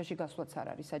 სხვადასხვა ქუჩაში გასვლაც არ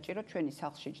არის საჭირო, ჩვენი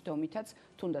სახლში ჯდომითაც,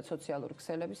 თუნდაც სოციალური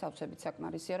ქსელების ავსებით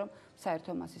საკმარისია, რომ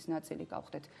საერთო მასის ნაწილი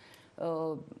გავხდეთ.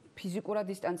 ფიზიკურად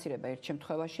დისტანცირება ერთ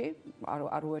შემთხვევაში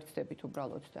არ უერთდებით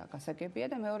უბრალოდ და გასაგებია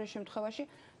და მეორე შემთხვევაში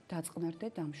დაწყნარდე,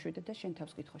 დამშვიდე და შენ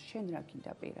თავს კითხო, შენ რა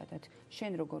გინდა პირადად,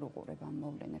 შენ როგორ უყურებ ამ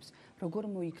მოვლენებს, როგორ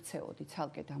მოიქცეოდი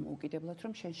ცალკე დამოუკიდებლად,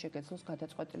 რომ შენ შეგეძლოს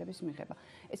გადაწყვეტილების მიღება.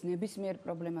 ეს ნებისმიერ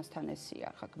პრობლემასთან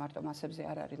ესია, ხა მარტო მასებზე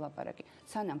არ არის ლაპარაკი.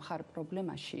 სანამ ხარ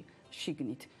პრობლემაში,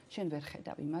 შიგნით, შენ ვერ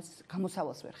ხედავ იმას,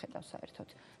 გამოსავალს ვერ ხედავ საერთოდ.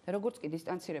 და როგორც კი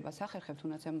დისტანცირებას ახერხებ,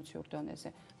 თუნდაც ემოციურ დონეზე,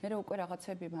 მე უკვე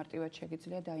რაღაცები მარტივად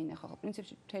შეგიძლია დაინახო.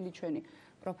 პრინციპში მთელი ჩვენი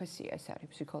პროფესია ეს არის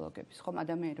ფსიქოლოგების. ხომ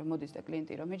ადამიანი რომ მოდის და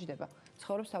კლიენტი რომ მიჯდება,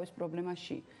 ცხოვრობს თავის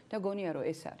პრობლემაში და გონია რომ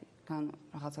ეს არის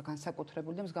რაღაცა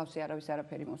განსაკუთრებული და მსგავსი არავის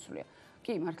არაფერი მოსულია.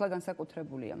 კი, მართლა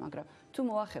განსაკუთრებულია, მაგრამ თუ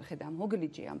მოახერხე და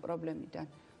მოგლიჯე ამ პრობლემიდან,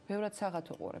 ბევრად საღათ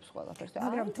უყურებს ყველაფერს და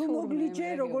მაგრამ თუ მოგლიჯე,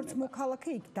 როგორც მოქალაქე,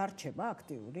 იქ დარჩება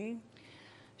აქტიური?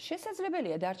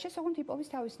 შესაძლებელია დარჩეს, ოღონდ ტიპოვის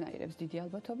თავისნაირებს დიდი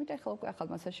ალბათობით, ახლა უკვე ახალ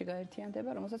მასაში გაერთიანდება,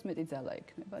 რომელსაც მეტი ძალა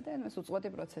ექნება და ეს უწყვეტი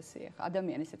პროცესია.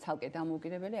 ადამიანი ესე ცალკე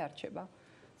დამოუკიდებელი არ რჩება.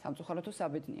 სამწუხაროდ თუ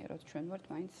საბედნიეროდ ჩვენ ვართ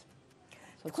მაინც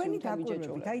თქვენი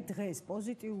დაკვირვებით, აი დღეს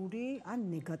პოზიტიური ან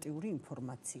ნეგატიური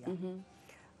ინფორმაცია.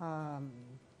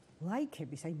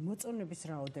 ლაიქების, აი მოწონების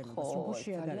რაოდენობას როგორ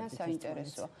შეადარებთ? ძალიან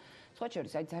საინტერესოა. სხვა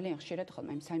შორის, აი ძალიან ხშირად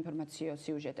ხოლმე იმ საინფორმაციო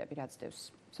სიუჟეტები რაც დევს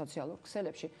სოციალურ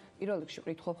ქსელებში, პირველ რიგში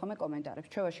ვკითხულობ ხოლმე კომენტარებს.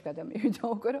 ჩვევაში გადამივიდა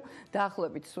უკვე, რომ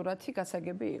დაახლოებით სურათი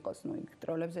გასაგები იყოს, ნუ იქ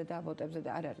ტროლებზე და ბოტებზე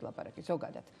და არ არის ლაპარაკი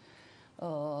ზოგადად.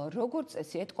 როგორც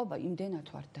წესი ეთყობა იმდენად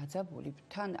ვარ დაძაბული,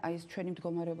 თან აი ეს ჩვენი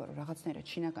მდგომარეობა რომ რაღაცნაირად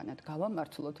შინაგანად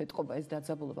გავამართლოთ ეთყობა ეს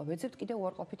დაძაბულობა, ვეძებთ კიდე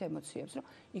უარყოფით ემოციებს, რომ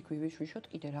იქ ვივიშვიშოთ,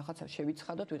 კიდე რაღაცა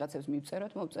შევიცხადოთ, ვიღაცებს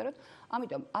მივწეროთ, მოვწეროთ.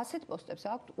 ამიტომ ასეთ პოსტებს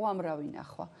აქვთ უამრავი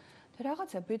ნახვა. და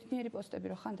რაღაცა ბედნიერი პოსტები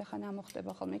რომ ხანდახან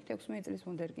ამოხდება ხოლმე, იქ 16 წლის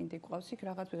ვუნდერკინდი ყავს, იქ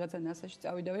რაღაც ვიღაცა ნასაში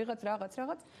წავიდა, ვიღაც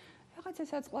რაღაცა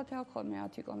საწყლად აქვს ხოლმე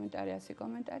 10 კომენტარი, 100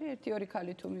 კომენტარი, 1-2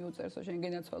 ხალი თუ მიუწერსო შენ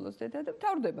გენაცვალოს დედა და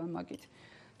მთავრდება მაგით.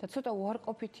 და ცოტა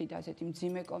უარყოფითი და ასეთი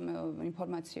მძიმე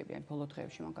ინფორმაციები აი ბოლო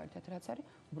დღეებში მაგალითად რაც არის,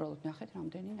 უბრალოდ ნახეთ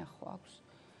რამდენი ნახვა აქვს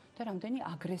და რამდენი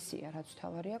აგრესია რაც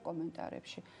თავარია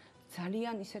კომენტარებში.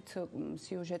 ძალიან ისეთ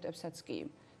სიუჟეტებსაც კი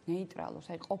ნეიტრალურს,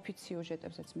 აი ყოფით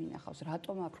სიუჟეტებსაც მინახავს,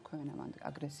 რატომ აფრქვენ ამ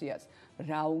აგრესიას,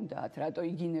 რა უნდათ, რატო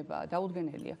იგინება,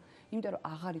 დაუდგენელია. იმიტომ რომ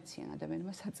აღარ იციან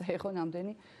ადამიანმა საწაიღო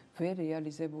ნამდვილი ვერ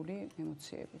რეალიზებული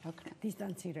ემოციები, რა ქნა.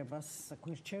 დისტანცირებას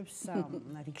გვირჩევს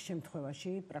რიგ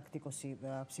შემთხვევაში პრაქტიკოსი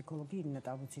ფსიქოლოგი ირინა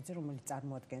ტაბუციძე, რომელიც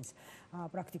წარმოადგენს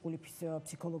პრაქტიკული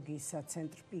ფსიქოლოგიის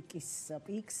ცენტრ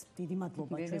პიკს. დიდი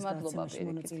მადლობა ჩვენს გადაცემაში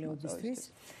მონაწილეობისთვის.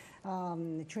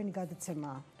 ჩვენი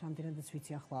გადაცემა რამდენადაც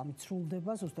ვიცი ახლა ამით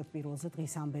სრულდება, ზუსტად პირველზე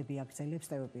დღის ამბები აგრძელებს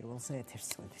ტევ პირველზე ეთერს.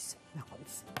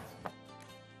 ნახვამდის.